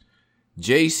close.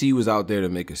 JC was out there to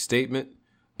make a statement,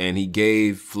 and he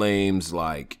gave Flames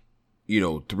 3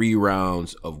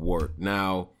 rounds of work.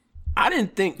 Now, I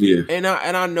didn't think, and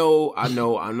I know,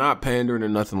 I'm not pandering or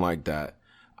nothing like that.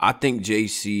 I think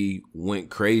JC went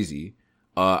crazy.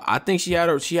 I think she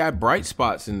had bright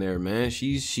spots in there, man.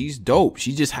 She's dope.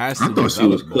 She just has to. I thought she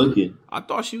was cooking. I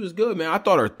thought she was good, man. I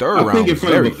thought her third round was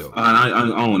very dope. I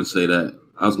don't want to say that.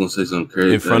 I was gonna say something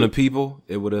crazy. In front of people,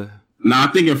 it would have. No, I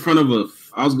think in front of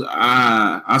I was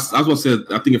gonna say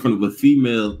I think in front of a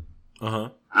female.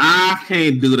 I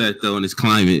can't do that though in this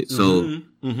climate. So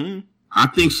I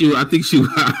think she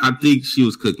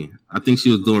was cooking. I think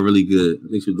she was doing really good.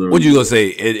 What you gonna say?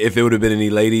 If it would have been any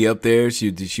lady up there, she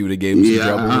would have gave him some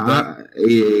trouble with that.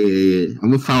 Yeah.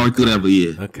 I'm gonna power through that, but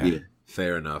yeah. Okay. Yeah.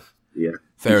 Fair enough. Yeah.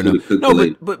 Fair enough.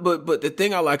 No, but the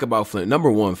thing I like about Flames, number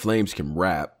one, Flames can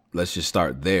rap. Let's just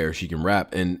start there. She can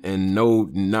rap, and no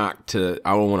knock to.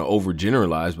 I don't want to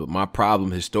overgeneralize, but my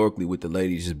problem historically with the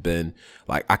ladies has been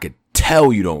I could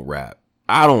tell you don't rap.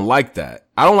 I don't like that.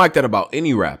 I don't like that about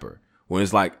any rapper. When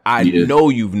it's I know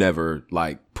you've never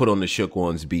put on the Shook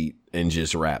Ones beat and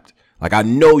just rapped. I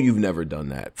know you've never done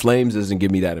that. Flames doesn't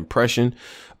give me that impression.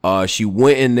 She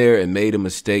went in there and made a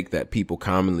mistake that people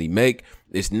commonly make.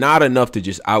 It's not enough to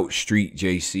just outstreet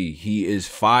JC. He is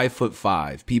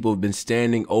 5'5". People have been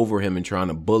standing over him and trying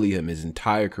to bully him his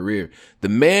entire career. The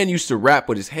man used to rap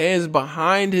with his hands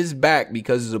behind his back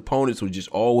because his opponents would just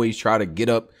always try to get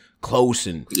up close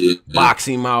and box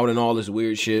him out and all this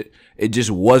weird shit. It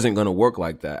just wasn't going to work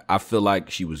like that. I feel like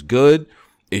she was good.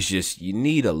 It's just you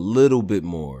need a little bit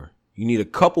more. You need a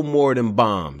couple more of them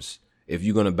bombs if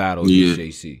you're going to battle against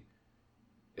JC.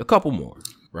 A couple more,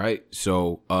 right?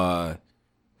 So,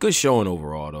 good showing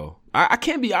overall, though. I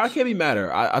can't be mad at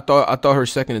her. I thought her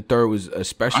second and third was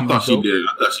especially. I thought she did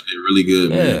really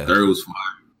good, man. Third was fine.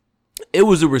 It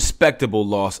was a respectable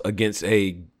loss against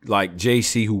a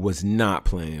JC who was not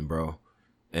playing, bro.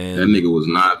 And that nigga was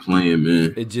not playing,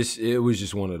 man. It was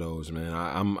just one of those, man.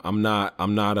 I'm not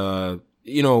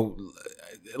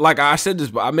like I said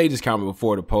this, I made this comment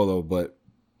before the Polo,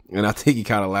 and I think he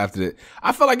kind of laughed at it.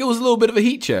 I felt like it was a little bit of a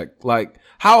heat check.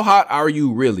 How hot are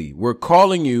you really? We're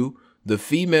calling you the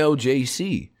female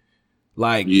JC.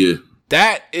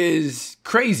 That is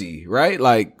crazy,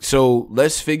 right? So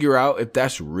let's figure out if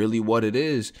that's really what it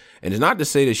is. And it's not to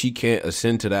say that she can't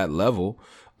ascend to that level.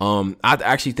 I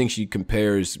actually think she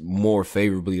compares more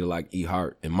favorably to E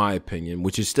Hart, in my opinion,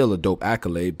 which is still a dope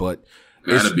accolade, but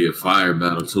that'd be a fire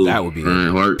battle too. That would be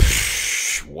Hart.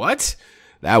 What?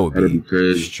 That would be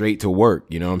straight to work.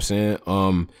 You know what I'm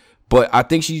saying? But I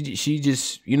think she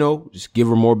just, just give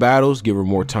her more battles, give her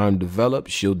more time to develop.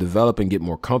 She'll develop and get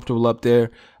more comfortable up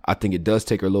there. I think it does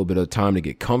take her a little bit of time to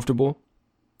get comfortable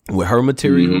with her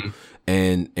material.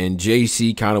 And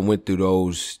JC kind of went through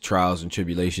those trials and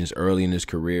tribulations early in his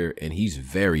career, and he's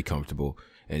very comfortable,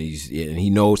 and he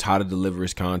knows how to deliver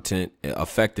his content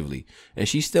effectively. And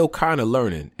she's still kind of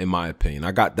learning, in my opinion.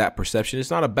 I got that perception.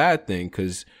 It's not a bad thing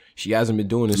because she hasn't been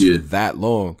doing this for that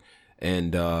long.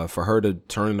 And for her to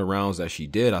turn the rounds that she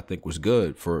did, I think was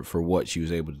good for what she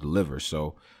was able to deliver.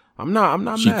 So I'm not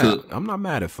mad. I'm not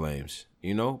mad at Flames,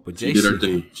 But JC she did her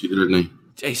thing.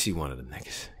 JC one of them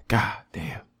niggas. God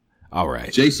damn. All right.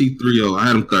 JC 3-0. I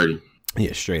had him 30.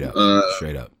 Yeah, straight up.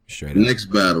 Straight up. Next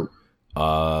battle.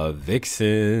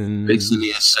 Vixen. Vixen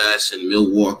the Assassin,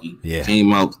 Milwaukee. Yeah.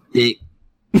 Came out thick.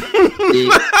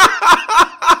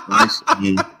 Nice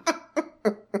skin.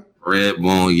 Red,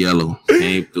 bone, yellow.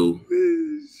 Came through.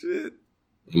 Shit.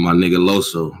 And my nigga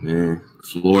Loso, man.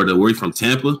 Florida. Where you from?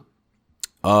 Tampa?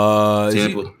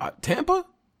 Tampa? Tampa?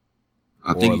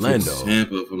 I think Orlando. From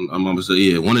Tampa. I'm gonna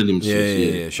say, one of them.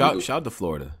 Yeah. Shout out to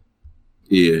Florida.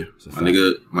 Yeah, my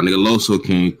nigga Loso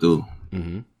came through.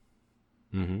 I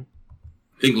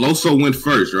think Loso went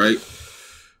first, right?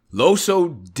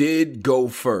 Loso did go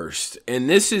first, and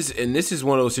this is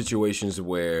one of those situations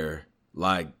where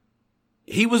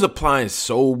he was applying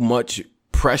so much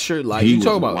pressure. He was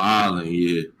wilding,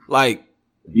 yeah.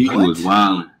 He was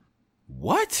wilding.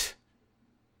 What?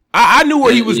 I knew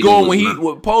where he was going when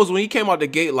he came out the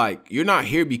gate. Like, you're not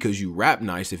here because you rap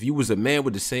nice. If you was a man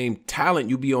with the same talent,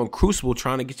 you'd be on Crucible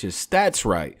trying to get your stats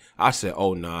right. I said,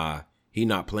 oh nah, he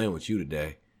not playing with you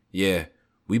today. Yeah,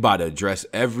 we about to address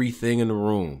everything in the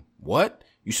room. What?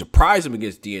 You surprised him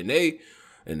against DNA,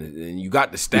 and you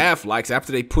got the staff likes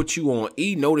after they put you on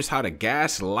E. Notice how the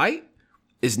gas light?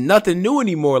 It's nothing new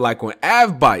anymore. Like when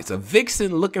Av bites, a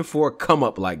vixen looking for a come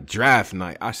up like draft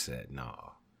night. I said, nah.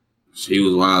 She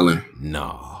was wilding.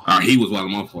 No. He was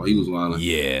wilding. My fault. He was wilding.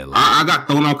 Yeah. Like, I got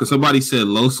thrown out because somebody said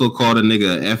Loso called a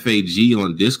nigga FAG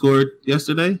on Discord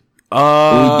yesterday.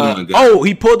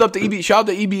 He pulled up the EB. Shout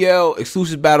out to EBL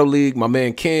Exclusive Battle League. My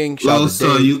man King. Shout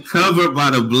Loso, you covered by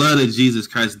the blood of Jesus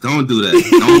Christ. Don't do that.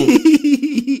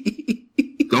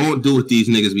 Don't do what these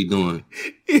niggas be doing.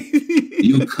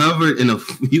 You covered in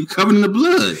the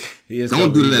blood.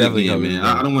 Don't do that again, man.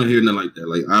 I don't want to hear nothing like that.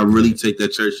 Like, I really take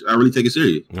that church. I really take it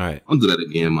serious. All right. Don't do that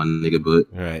again, my nigga.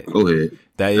 But go ahead.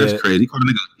 That's crazy. He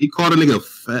called a nigga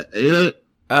fat.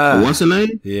 What's the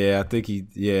name? Yeah, I think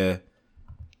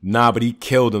Nah, but he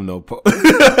killed him though.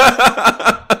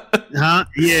 Huh?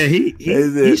 Yeah,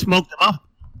 he smoked him up.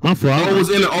 My fault.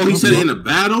 He said it in a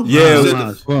battle.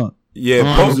 Yeah.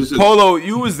 Polo,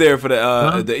 you was there for the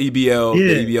EBL.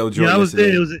 Yeah. The EBL joint. Yeah, I was there.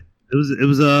 It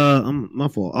was my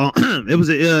fault. It was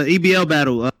a EBL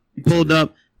battle. He pulled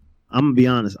up. I'm gonna be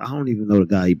honest. I don't even know the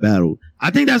guy he battled.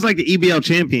 I think that's like the EBL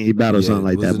champion he battled, something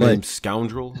like that. His name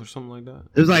Scoundrel or something like that.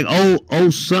 It was like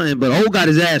old something, but old got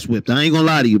his ass whipped. I ain't gonna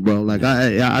lie to you, bro. Like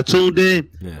I tuned in.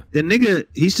 Yeah. The nigga,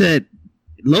 he said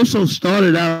Loso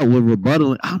started out with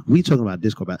rebuttaling. We talking about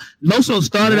Discord battle. Loso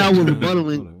started out with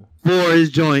rebuttaling for his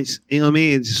joints, you know what I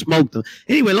mean, and just smoked them.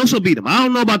 Anyway, Loso beat him. I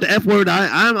don't know about the F word.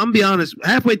 I'm be honest.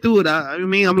 Halfway through it,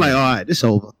 I'm like, all right, this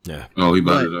over. Yeah. Oh, he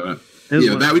about it. All right.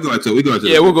 Yeah, that we go back to it.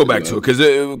 We'll go back to it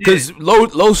because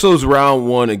Loso's round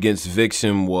one against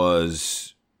Vixen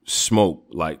was smoke,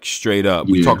 like straight up.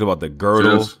 We talked about the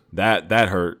girdle. That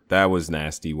hurt. That was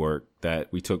nasty work. That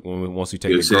we took once we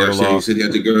take the girdle off. You said you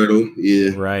had the girdle. Yeah.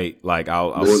 Right. Like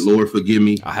Lord forgive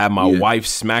me. I had my wife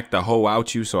smack the hoe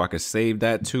out you so I could save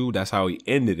that too. That's how he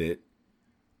ended it.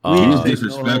 He's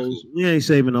disrespectful. We ain't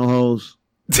saving no hoes.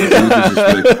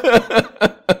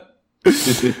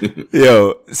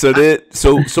 Yo,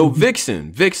 so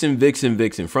Vixen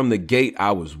from the gate,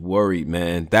 I was worried,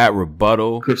 man. That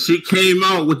rebuttal, because she came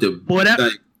out with the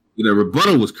the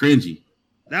rebuttal was cringy.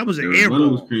 That was an error.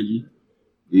 Was cringy.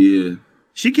 Yeah,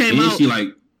 she came out. She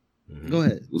go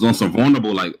ahead. Was on some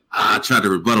vulnerable I tried to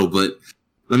rebuttal, but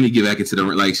let me get back into the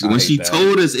when she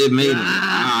told us it made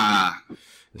I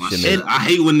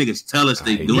hate when niggas tell us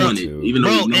they doing it, even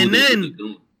though we know what they're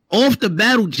doing. Off the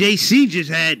battle, JC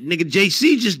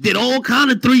just did all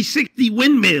kind of 360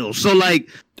 windmills. So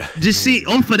just see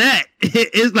off of that,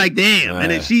 it's like damn.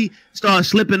 And then she started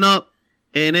slipping up,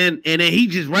 and then he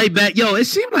just right back. Yo, it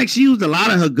seemed like she used a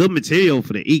lot of her good material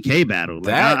for the EK battle.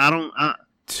 I don't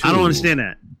understand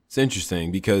that. It's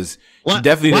interesting because she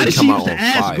definitely didn't come out on fire. Why did she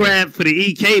use the ass grab for the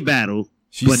EK battle?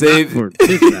 She saved.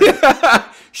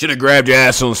 Should have grabbed your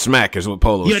ass on smack is what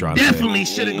Polo was trying to say. You definitely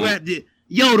should have grabbed it.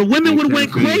 Yo, the women would have went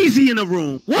crazy in the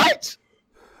room. What?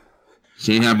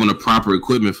 She ain't have on the proper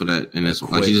equipment for that, and that's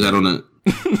why she just had on a.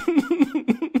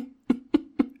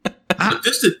 But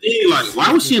this the thing,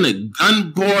 why was she in a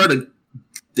gun board,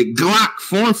 the Glock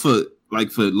form for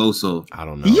Loso? I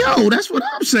don't know. Yo, that's what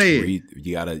I'm saying.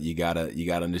 You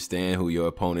gotta understand who your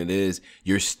opponent is.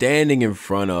 You're standing in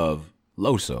front of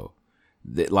Loso.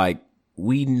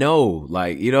 We know,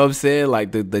 you know what I'm saying?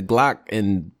 The Glock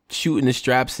and shooting the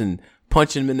straps and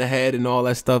punching him in the head and all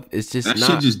that stuff. It's just that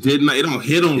shit just did not. It don't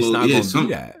hit on Loso. It's not gonna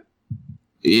do that.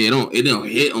 Yeah, it don't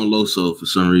hit on Loso for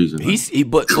some reason.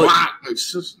 But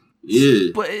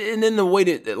and then the way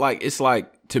that it's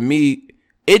to me,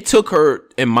 it took her,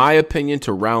 in my opinion,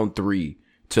 to round 3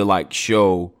 to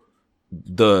show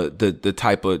the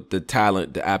type of the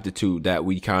talent, the aptitude that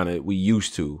we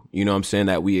used to. You know what I'm saying,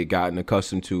 that we had gotten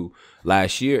accustomed to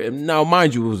last year. And now,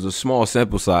 mind you, it was a small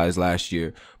sample size last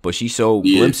year, but she showed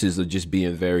glimpses of just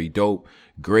being very dope.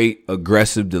 Great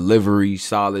aggressive delivery,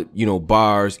 solid,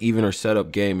 bars. Even her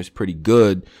setup game is pretty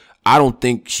good. I don't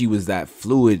think she was that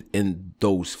fluid in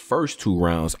those first 2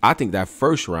 rounds. I think that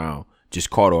first round just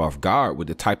caught her off guard with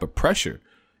the type of pressure.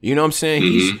 You know what I'm saying?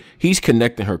 Mm-hmm. He's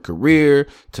connecting her career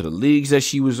to the leagues that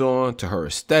she was on, to her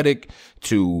aesthetic,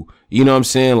 to, you know what I'm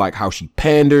saying, how she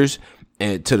panders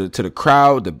and to the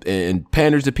crowd and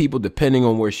panders to people depending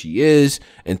on where she is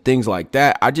and things like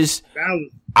that. I think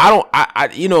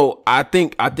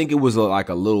it was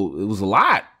it was a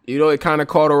lot. It kind of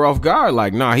caught her off guard.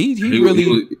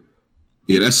 He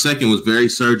Yeah, that second was very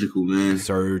surgical, man.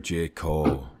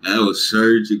 Surgical. That was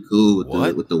surgical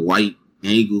with the white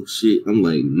angle shit. I'm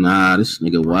like, nah, this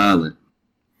nigga wildin'.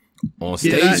 On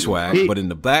stage swag, but in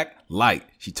the black, light.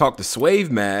 She talked to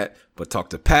Swave mad, but talked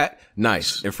to Pat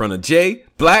nice. In front of Jay,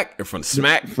 black. In front of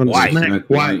Smack,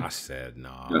 white. I said,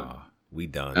 nah, we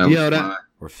done.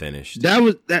 We're finished. That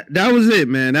was it,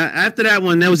 man. After that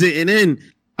one, that was it. And then,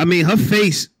 I mean, her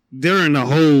face during the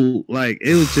whole, like,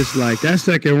 it was just like that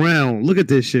second round. Look at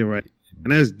this shit, right?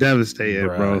 And that's devastating,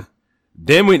 bro.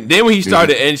 Then when he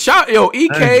started and shout,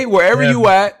 EK, wherever you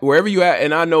at,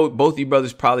 and I know both of you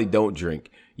brothers probably don't drink.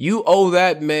 You owe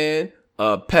that man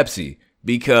Pepsi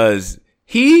because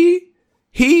he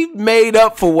made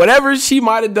up for whatever she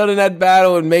might have done in that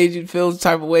battle and made you feel the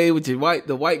type of way with the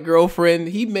white girlfriend.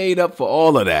 He made up for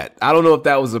all of that. I don't know if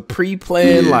that was a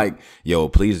pre-plan, like, yo,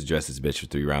 please address this bitch for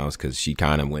 3 rounds because she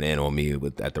kind of went in on me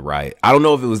at the riot. I don't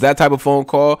know if it was that type of phone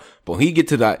call, but when he get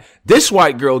to that, this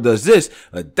white girl does this,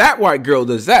 that white girl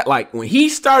does that. Like when he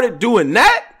started doing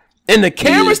that and the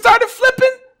camera started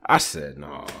flipping, I said,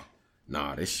 Nah,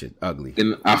 this shit ugly.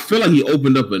 And I feel like he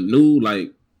opened up a new,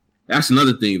 like, that's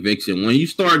another thing, Vixen. When you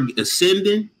start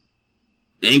ascending,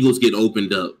 angles get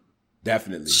opened up.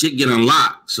 Definitely. Shit get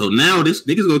unlocked. So now this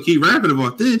nigga's gonna keep rapping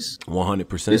about this.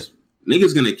 100%.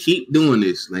 Nigga's gonna keep doing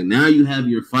this. Like now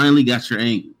you finally got your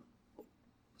angle.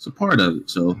 It's a part of it.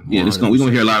 So yeah, we're gonna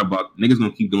hear a lot about niggas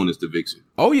gonna keep doing this to Vixen.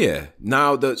 Oh yeah.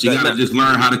 Now she gotta just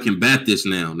learn how to combat this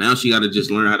now. Now she gotta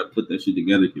just learn how to put that shit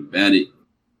together, combat it.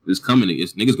 It's coming.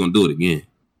 Niggas gonna do it again.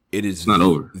 It's not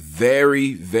over.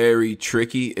 Very, very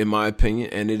tricky in my opinion,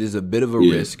 and it is a bit of a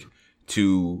risk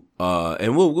to.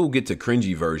 And we'll get to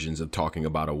cringy versions of talking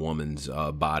about a woman's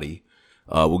body.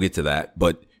 We'll get to that.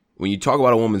 But when you talk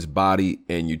about a woman's body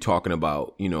and you're talking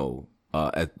about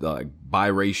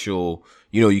biracial,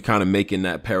 you kind of making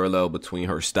that parallel between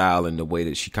her style and the way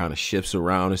that she kind of shifts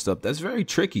around and stuff. That's very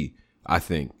tricky. I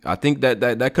think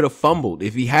that could have fumbled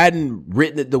if he hadn't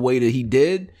written it the way that he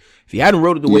did. If he hadn't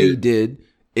wrote it the way he did,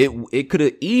 it could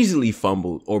have easily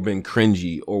fumbled or been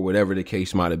cringy or whatever the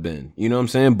case might have been. You know what I'm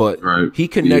saying? But he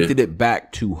connected it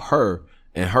back to her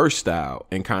and her style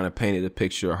and kind of painted a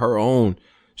picture of her own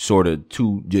sort of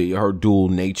her dual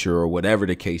nature or whatever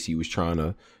the case he was trying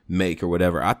to make or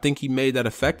whatever. I think he made that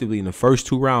effectively in the first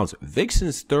 2 rounds.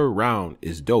 Vixen's 3rd round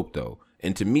is dope though,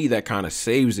 and to me that kind of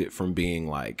saves it from being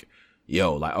like,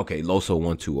 okay, Loso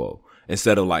 1-2-0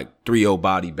 instead of like 3-0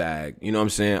 body bag. You know what I'm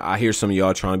saying? I hear some of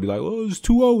y'all trying to be like, oh, it's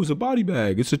 2-0, it's a body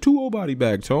bag. It's a 2-0 body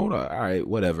bag, Tone. All right,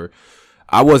 whatever.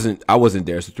 I wasn't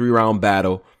there. It's a 3-round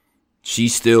battle. She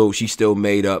still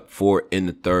made up for it in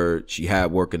the 3rd. She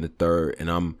had work in the 3rd,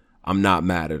 and I'm not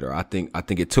mad at her. I think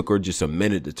it took her just a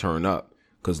minute to turn up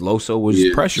because Loso was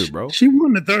pressured, bro. She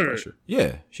won the 3rd. Pressure.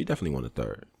 Yeah, she definitely won the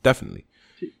 3rd. Definitely.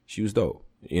 She was dope.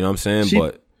 You know what I'm saying?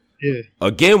 But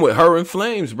again, with her and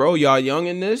Flames, bro, y'all young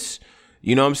in this.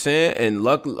 You know what I'm saying? And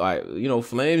luckily,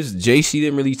 Flames, JC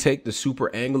didn't really take the super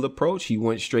angle approach. He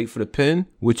went straight for the pin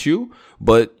with you.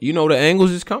 But, the angles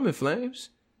is coming,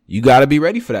 Flames. You got to be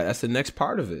ready for that. That's the next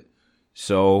part of it.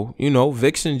 So,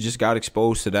 Vixen just got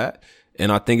exposed to that.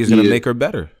 And I think it's going to make her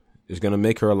better. It's going to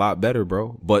make her a lot better,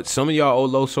 bro. But some of y'all owe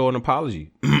Loso an apology.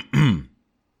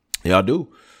 Y'all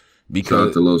do. Because, shout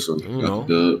out to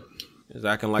Loso. It's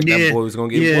acting like that boy was going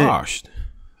to get washed.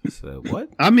 I said, what?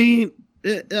 I mean...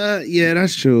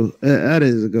 that's true. That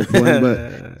is a good point.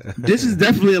 But this is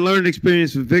definitely a learning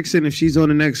experience for Vixen. If she's on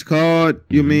the next card,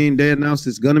 they announced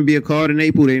it's gonna be a card in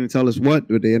April. They didn't tell us what,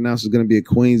 but they announced it's gonna be a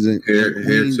Queens and hair to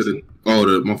the.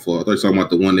 Oh, my fault. I thought you were talking about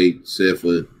the one they said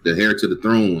for the hair to the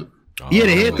throne one. Yeah,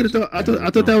 the hair to the throne. I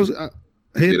thought that was hair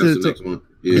to the next one.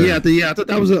 I thought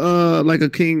that was like a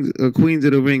Queens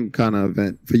of the Ring kind of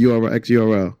event for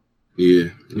XURL. Yeah.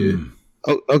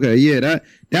 Oh, okay,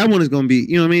 that one is gonna be,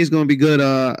 it's gonna be good.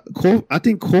 I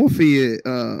think Coffee,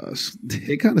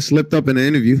 they kind of slipped up in the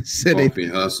interview. Said Coffee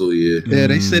and Hustle,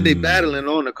 they said they battling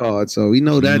on the card, so we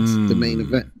know that's the main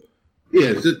event.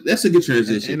 Yeah, that's a good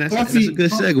transition. And that's a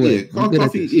good segue.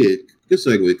 Coffee, good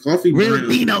segue. Coffee, real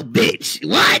Dino bitch.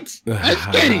 What? Let's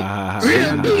get it.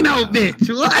 Real Dino bitch.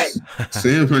 What?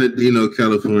 San Bernardino,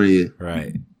 California.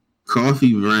 Right.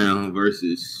 Coffee Brown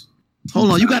versus.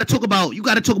 Hold on, you gotta talk about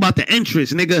the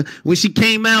entrance, nigga. When she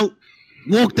came out,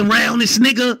 walked around this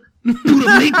nigga, threw the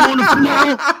link on the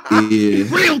floor. Yeah.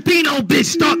 Real Dino bitch,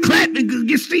 start clapping.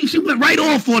 You see, she went right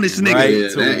off on this nigga.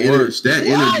 Right, that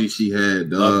energy she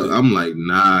had, dog. I'm like,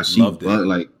 nah, she but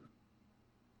like.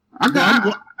 I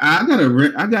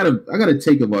gotta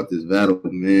take about this battle,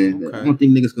 man. Okay. I don't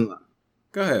think niggas gonna.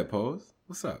 Go ahead, Pose.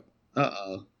 What's up?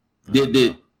 Let's go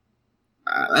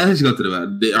to the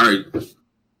battle. All right.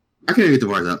 I can't even get the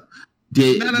bars out.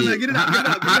 Get it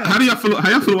out. How do y'all feel? How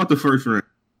y'all feel about the first round?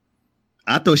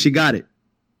 I thought she got it.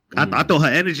 I thought her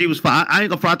energy was fire. I ain't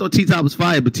gonna front. I thought T-Top was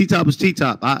fire, but T-Top was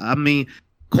T-Top. I mean,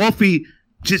 Coffee,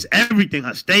 just everything.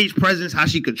 Her stage presence, how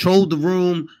she controlled the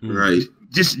room, right?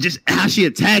 Just how she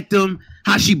attacked them,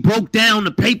 how she broke down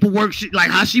the paperwork,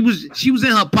 like how she was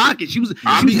in her pocket.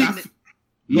 I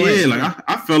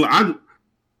felt like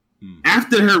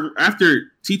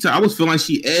after T-Top, I was feeling like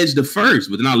she edged the first,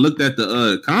 but then I looked at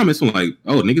the comments and like,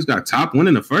 oh, niggas got Top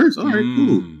winning the first. All right,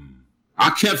 cool. I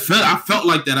felt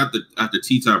like that after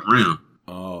T-Top round.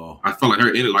 Oh, I felt like her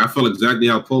in it. Like I felt exactly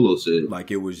how Polo said. Like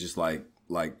it was just like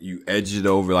you edged it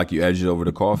over, like you edged it over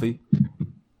the Coffee.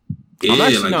 Yeah,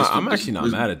 I'm actually not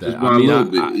mad at that. I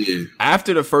mean,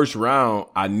 after the first round,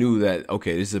 I knew that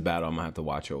okay, this is a battle I'm gonna have to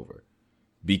watch over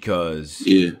because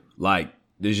like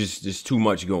there's just too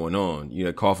much going on. You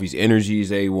know, Coffee's energy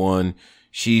is A1.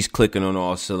 She's clicking on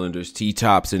all cylinders.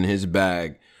 T-Top's in his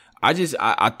bag. I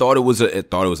thought it was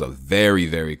a very,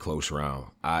 very close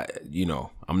round.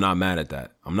 I'm not mad at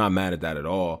that. I'm not mad at that at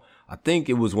all. I think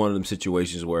it was one of them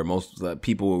situations where most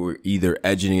people were either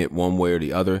edging it one way or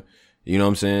the other. You know what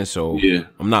I'm saying? So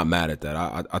I'm not mad at that.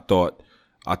 I thought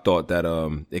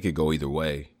that it could go either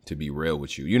way. To be real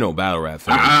with you, battle rap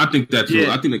fans. I think that's true.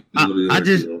 I think I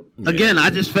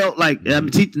just felt like no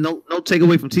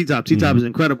takeaway from T-Top. T-Top is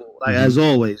incredible, like as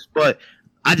always, but.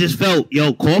 I just felt,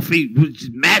 Coffee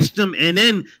matched him, and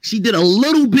then she did a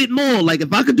little bit more. Like,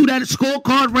 if I could do that at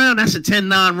scorecard round, that's a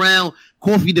 10-9 round.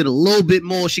 Coffee did a little bit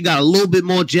more. She got a little bit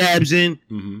more jabs in.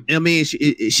 I mean,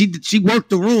 she worked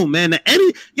the room, man.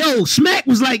 Smack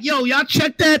was like, y'all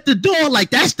check that at the door. Like,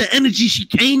 that's the energy she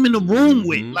came in the room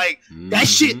with. Like, that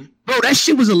shit, bro, that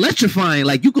shit was electrifying.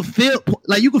 Like, you could feel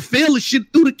the shit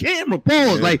through the camera.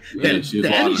 Pause.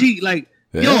 The energy, like,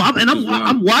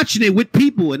 I'm watching it with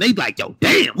people, and they like, yo,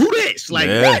 damn, who this? Like,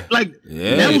 what? Like,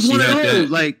 that was one of those.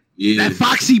 Like, that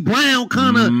Foxy Brown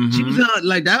kind of. She was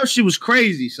like that. Shit was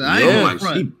crazy. So I ain't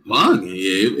she bugging.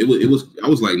 Yeah, it was. I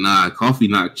was like, nah, Coffee,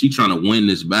 not. She trying to win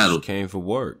this battle. She came for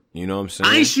work. You know what I'm saying?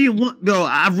 I ain't seen one though.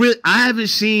 I haven't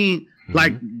seen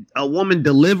like a woman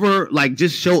deliver like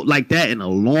just show like that in a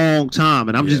long time,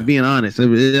 and I'm just being honest.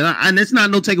 And it's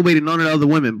not no takeaway to none of the other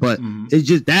women, but it's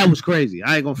just that was crazy.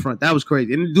 I ain't gonna front. That was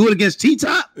crazy, and to do it against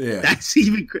T-Top, that's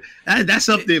even that's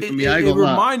up there for me. I ain't gonna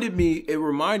lie. It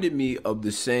reminded me of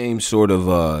the same sort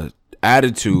of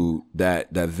attitude that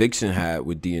Vixen had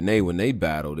with DNA when they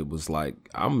battled. It was like,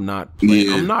 I'm not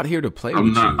here to play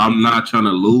with you. I'm not trying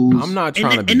to lose. I'm not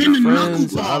trying to be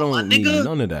friends. I don't need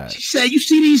none of that. She said, you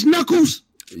see these knuckles?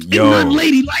 Yo, ain't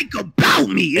lady like about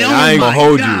me. I ain't gonna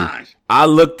hold you. I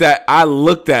looked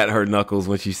at her knuckles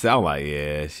when she sounded like,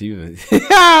 she was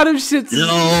them shits.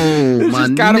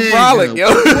 Yo, kind of frolic, yo.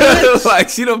 Like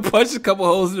she done punched a couple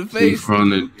holes in the face. She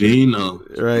from the Dino,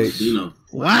 right? Dino.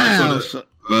 Wow.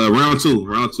 Round two.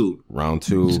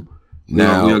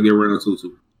 Now we gotta get round two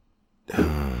too.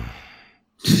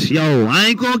 Yo, I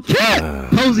ain't gonna care.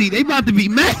 Posey, they about to be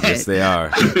mad. Yes, they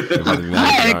are. I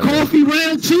had Coffee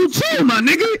round two too, my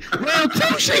nigga. Round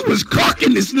two, she was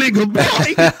cooking this nigga,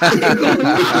 boy.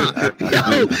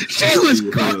 Yo, she was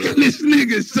cooking this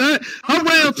nigga, son. Her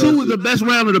round two was the best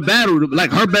round of the battle.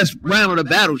 Like her best round of the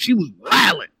battle. She was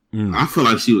wilding. I feel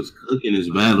like she was cooking this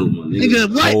battle, my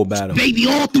nigga. What? Whole battle. Baby,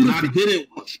 all through the. I didn't.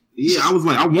 Yeah, I was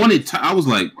like, I was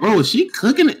like, bro, is she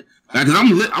cooking it?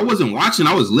 Because I wasn't watching,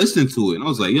 I was listening to it, and I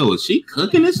was like, yo, is she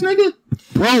cooking this nigga?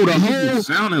 Bro, the whole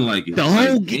sounding like it. The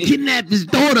whole kidnapped his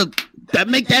daughter, that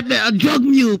make that a drug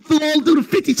mule, flew all through the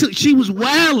 52. She was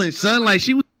wilding, son. Like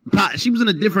she was in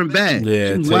a different bag.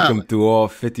 Yeah, take him through all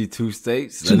 52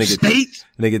 states. States?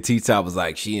 Nigga T-Top was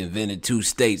like, she invented 2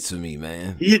 states for me,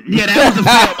 man. Yeah, that was a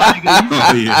fail, my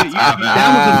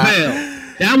nigga.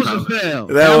 That was a fail.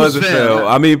 That was a fail.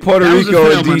 I mean, Puerto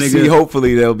Rico and DC,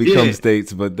 hopefully they'll become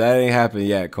states, but that ain't happened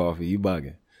yet, Coffee. You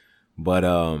bugging. But,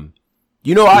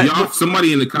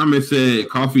 somebody in the comments said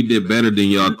Coffee did better than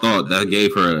y'all thought. That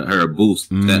gave her a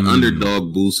boost. That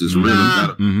underdog boost is really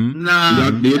better. Nah.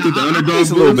 Do you think the underdog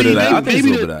boost? A little bit of that. I think it's a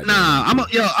little bit of that. Nah,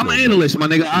 I'm an analyst, my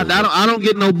nigga. I don't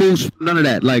get no boost, none of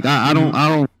that. Like, I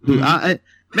don't.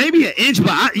 Maybe an inch,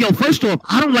 but first off,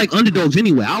 I don't like underdogs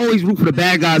anyway. I always root for the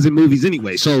bad guys in movies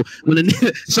anyway. So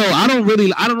I don't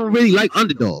really like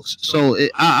underdogs. So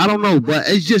I don't know, but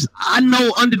it's just I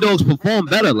know underdogs perform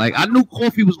better. Like I knew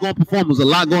Coffee was going to perform. There was a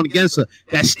lot going against her.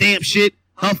 That stamp shit,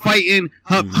 her fighting,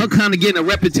 her kind of getting a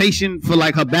reputation for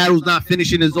like her battles not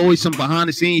finishing. There's always some behind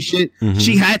the scenes shit.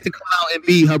 She had to come out and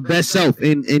be her best self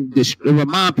and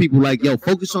remind people like, yo,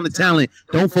 focus on the talent,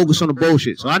 don't focus on the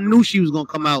bullshit. So I knew she was gonna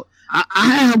come out. I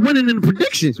had her winning in the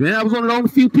predictions, man. I was one of the only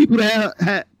few people that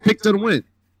had picked her to win.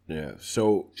 Yeah.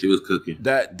 So she was cooking.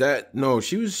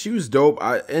 She was dope.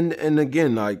 And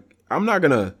again, like I'm not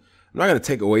gonna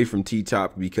take away from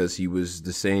T-Top because he was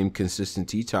the same consistent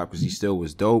T-Top because he still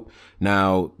was dope.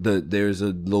 Now there's a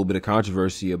little bit of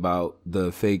controversy about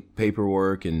the fake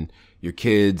paperwork and your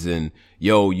kids and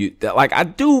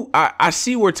I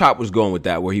see where Top was going with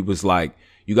that, where he was like,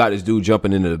 you got this dude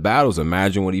jumping into the battles.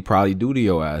 Imagine what he probably do to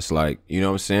your ass. Like, you know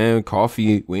what I'm saying?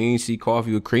 Coffee, we ain't see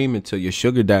Coffee with Cream until your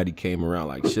sugar daddy came around,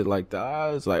 like shit like that.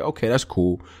 I was like, okay, that's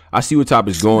cool. I see where Top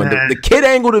is going. The kid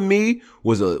angle to me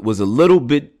was a little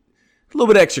bit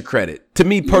extra credit to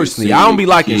me personally. I don't be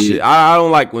liking shit. I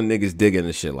don't like when niggas dig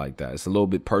into shit like that. It's a little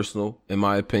bit personal, in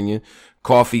my opinion.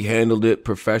 Coffee handled it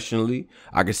professionally.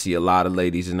 I could see a lot of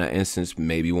ladies in that instance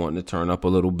maybe wanting to turn up a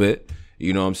little bit.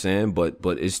 You know what I'm saying? But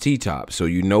it's T-Top, so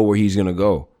you know where he's gonna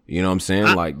go. You know what I'm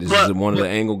saying? Like this is one of the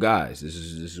angle guys. This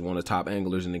is one of the top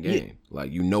anglers in the game. Like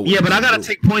you know. Yeah, but I gotta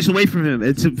take points away from him.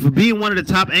 It's for being one of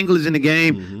the top anglers in the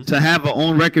game to have an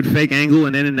on record fake angle,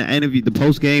 and then in the interview, the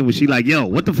post game, was she like, "Yo,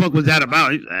 what the fuck was that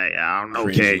about?" He's like, I don't know,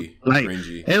 okay. Like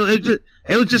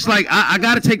it was just like I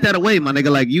gotta take that away, my nigga.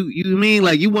 Like you mean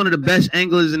like you one of the best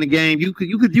anglers in the game. You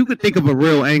could think of a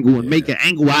real angle and make an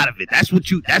angle out of it. That's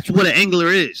what an angler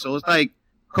is. So it's like,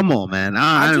 come on, man.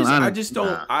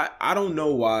 I don't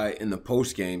know why in the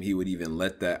post game he would even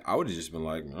let that. I would have just been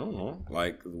like, I don't know,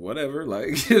 like whatever,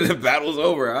 like the battle's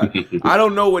over. I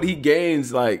don't know what he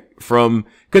gains like from,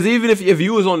 because even if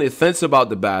you was on the fence about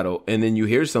the battle and then you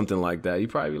hear something like that, you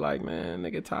probably be like, man,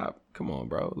 nigga, Top, come on,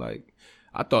 bro, like.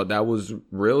 I thought that was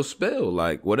real spill,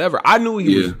 like whatever. I knew what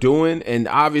he was doing, and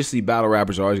obviously battle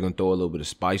rappers are always gonna throw a little bit of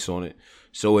spice on it,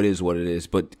 so it is what it is.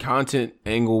 But content,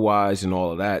 angle wise, and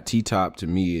all of that, T-Top to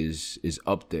me is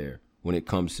up there when it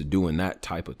comes to doing that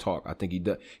type of talk. I think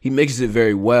he mixes it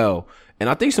very well, and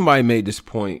I think somebody made this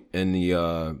point in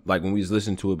the like when we was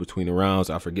listening to it between the rounds.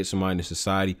 I forget somebody in the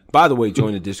society. By the way,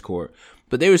 join the Discord.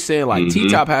 But they were saying like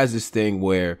T-Top has this thing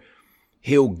where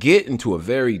he'll get into a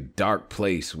very dark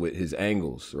place with his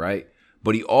angles, right?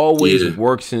 But he always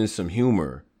works in some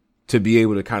humor to be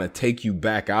able to kind of take you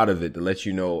back out of it, to let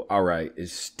you know, all right,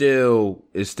 it's still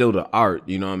the art,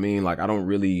 you know what I mean? Like, I don't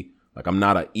really, like, I'm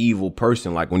not an evil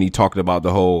person. Like, when he talked about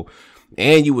the whole,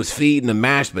 and you was feeding the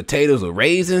mashed potatoes with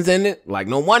raisins in it, like,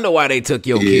 no wonder why they took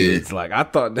your kids. Like, I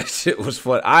thought that shit was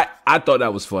funny. I thought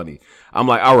that was funny. I'm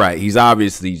like, all right, he's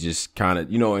obviously just kind of,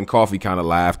 and Coffee kind of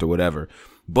laughed or whatever.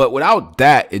 But without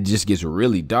that, it just gets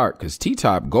really dark because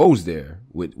T-Top goes there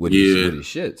with his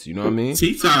shits. You know what I mean?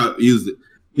 T-Top he's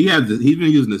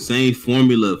been using the same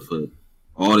formula for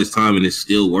all this time, and it's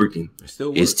still working.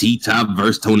 It's T-Top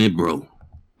versus Tony Bro.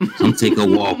 Come take a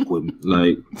walk with me.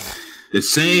 Like the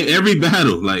same every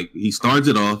battle. Like he starts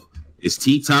it off. It's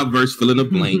T-Top versus fill in the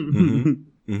blank.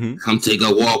 Come take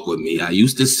a walk with me. I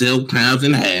used to sell pounds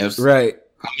and halves. Right.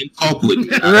 Come and talk with me.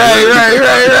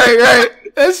 Right.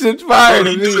 That shit's fire to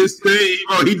me. He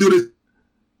do this,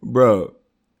 bro.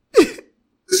 But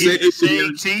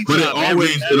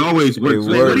it always works.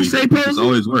 What did he say, It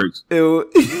always works.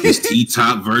 It's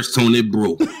T-Top versus Tony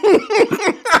Bro.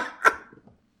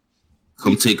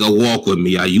 Come take a walk with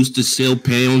me. I used to sell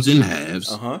pounds and halves.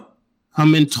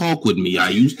 Come and talk with me. I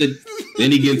used to.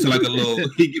 Then he gets into like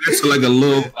a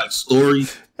little story.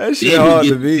 That shit hard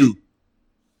to beat.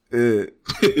 Yeah,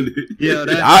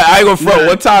 I ain't gonna front.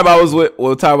 One time I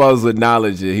was with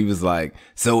Knowledge, and he was like,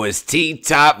 "So it's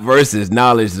T-Top versus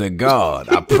Knowledge to God.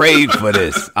 I prayed for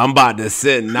this. I'm about to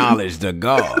send Knowledge to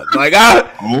God." Like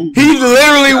he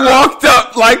literally walked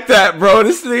up like that, bro.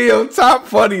 This nigga Top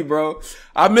funny, bro.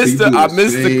 I missed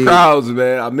the crowds,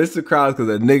 man. I missed the crowds because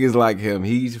the niggas like him.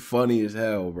 He's funny as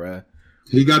hell, bro.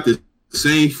 He got the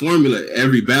same formula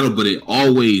every battle, but it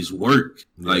always worked.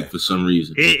 Like for some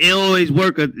reason, it always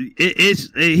worked.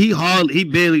 He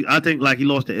barely. I think like he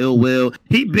lost to Ill Will.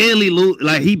 He barely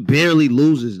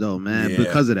loses though, man,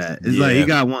 because of that. It's like he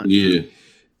got one. Yeah,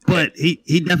 but he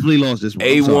definitely lost this one.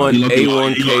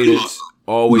 A1 cadence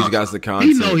always got the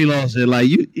content. He know he lost it. Like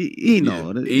he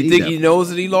know. You think he knows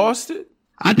that he lost it?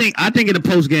 I think in the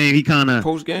post game he kind of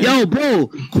yo, bro,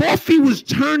 Coffee was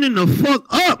turning the fuck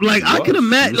up. Like I could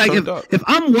imagine, like if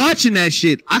I'm watching that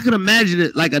shit, I could imagine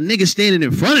it like a nigga standing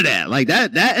in front of that. Like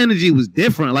that energy was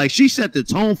different. Like she set the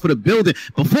tone for the building.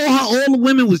 Before her, all the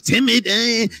women was timid,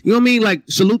 and you know what I mean. Like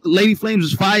salute the Lady Flames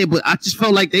was fire, but I just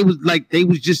felt like they wasn't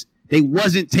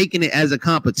taking it as a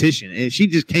competition, and she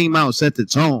just came out and set the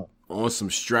tone. On some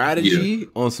strategy,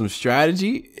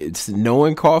 it's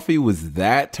knowing Coffee was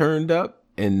that turned up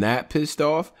and that pissed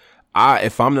off.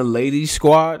 If I'm the ladies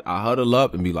squad, I huddle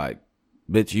up and be like,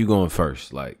 bitch, you going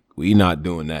first. Like, We not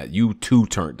doing that. You too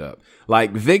turned up.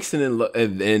 Like Vixen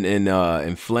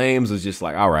and Flames was just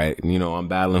like, all right, you know, I'm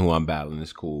battling who I'm battling.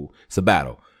 It's cool. It's a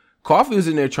battle. Coffee was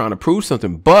in there trying to prove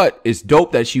something, but it's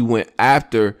dope that she went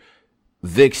after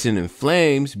Vixen and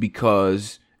Flames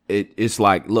because it's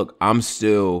like, look, I'm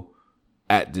still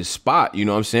at this spot. You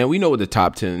know what I'm saying? We know what the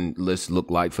top 10 lists look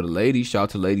like for the ladies. Shout out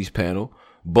to ladies panel.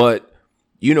 But,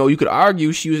 you know, you could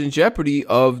argue she was in jeopardy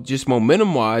of just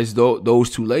momentum wise, those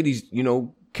two ladies, you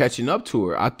know, catching up to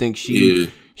her. I think she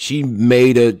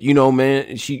made a, you know,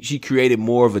 man, she created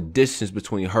more of a distance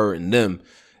between her and them,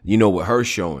 you know, with her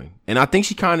showing. And I think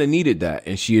she kind of needed that.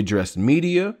 And she addressed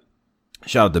media.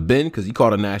 Shout out to Ben because he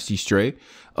called a nasty stray.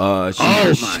 Oh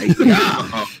my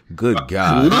God. Good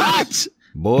God. What?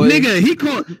 Boy. Nigga, he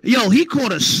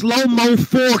called a slow-mo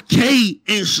 4K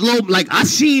and slow, like I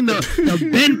seen the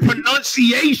Ben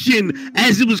pronunciation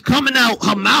as it was coming out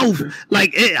her mouth.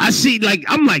 Like I see, like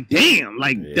I'm like, damn,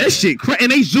 like that shit and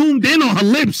they zoomed in on her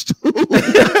lips too.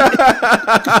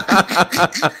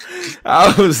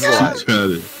 I was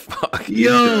like, fuck.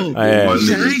 Yo, I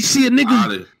ain't see a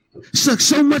nigga suck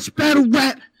so much battle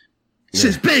rap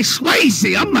since Ben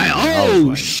Swayze. I'm like,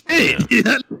 oh shit.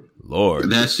 Lord,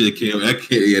 that shit came.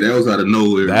 That was out of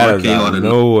nowhere. That was out of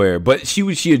nowhere. But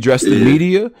she addressed the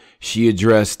media. She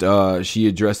addressed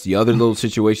the other little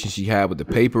situations she had with the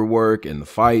paperwork and the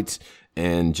fights,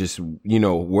 and just, you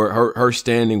know, where her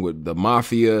standing with the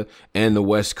mafia and the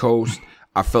West Coast.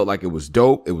 I felt like it was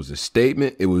dope. It was a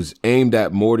statement. It was aimed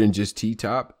at more than just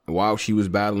T-Top. While she was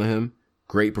battling him,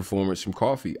 great performance from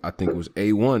Coffee. I think it was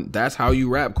A1. That's how you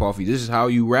rap, Coffee. This is how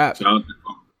you rap.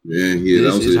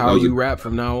 This is how you rap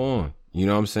from now on. You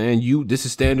know what I'm saying? This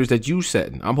is standards that you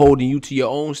setting. I'm holding you to your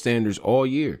own standards all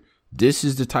year. This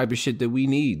is the type of shit that we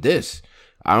need. This.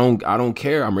 I don't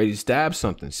care. I'm ready to stab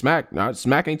something. Smack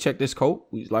ain't check this coat.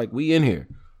 We in here.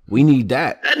 We need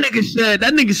that. That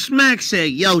nigga Smack said,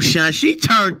 yo, Sean, she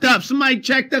turned up. Somebody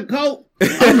checked her coat.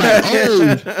 I'm like,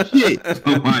 oh shit.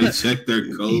 Somebody checked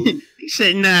their coat. He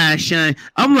said, nah, Sean.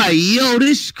 I'm like, yo,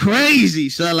 this is crazy.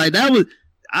 So like that was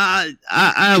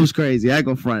I was crazy. I ain't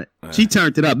gonna front it. She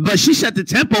turned it up, but she set the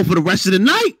tempo for the rest of the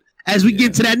night as we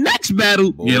get to that next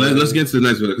battle. Yeah, let's get to the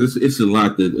next battle. It's a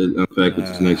lot that affected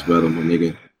this next battle, my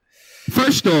nigga.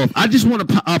 First off, I just want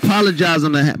to apologize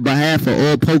on the behalf of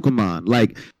all Pokemon.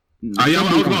 Like, we're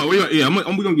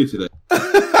gonna get to that.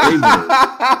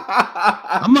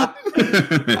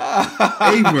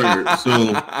 Averb.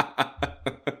 So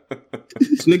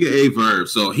this nigga Averb.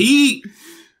 So he.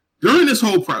 During this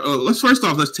whole let's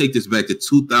take this back to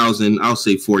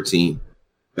 2014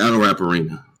 Battle Rap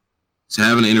Arena. He's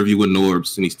having an interview with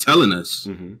Norbs, and he's telling us,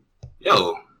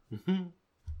 yo,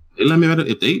 they let me battle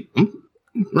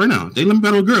right now. They let me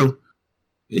battle a girl.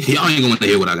 Y'all ain't gonna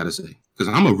hear what I gotta say because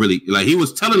I'm he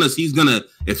was telling us he's gonna,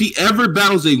 if he ever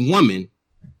battles a woman,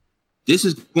 this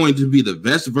is going to be the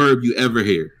best verb you ever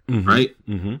hear, right?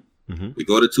 We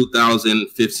go to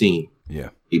 2015. Yeah,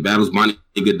 he battles Bonnie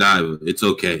Godiva. It's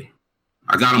okay.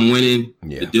 I got him winning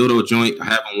the dildo joint. I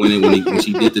have him winning when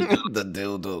she did the dildo. The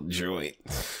dildo joint.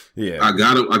 Yeah, I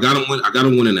got him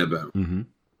winning that battle.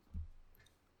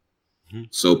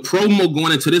 So promo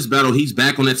going into this battle, he's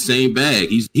back on that same bag.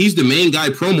 He's the main guy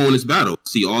promo in this battle.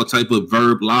 See all type of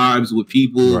Verb lives with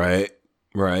people. Right.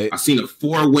 I seen a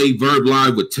 4-way Verb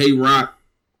live with Tay Rock,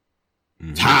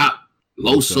 Top,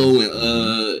 Loso,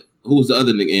 and who was the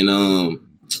other nigga? And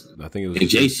I think it was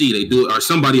JC. They do it, or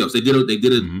somebody else. They did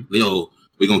it. Yo,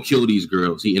 we're gonna kill these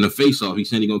girls. He in a face off. He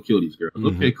said he gonna kill these girls.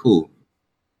 Okay, cool.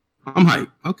 I'm hyped.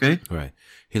 Okay, right.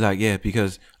 He like, yeah,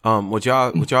 because what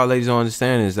y'all ladies don't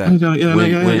understand is that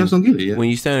when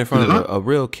you stand in front of a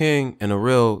real king and a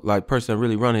real like person that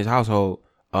really run his household,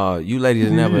 you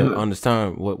ladies never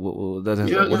understand what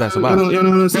that's about. Bro,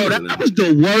 that was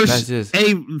the worst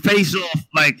face off.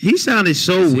 Like he sounded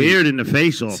so weird in the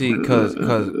face off. See, because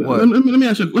what? Let me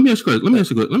ask you a question. Let me ask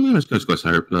you a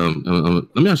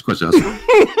question.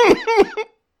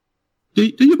 Do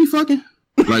you be fucking?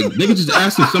 Like niggas just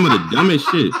asking some of the dumbest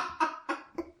shit.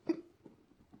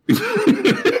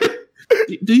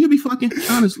 Do you be fucking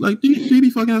honest? Like do you be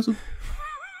fucking asshole?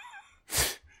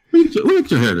 Look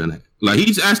at your hair done that. Like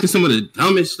he's asking some of the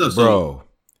dumbest stuff, bro.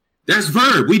 That's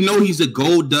Verb. We know he's a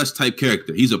Gold Dust type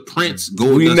character. He's a Prince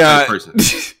Gold Dust type person.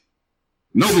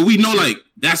 No, but we know like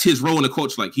that's his role in the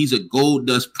culture. Like he's a Gold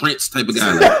Dust Prince type of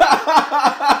guy. Like.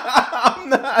 I'm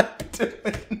not doing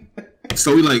that.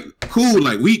 So we like cool.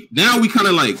 Like we kind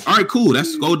of like all right, cool.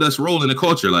 That's Gold Dust role in the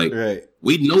culture. Like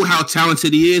we know how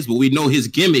talented he is, but we know his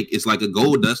gimmick is like a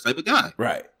Gold Dust type of guy.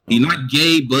 Right. He's not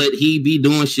gay, but he be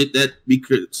doing shit that be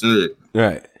considered.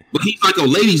 Right. But he's like a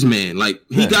ladies' man. Like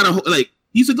he got a like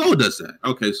He's a Goldust act.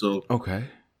 Okay, so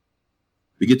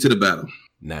we get to the battle.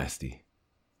 Nasty.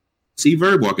 See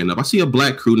Verb walking up. I see a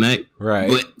black crew neck, right?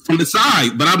 But from the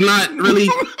side, but I'm not really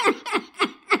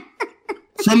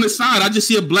from the side. I just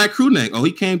see a black crew neck. Oh,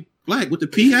 he came black with the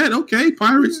P hat. Okay,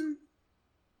 Pirates.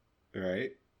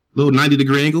 Right. Little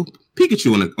 90-degree angle.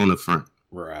 Pikachu on the front.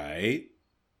 Right.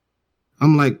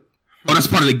 I'm like, oh, that's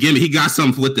part of the gimmick. He got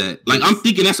something with that. Like, I'm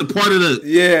thinking that's a part of the...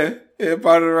 Yeah,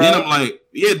 part of the ride. Then I'm like,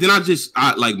 then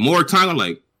I like, more time, I'm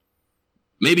like,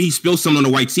 maybe he spilled something on the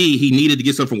white tee. He needed to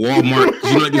get something from Walmart.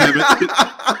 You know what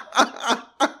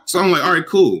So I'm like, all right,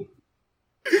 cool.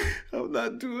 I'm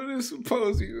not doing this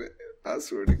supposing, man. I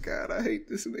swear to God, I hate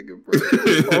this nigga, bro.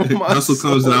 Oh, Hustle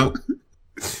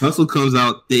comes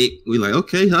out thick. We like,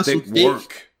 okay, Hustle thick.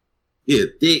 Work. Yeah,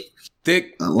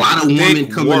 thick. A lot of women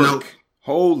coming out.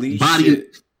 Holy body,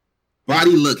 shit. Body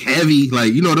look heavy.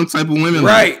 Like, you know them type of women.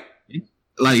 Right.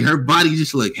 Like her body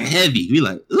just look heavy. We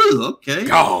like, ooh, okay.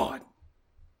 God.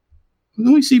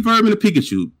 Then we see Verb in a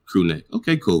Pikachu crew neck.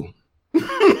 Okay, cool.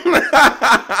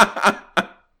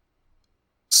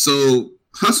 So,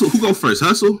 Hustle, who go first?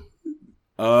 Hustle?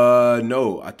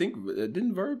 No. I think,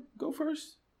 didn't Verb go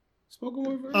first? Spoken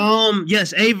word Verb?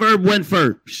 Yes, Verb went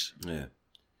first. Yeah.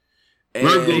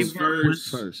 Verb goes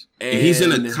first. And he's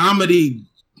in a comedy,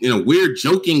 weird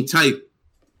joking type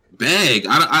bag.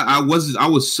 I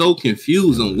was so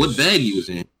confused on what bag he was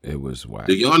in. It was whack.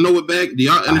 Do y'all know what bag? Do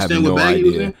y'all understand what bag he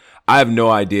was in? I have no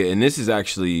idea. And this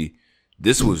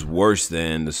was worse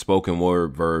than the spoken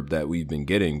word Verb that we've been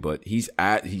getting. But he's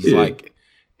like,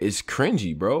 it's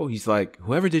cringy, bro. He's like,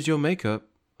 whoever did your makeup,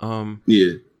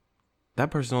 that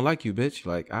person don't like you, bitch.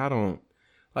 Like, I don't.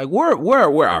 Like, where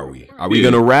are we? Are we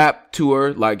gonna rap to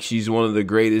her like she's one of the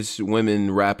greatest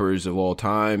women rappers of all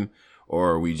time,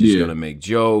 or are we just gonna make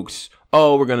jokes?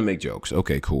 Oh, we're gonna make jokes.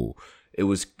 Okay, cool. It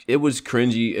was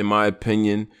cringy in my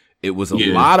opinion. It was a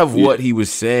lot of what he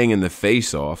was saying in the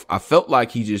face off. I felt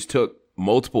like he just took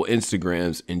multiple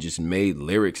Instagrams and just made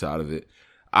lyrics out of it.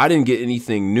 I didn't get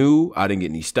anything new. I didn't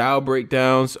get any style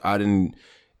breakdowns.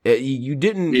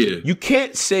 You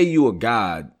can't say you a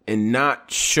god and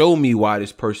not show me why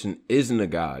this person isn't a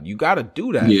god. You got to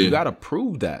do that. You got to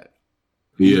prove that.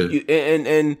 Yeah.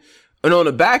 And on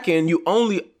the back end,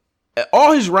 all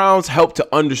his rounds help to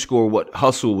underscore what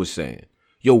Hustle was saying.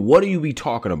 Yo, what do you be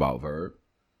talking about, Verb?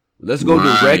 Let's go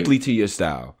directly to your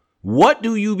style. What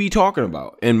do you be talking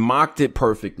about? And mocked it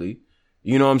perfectly.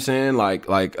 You know what I'm saying? Like,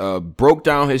 broke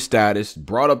down his status,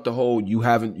 brought up the whole you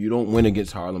don't win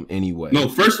against Harlem anyway. No,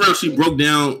 first round she broke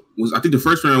down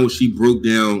she broke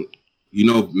down,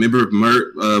 remember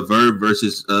Verb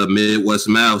versus Midwest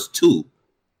Mouse 2.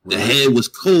 The head was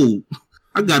cold.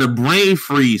 I got a brain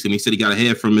freeze, and he said he got a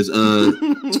head from his he said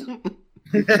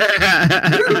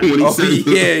he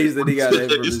got a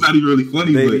head from it's not even really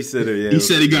funny. Babysitter, he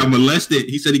said he got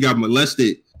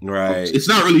molested. Right. It's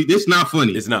not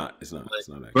funny. It's not.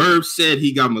 Verb said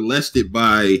he got molested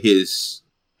by his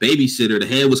babysitter. The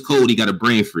head was cold. He got a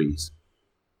brain freeze.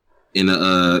 In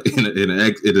the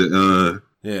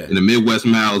Midwest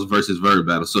Miles versus Verb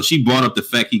battle. So she brought up the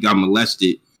fact he got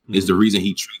molested is the reason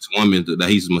he treats women that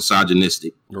he's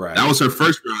misogynistic. Right. That was her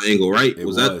first round angle, right? That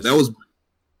was.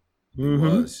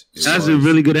 That's a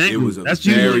really good angle. It was a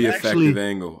very effective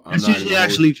angle. That's usually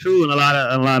actually true in a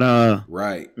lot of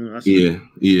right. Yeah.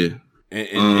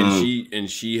 And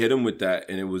she hit him with that,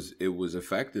 and it was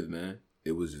effective, man.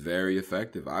 It was very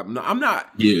effective. I'm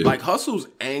not like Hustle's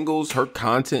angles. Her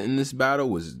content in this battle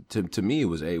was to me it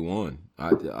was A1.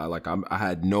 I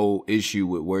had no issue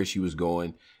with where she was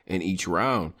going in each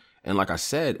round, and like I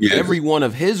said, every one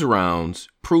of his rounds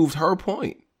proved her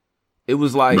point. It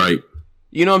was like. Right.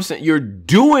 You know what I'm saying? You're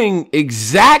doing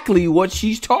exactly what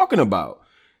she's talking about.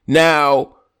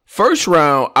 Now, first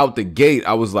round out the gate,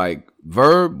 I was like,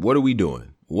 Verb, what are we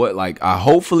doing?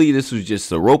 Hopefully this was just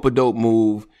a rope-a-dope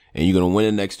move and you're going to win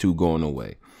the next two going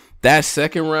away. That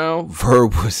second round,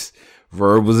 Verb was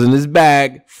in his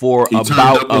bag for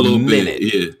about a minute.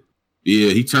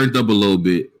 Yeah, he turned up a little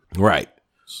bit. Right.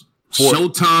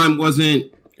 Showtime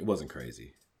It wasn't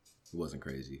crazy.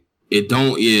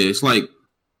 It's like,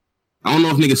 I don't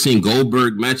know if niggas seen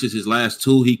Goldberg matches his last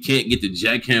two. He can't get the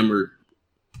jackhammer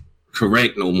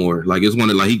correct no more. Like it's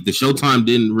one of the Showtime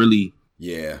didn't really.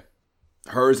 Yeah,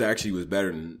 hers actually was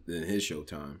better than his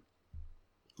Showtime.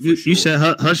 You said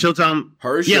her Showtime.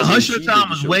 Her Showtime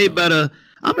was way better.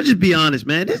 I'm gonna just be honest,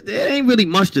 man. There ain't really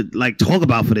much to talk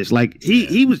about for this. Like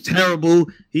he was terrible.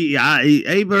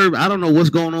 Averb, I don't know what's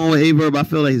going on with Averb. I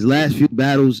feel like his last few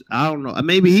battles, I don't know.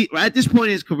 Maybe at this point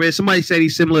in his career, somebody said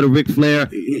he's similar to Ric Flair.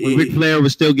 When Ric Flair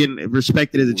was still getting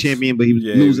respected as a champion, but he was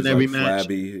losing every match.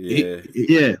 Flabby.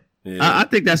 Yeah. Yeah. I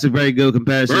think that's a very good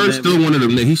comparison. Bird's still one of them.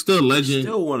 He's still a legend.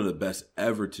 Still one of the best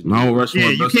ever to do. Mount Rushmore.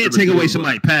 Yeah, you can't take away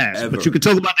somebody's past, but you can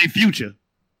talk about their future.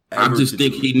 I just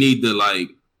think he need to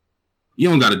you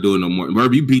don't got to do it no more.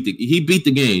 Verb, he beat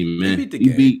the game, man. He beat the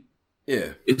game.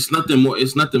 Yeah. It's nothing more.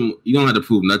 It's nothing. You don't have to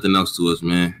prove nothing else to us,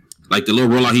 man. Like the little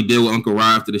rollout he did with Uncle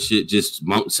Rye after the shit, just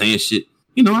saying shit.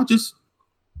 You know, I'm just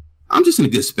in a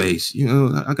good space. You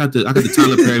know, I got the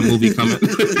Tyler Perry movie coming.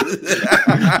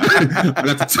 I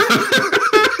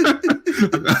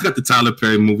got the Tyler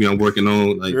Perry movie I'm working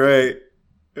on. Like, right.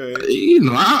 You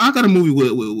know, I got a movie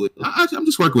with I'm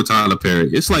just working with Tyler Perry.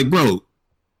 It's like, bro,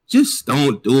 just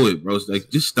don't do it, bro. It's like,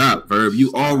 just stop, Verb.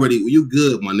 You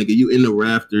good, my nigga. You in the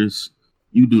rafters.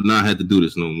 You do not have to do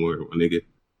this no more, my nigga.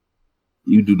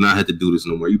 You do not have to do this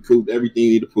no more. You proved everything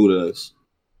you need to prove to us.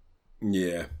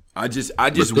 Yeah. I just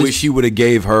wish he would have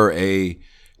gave her a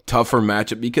tougher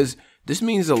matchup, because this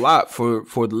means a lot for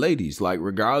the ladies. Like,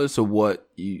 regardless of what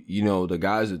you know the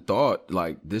guys have thought,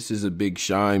 like, this is a big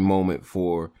shine moment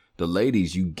for the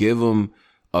ladies. You give them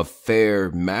a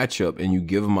fair matchup and you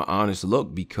give them an honest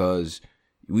look, because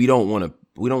we don't want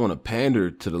to pander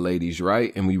to the ladies,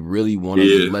 right? And we really want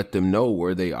to let them know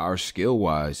where they are skill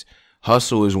wise.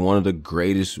 Hustle is one of the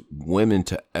greatest women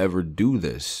to ever do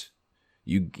this.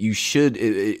 You should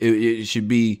it should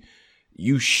be,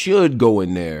 you should go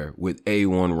in there with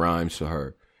A1 rhymes for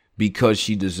her, because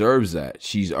she deserves that.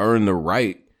 She's earned the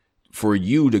right for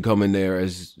you to come in there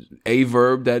as a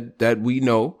Verb that we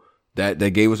know that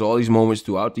gave us all these moments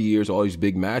throughout the years, all these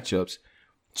big matchups.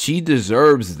 She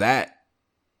deserves that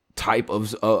type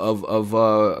of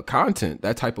content,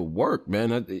 that type of work,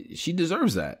 man. She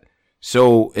deserves that.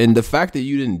 So, and the fact that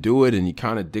you didn't do it and you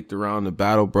kind of dicked around the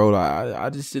battle, bro,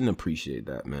 I just didn't appreciate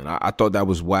that, man. I thought that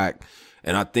was whack.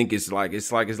 And I think it's a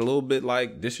little bit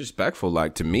like disrespectful.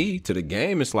 Like, to me, to the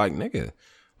game, it's like, nigga,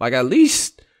 like, at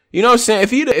least, you know what I'm saying?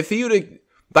 If you'd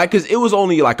like, cause it was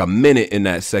only like a minute in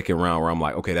that second round where I'm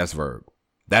like, okay, that's Verb.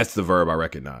 That's the Verb I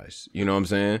recognize. You know what I'm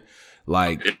saying?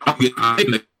 Like, oh,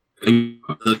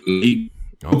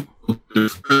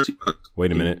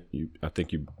 wait a minute. I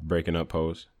think you're breaking up,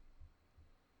 Pose.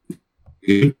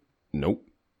 Nope.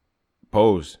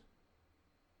 Pose.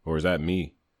 Or is that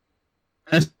me?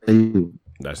 That's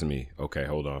me. Okay,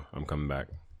 hold on. I'm coming back.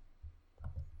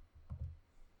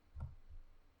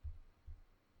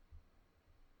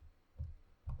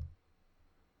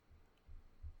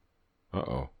 Uh-oh.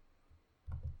 All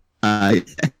right,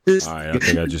 I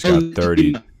think I just got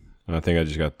 30. I think I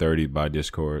just got 30 by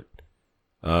Discord.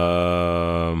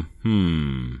 All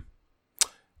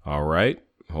right.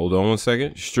 Hold on one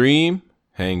second. Stream.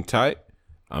 Hang tight.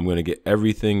 I'm going to get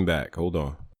everything back. Hold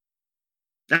on.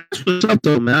 That's what's up,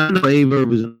 though, man. I know A-Verb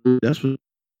was in the That's what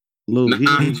little movie.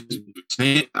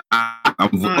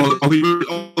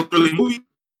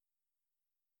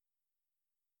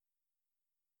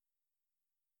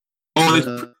 Oh,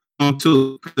 it's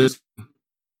too.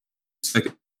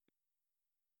 Second.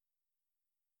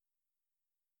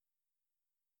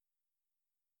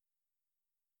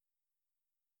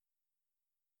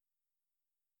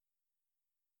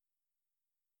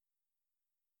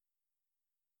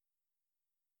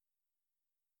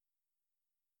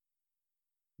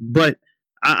 But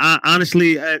I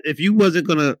honestly, if you wasn't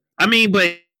gonna,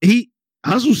 but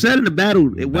Hustle said in the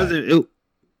battle, it wasn't.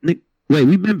 Wait,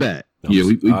 we've been back. Yeah,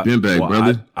 we've been back,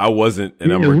 brother. I wasn't,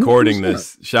 and I'm recording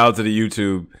this. Shout out to the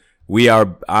YouTube.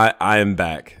 I am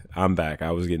back. I'm back. I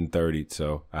was getting 30,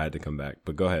 so I had to come back.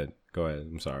 But go ahead.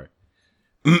 I'm sorry.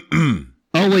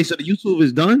 Oh wait, so the YouTube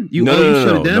is done?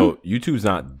 No. YouTube's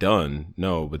not done.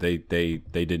 No, but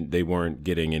they weren't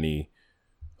getting any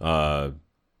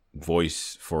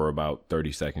voice for about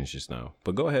 30 seconds just now.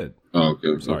 But go ahead. Oh,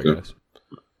 okay. Sorry, guys.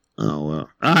 Oh well.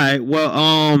 All right.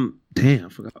 Well, damn, I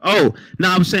forgot. Oh, no,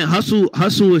 I'm saying Hustle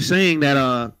was saying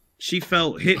that she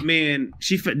felt Hitman.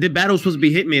 The battle was supposed to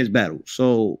be Hitman's battle,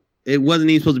 so it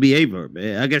wasn't even supposed to be A-Verb.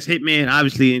 I guess Hitman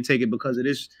obviously didn't take it because of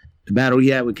this the battle he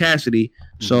had with Cassidy.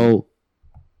 Mm-hmm. So,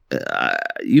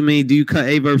 you mean do you cut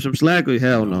A-Verb some slack or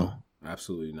hell no?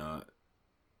 Absolutely not.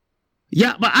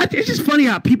 Yeah, but it's just funny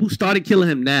how people started killing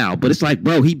him now. But it's like,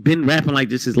 bro, he been rapping like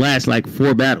this his last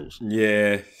 4 battles.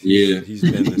 Yeah. He's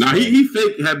been. Now he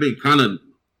fake had been kind of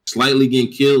slightly getting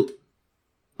killed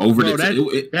over it got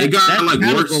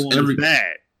worse every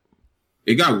bad.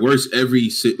 It got worse every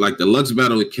the Lux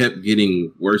battle. It kept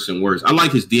getting worse and worse. I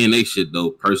like his DNA shit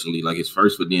though personally. Like his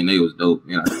first for DNA was dope.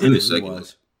 In his second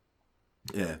was.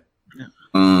 Yeah.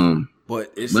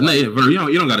 But no,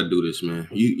 you don't got to do this, man.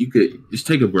 You could just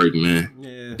take a break, man.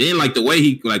 Yeah. Then the way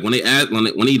he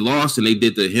when he lost and they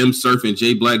did the him surfing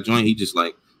J Black joint, he just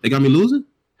they got me losing.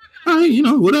 all right, you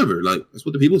know, whatever. Like, that's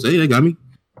what the people say. They got me.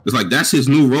 It's like, that's his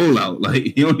new rollout. Like,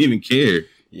 he don't even care.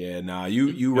 Yeah, nah,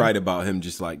 you right about him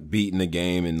just like beating the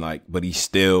game and like, but he's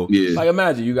still like,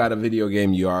 imagine you got a video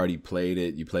game, you already played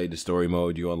it, you played the story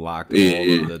mode, you unlocked all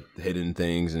of the hidden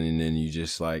things, and then you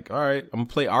just like, all right, I'm gonna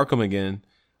play Arkham again.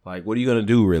 Like, what are you gonna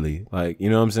do really? Like, you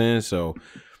know what I'm saying? So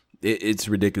it's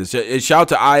ridiculous. Shout out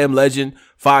to I Am Legend,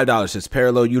 $5. Says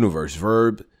Parallel Universe.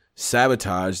 Verb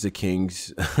sabotage the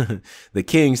Kings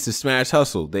to smash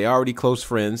Hustle. They already close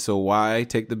friends, so why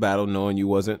take the battle knowing you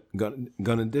wasn't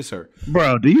gonna diss her?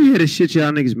 Bro, do you hear the shit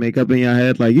y'all niggas make up in your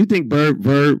head? Like, you think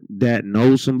Verb that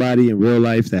knows somebody in real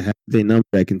life that has their number,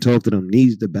 that can talk to them,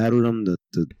 needs to battle them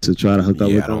to try to hook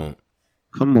up with them?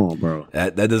 Come on, bro.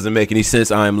 That doesn't make any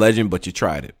sense. I Am Legend, but you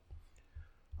tried it.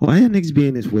 Why are niggas be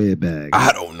in this weird bag?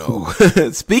 I don't know.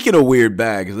 Speaking of weird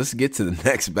bags, let's get to the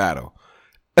next battle.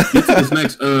 Get to this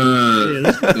next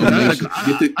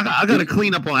I gotta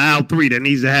clean up on aisle 3 that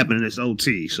needs to happen in this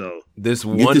OT. So this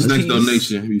next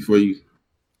donation before you.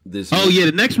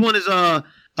 The next one is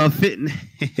fitting.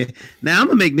 Now I'm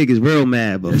gonna make niggas real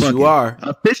mad, but yes, you are.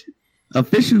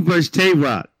 Official versus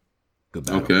Tay-Rock. Good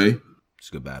battle. Okay, it's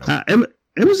a good battle.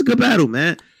 It was a good battle,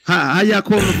 man. How y'all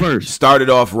quoting the first? Started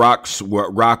off, Rock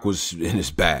was in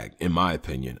his bag, in my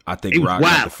opinion. I think Rock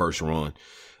got the first run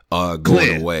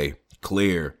going away.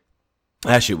 Clear.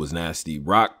 That shit was nasty.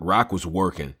 Rock was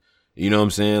working. You know what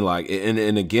I'm saying? Like,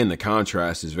 and again, the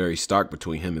contrast is very stark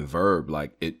between him and Verb.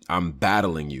 Like, I'm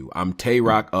battling you. I'm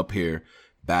Tay-Rock up here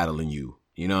battling you.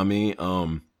 You know what I mean?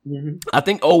 I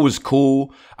think O was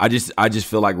cool. I just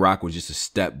feel like Rock was just a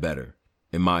step better,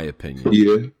 in my opinion.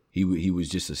 Yeah. He was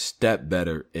just a step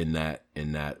better in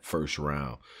that first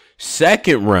round.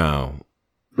 Second round.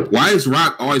 Why is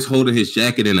Rock always holding his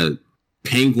jacket in a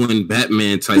Penguin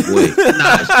Batman type way?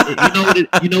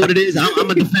 You know what it is. I'm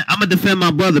gonna defend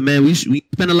my brother, man. We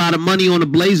spend a lot of money on a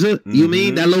blazer. Mm-hmm. You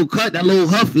mean that little cut, that little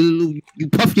huff? You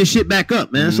puff your shit back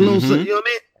up, man. It's a little, you know what I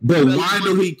mean? But why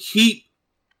do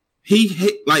he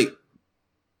hit like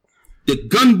the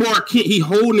gun bar? Can't he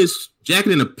holding his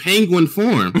jacket in a penguin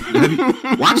form?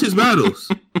 Watch his battles.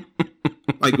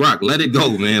 Like, Rock, let it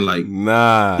go, man. Like,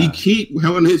 nah, he keep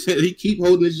holding his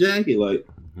jacket. Like,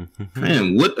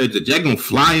 man, what is the jacket gonna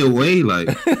fly away? Like,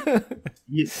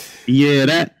 yeah,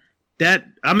 that.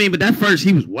 I mean, but that first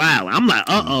he was wild. I'm like,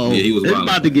 yeah, he was wild. It's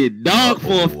about to get dog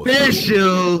for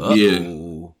official. Yeah.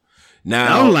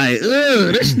 Now I'm like,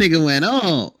 this nigga went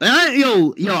on.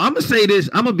 Yo, I'm gonna say this.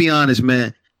 I'm gonna be honest,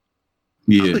 man.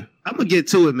 Yeah. I'm gonna get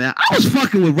to it, man. I was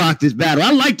fucking with Rock this battle.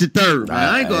 I liked the third, man.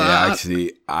 I ain't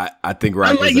gonna. I think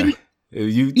Rock was you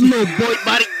little boy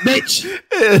body bitch,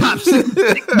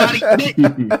 popsicle body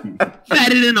bitch,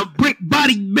 fatter than a brick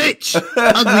body bitch,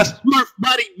 ugly Smurf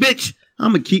body bitch.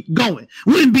 I'm gonna keep going.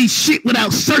 Wouldn't be shit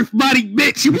without surf body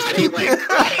bitch. You went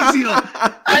crazy.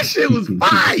 That shit was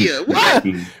fire. What?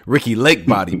 Ricky Lake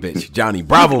body bitch, Johnny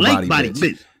Bravo body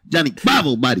bitch, Johnny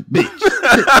Bravo body bitch.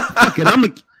 Fuck it,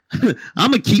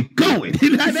 I'm gonna keep going.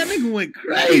 That nigga went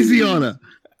crazy on her.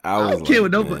 I don't care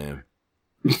what nobody.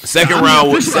 Second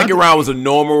round was a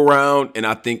normal round, and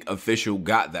I think Official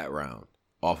got that round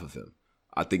off of him.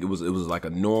 I think it was like a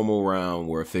normal round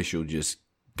where Official just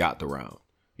got the round.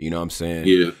 You know what I'm saying?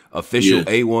 Yeah. Official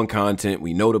A1 content.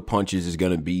 We know the punches is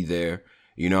gonna be there.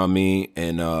 You know what I mean?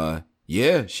 And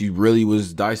yeah, she really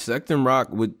was dissecting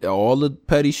Rock with all the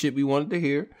petty shit we wanted to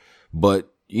hear.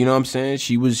 But you know what I'm saying?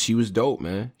 She was dope,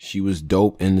 man. She was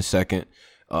dope in the second.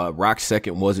 Rock's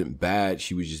second wasn't bad.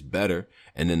 She was just better.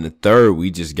 And then the third, we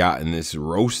just got in this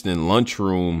roasting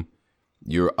lunchroom.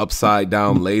 Your upside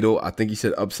down ladle. I think he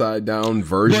said upside down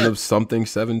version of something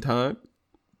 7 times.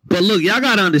 But look, y'all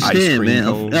gotta understand,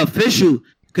 man. Official,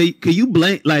 could you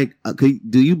blame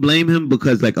do you blame him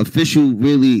because like Official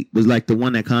really was like the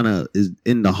one that kind of is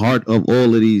in the heart of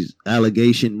all of these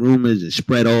allegation rumors and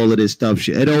spread all of this stuff?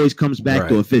 It always comes back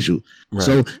to Official. Right.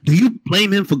 So do you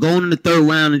blame him for going in the third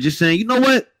round and just saying, you know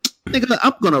what? Nigga,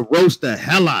 I'm gonna roast the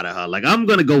hell out of her. Like, I'm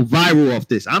gonna go viral off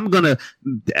this. I'm gonna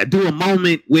do a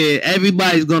moment where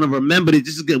everybody's gonna remember it.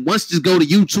 Just go to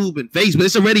YouTube and Facebook.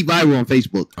 It's already viral on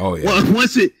Facebook. Oh yeah. Well,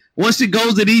 once it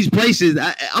goes to these places,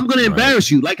 I'm gonna embarrass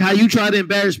you, like how you try to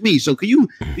embarrass me. So do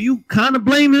you kind of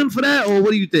blame him for that, or what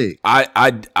do you think?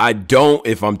 I don't.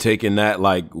 If I'm taking that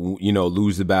like, you know,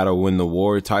 lose the battle, win the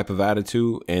war type of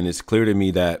attitude, and it's clear to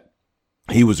me that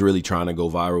he was really trying to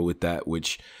go viral with that,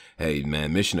 which. Hey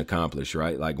man, mission accomplished,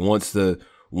 right? Like once the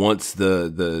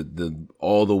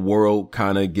all the world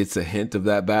kind of gets a hint of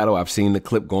that battle. I've seen the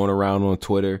clip going around on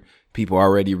Twitter. People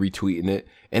already retweeting it,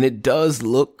 and it does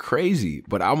look crazy.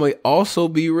 But I'm gonna also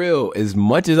be real. As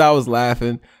much as I was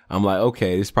laughing, I'm like,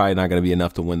 okay, this is probably not going to be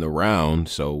enough to win the round,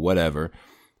 so whatever.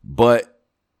 But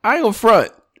I ain't gonna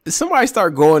front. If somebody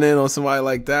start going in on somebody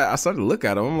like that, I started to look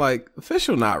at him. I'm like,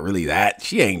 official not really that.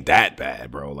 She ain't that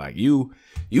bad, bro. Like, you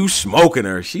smoking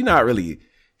her. She ain't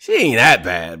that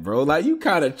bad, bro. Like, you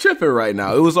kind of tripping right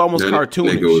now. It was almost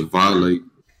cartoonish. Nigga was violating.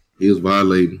 He was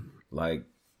violating. Like,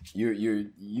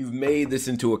 you've made this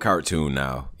into a cartoon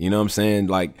now. You know what I'm saying?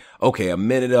 Like, okay, a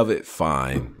minute of it,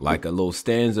 fine. Like a little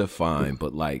stanza, fine.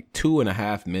 But like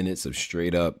 2.5 minutes of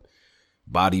straight up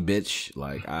body bitch,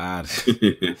 like I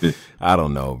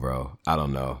don't know, bro. I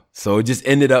don't know. So it just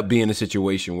ended up being a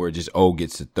situation where just O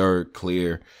gets the third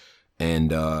clear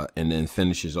and then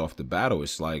finishes off the battle.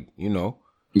 It's like, you know,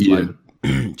 like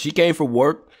she came for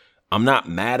work. I'm not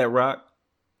mad at Rock,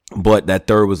 but that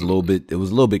third was a little bit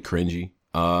cringy.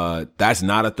 That's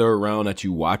not a third round that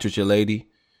you watch with your lady,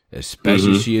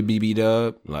 especially she a BB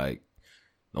dub. Like,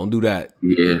 don't do that.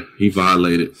 Yeah, he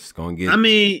violated. It's gonna get. I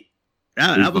mean,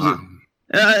 that was.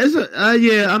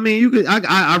 I mean, you could.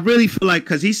 I really feel like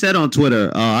because he said on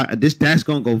Twitter, that's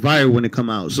gonna go viral when it come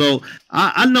out. So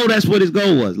I know that's what his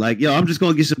goal was. Like, yo, I'm just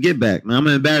gonna get some get back, man. I'm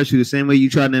gonna embarrass you the same way you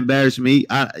tried to embarrass me. You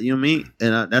know what I mean?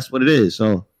 And that's what it is.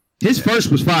 So his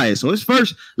first was fire. So his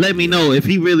first let me know if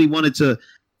he really wanted to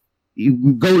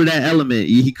go to that element,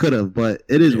 he could have. But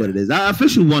it is what it is. I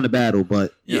officially won the battle,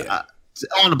 but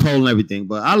on the pole and everything,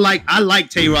 but I like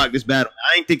Tay Rock this battle.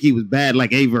 I didn't think he was bad like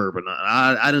Averb or not.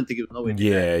 I didn't think it was no.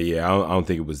 Yeah. I don't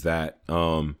think it was that.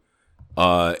 And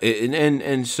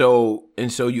so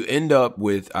you end up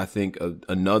with, I think,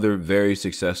 another very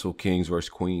successful Kings versus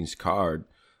Queens card.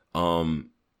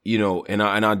 You know, and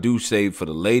I do say for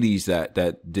the ladies that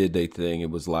did their thing,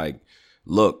 it was like,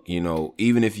 look, you know,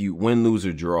 even if you win, lose,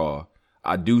 or draw,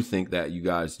 I do think that you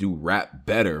guys do rap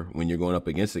better when you're going up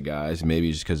against the guys. Maybe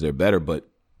it's just because they're better, but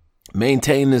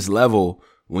maintain this level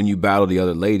when you battle the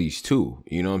other ladies too.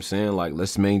 You know what I'm saying? Like,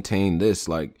 let's maintain this.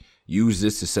 Like, use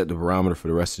this to set the barometer for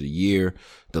the rest of the year.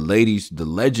 The ladies, the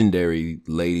legendary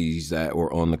ladies that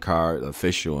were on the card,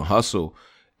 Official and Hustle,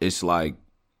 it's like,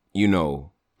 you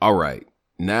know, all right,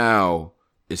 now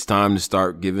it's time to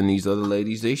start giving these other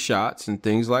ladies their shots and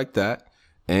things like that.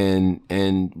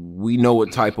 And we know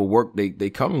what type of work they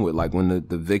coming with. Like when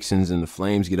the Vixens and the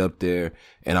Flames get up there,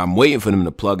 and I'm waiting for them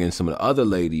to plug in some of the other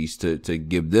ladies to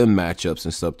give them matchups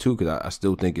and stuff too, because I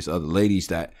still think it's other ladies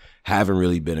that haven't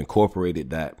really been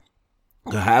incorporated that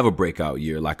could have a breakout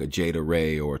year, like a Jada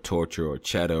Ray or a Torture or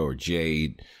Cheddar or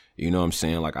Jade. You know what I'm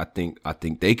saying? Like I think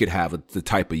they could have the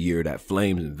type of year that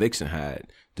Flames and Vixen had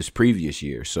this previous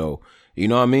year. So, you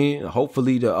know what I mean?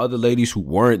 Hopefully the other ladies who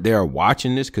weren't there are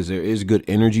watching this, because there is good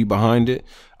energy behind it.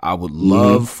 I would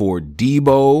love for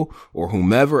Debo or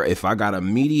whomever, if I got to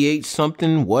mediate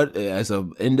something, as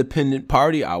an independent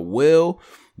party, I will.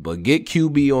 But get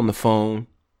QB on the phone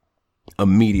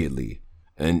immediately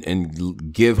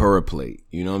and give her a plate.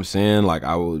 You know what I'm saying? Like,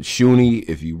 I will, Shuni,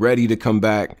 if you ready to come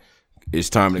back, it's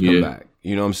time to come back.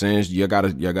 You know what I'm saying? You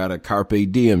gotta carpe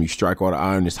diem. You strike while the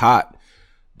iron is hot.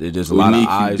 There's a lot of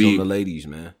eyes on the ladies,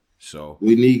 man. So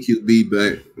we need QB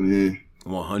back, man.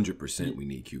 100% we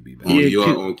need QB back. Yeah, you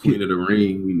are on Queen of the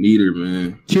Ring. We need her,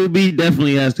 man. QB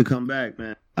definitely has to come back,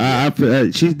 man. I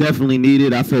feel she's definitely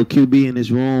needed. I feel QB in this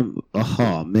room.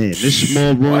 Oh man, this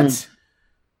small room. What?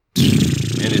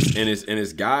 And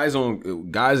it's guys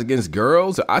against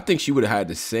girls. I think she would have had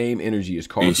the same energy as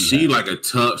Carl. And she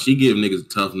she give niggas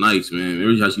tough nights, man.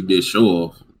 Remember how she did Show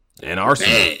Off and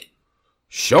Arsenal. Bad.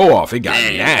 Show Off, it got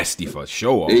nasty for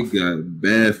Show Off. It got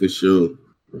bad for sure.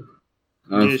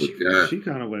 I forgot. She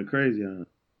kind of went crazy on it.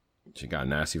 She got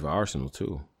nasty for Arsenal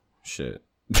too. Shit.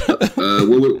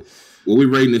 What we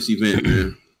rating this event,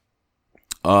 man?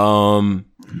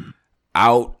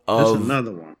 Out of that's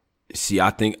another one. See, I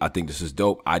think this is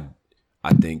dope. I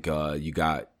think you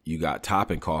got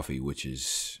Toppin' Coffee, which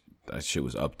is, that shit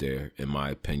was up there in my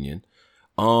opinion.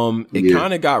 It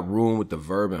kind of got ruined with the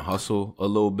Verb and Hustle a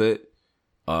little bit.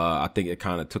 I think it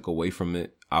kind of took away from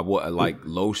it. Like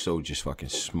Loso just fucking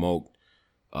smoked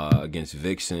against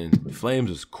Vixen. Flames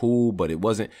was cool, but it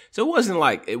wasn't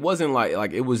like it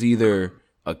was either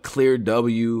a clear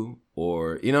W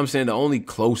or, you know what I'm saying? The only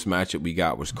close matchup we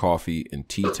got was Coffee and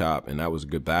T-Top, and that was a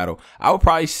good battle. I'd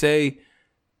probably say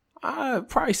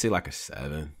like a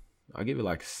 7. I'll give it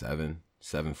like a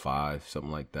 7.5,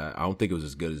 something like that. I don't think it was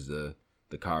as good as the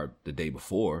card the day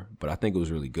before, but I think it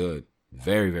was really good.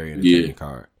 Very, very entertaining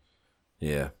card.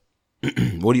 Yeah.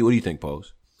 What do you think,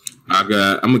 Pose? I'm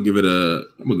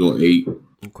gonna go 8.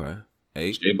 Okay.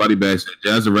 8. Everybody back said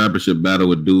Jazz the Rapper should battle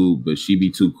with Dude, but she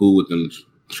be too cool with them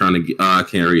trying to get. I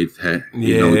can't read that.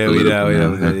 Yeah,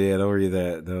 don't read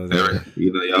that.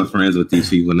 You know, y'all friends with these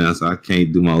people now, so I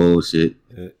can't do my old shit.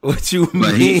 What you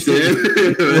mean? He said,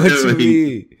 what you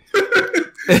mean?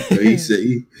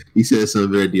 he said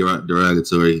something very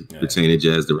derogatory pertaining to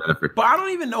Jazz the rapper. But I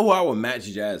don't even know who I would match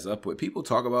Jazz up with. People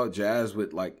talk about Jazz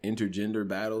with like intergender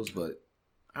battles, but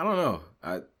I don't know.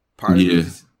 I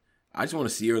just want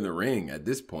to see her in the ring at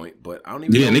this point, but I don't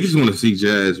even. Yeah, niggas want to see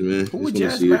Jazz, man. Who would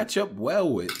Jazz match up well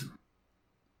with?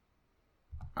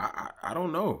 I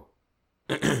don't know.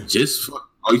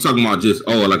 You talking about just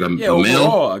like a overall,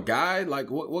 male? A guy like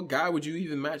what guy would you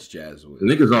even match Jazz with?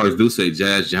 Niggas always do say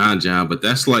Jazz John, but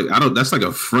that's like that's like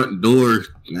a front door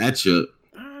matchup.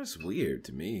 That's weird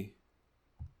to me.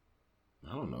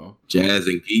 I don't know. Jazz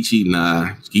and Geechee,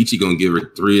 nah. Geechee gonna give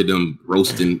her 3 of them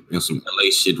roasting and some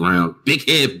LA shit round. Big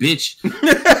head, bitch.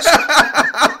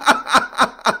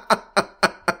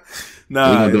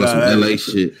 Nah, we gonna do some LA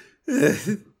shit.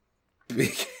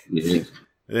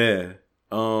 Yeah.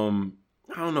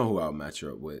 I don't know who I'll match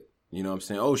her up with. You know what I'm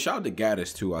saying? Oh, shout out to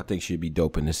Gaddis too. I think she'd be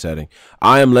dope in this setting.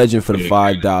 I Am Legend for the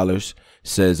 $5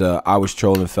 says, I was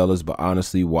trolling fellas, but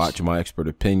honestly, watch My Expert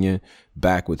Opinion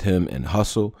back with him and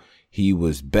Hustle. He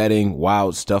was betting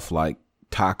wild stuff like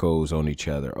tacos on each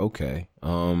other. Okay.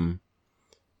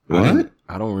 What?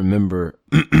 I don't remember.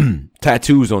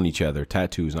 Tattoos on each other.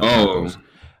 Tattoos, not tacos.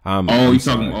 You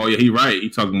talking? Oh yeah, he right. He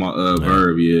talking about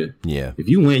Verb. Yeah. If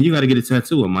you win, you got to get a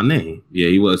tattoo of my name. Yeah,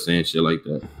 he was saying shit like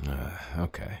that.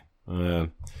 Okay.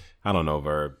 I don't know.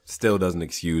 Verb still doesn't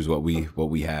excuse what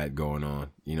we had going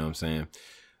on. You know what I'm saying?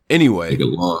 Anyway, it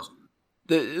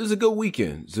was a good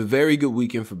weekend. It's a very good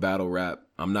weekend for battle rap.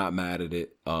 I'm not mad at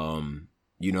it.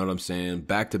 You know what I'm saying?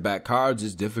 Back-to-back cards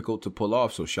is difficult to pull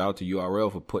off. So shout out to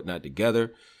URL for putting that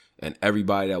together. And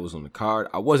everybody that was on the card.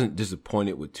 I wasn't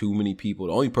disappointed with too many people.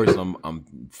 The only person I'm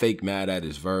fake mad at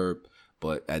is Verb.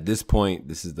 But at this point,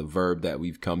 this is the Verb that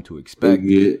we've come to expect.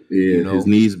 Yeah, you know? His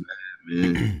knees bad,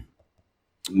 man.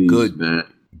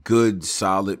 Good,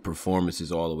 solid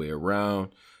performances all the way around.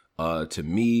 To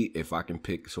me, if I can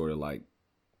pick sort of like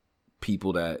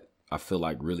people that I feel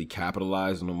like really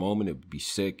capitalized on the moment, it would be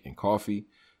Sick and Coffee,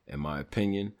 in my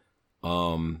opinion.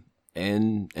 And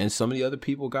some of the other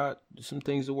people got some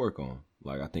things to work on.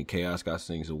 Like I think Chaos got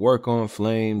things to work on.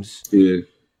 Flames, you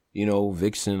know,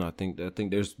 Vixen. I think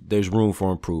there's room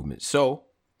for improvement. So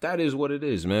that is what it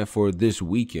is, man. For this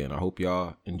weekend, I hope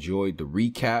y'all enjoyed the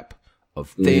recap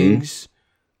of things.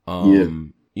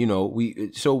 You know, we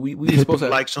were supposed to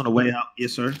have lights on the way out.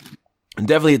 Yes, sir. And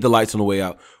definitely hit the lights on the way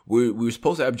out. We were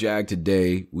supposed to have Jag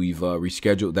today. We've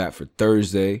rescheduled that for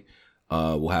Thursday.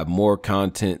 We'll have more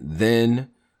content then.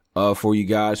 For you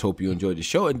guys, hope you enjoyed the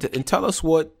show, and tell us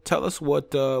what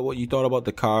you thought about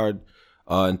the card,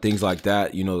 and things like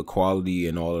that. You know, the quality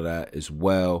and all of that as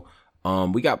well.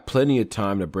 We got plenty of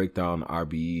time to break down the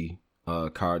RBE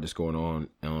card that's going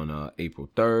on April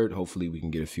 3rd. Hopefully, we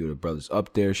can get a few of the brothers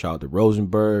up there. Shout out to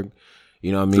Rosenberg.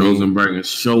 You know what I mean? Rosenberg and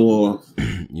show off.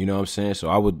 You know what I'm saying? So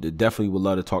I would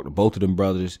love to talk to both of them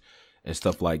brothers and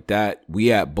stuff like that.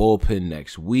 We at Bullpen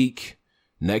next week.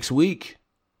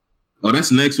 Oh,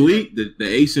 that's next week? The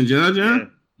Ace and John?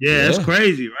 Yeah, that's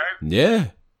crazy, right? Yeah,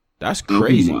 that's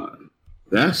crazy.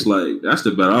 That's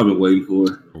the battle I've been waiting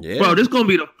for. Yeah. Bro, this is going to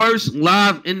be the first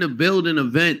live in the building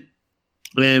event.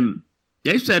 And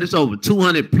they said it's over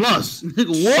 200 plus.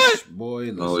 Nigga, what?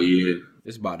 Boy, listen, oh, yeah.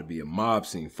 It's about to be a mob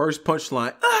scene. First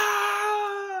punchline.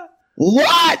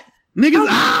 What? Niggas,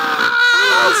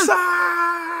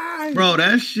 outside. Bro,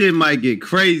 that shit might get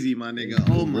crazy, my nigga.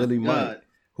 Oh, my really God. Might.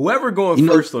 Whoever going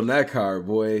first on that card,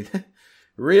 boy,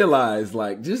 realize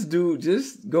like just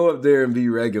go up there and be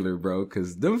regular, bro.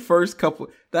 Cause that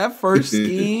first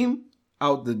scheme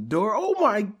out the door. Oh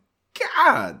my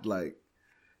God! Like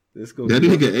this goes. That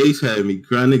nigga Ace had me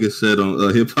cry. Nigga said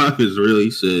on Hip Hop Is Real.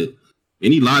 He said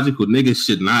any logical nigga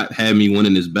should not have me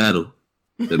winning this battle.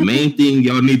 The main thing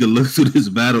y'all need to look to this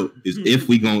battle is if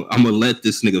I'm gonna let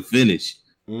this nigga finish.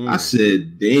 I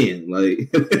said, damn, like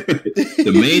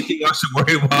the main thing I should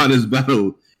worry about in this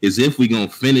battle is if we gonna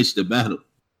finish the battle.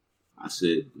 I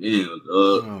said, damn, dog.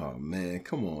 Oh man,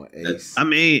 come on, Ace. I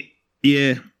mean,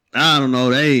 yeah, I don't know.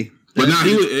 But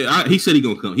now he said he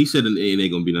gonna come. He said it ain't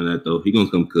gonna be none of that though. He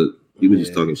gonna come cook. He was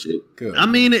just talking shit. Good. I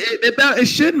mean, it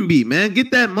shouldn't be, man.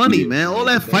 Get that money, man. All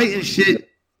that fighting shit.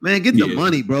 Man, get the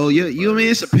money, bro. You know what I mean?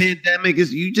 It's a pandemic.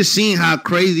 You just seen how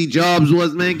crazy Jobs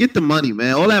was, man. Get the money,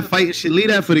 man. All that fighting shit, leave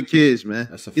that for the kids, man.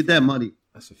 Get that money.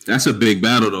 That's a big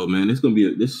battle, though, man. It's gonna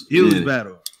be this huge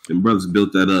battle. Them brothers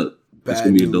built that up. That's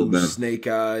gonna be a dope battle. Snake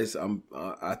Eyes.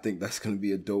 I think that's gonna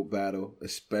be a dope battle,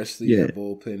 especially at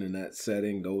Bullpen in that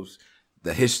setting.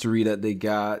 the history that they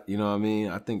got. You know what I mean?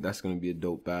 I think that's gonna be a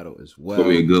dope battle as well. It's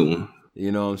gonna be a good one.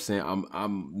 You know what I'm saying?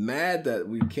 I'm mad that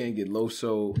we can't get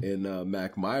Loso and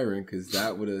Mac Myron, because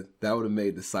that would have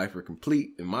made the cipher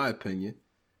complete, in my opinion.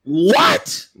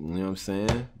 What? You know what I'm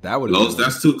saying? That would have.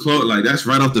 That's too close. Like, that's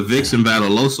right off the Vixen battle.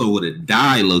 Loso would have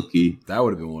died, low-key. That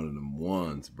would have been one of them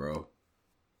ones, bro.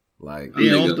 Like,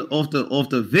 yeah, off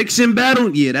the Vixen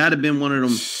battle, yeah, that'd have been one of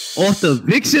them. Off the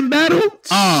Vixen battle,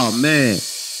 oh man,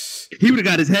 he would have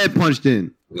got his head punched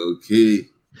in. Okay.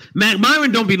 Mac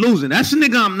Myron don't be losing. That's a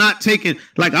nigga I'm not taking.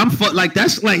 Like,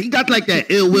 that's like he got like that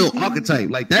ill will archetype.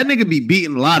 Like, that nigga be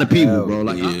beating a lot of people, bro.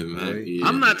 Like,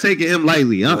 I'm not taking him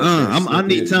lightly. I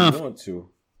need time.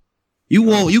 You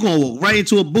gonna walk right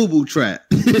into a boo boo trap.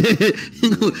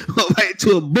 You gonna walk right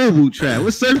into a boo boo trap.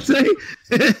 What's Surf say?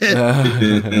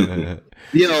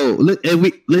 Yo,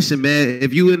 listen, man.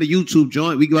 If you in the YouTube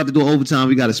joint, we about to do overtime.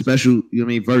 We got a special, you know what I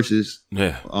mean, versus.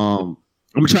 Yeah.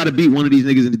 I'm gonna try to beat one of these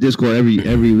niggas in the Discord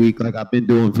every week, like I've been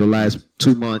doing for the last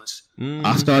 2 months.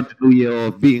 I started the new year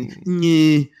off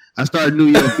beating. I started New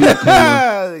Year off beating.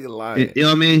 You know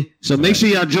what I mean? So make sure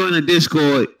y'all join the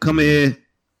Discord. Come here.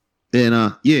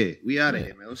 And yeah, we out of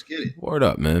here, man. Let's get it. Word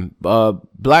up, man.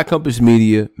 Black Compass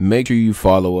Media. Make sure you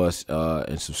follow us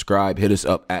and subscribe. Hit us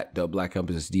up at the Black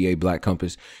Compass. It's DA Black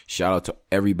Compass. Shout out to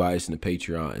everybody that's in the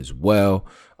Patreon as well.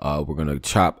 We're gonna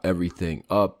chop everything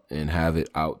up and have it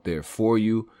out there for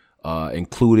you,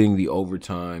 including the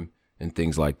overtime and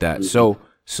things like that. So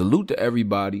salute to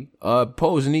everybody.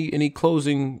 Pose any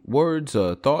closing words,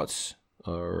 thoughts,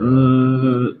 or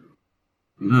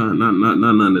not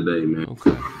none today, man.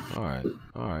 Okay.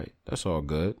 All right. That's all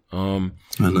good. Not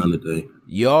none today.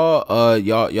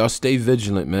 Y'all stay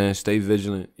vigilant, man. Stay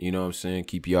vigilant. You know what I'm saying?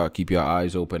 Keep your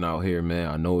eyes open out here, man.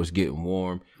 I know it's getting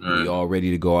warm. We all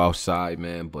ready to go outside,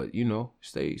 man. But you know,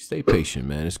 stay patient,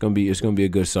 man. It's gonna be a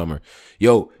good summer.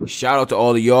 Yo, shout out to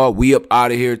all of y'all. We up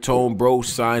out of here. Tone Bro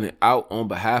signing out on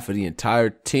behalf of the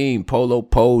entire team. Polo,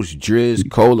 Pose, Driz,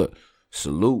 Cola.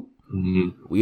 Salute. We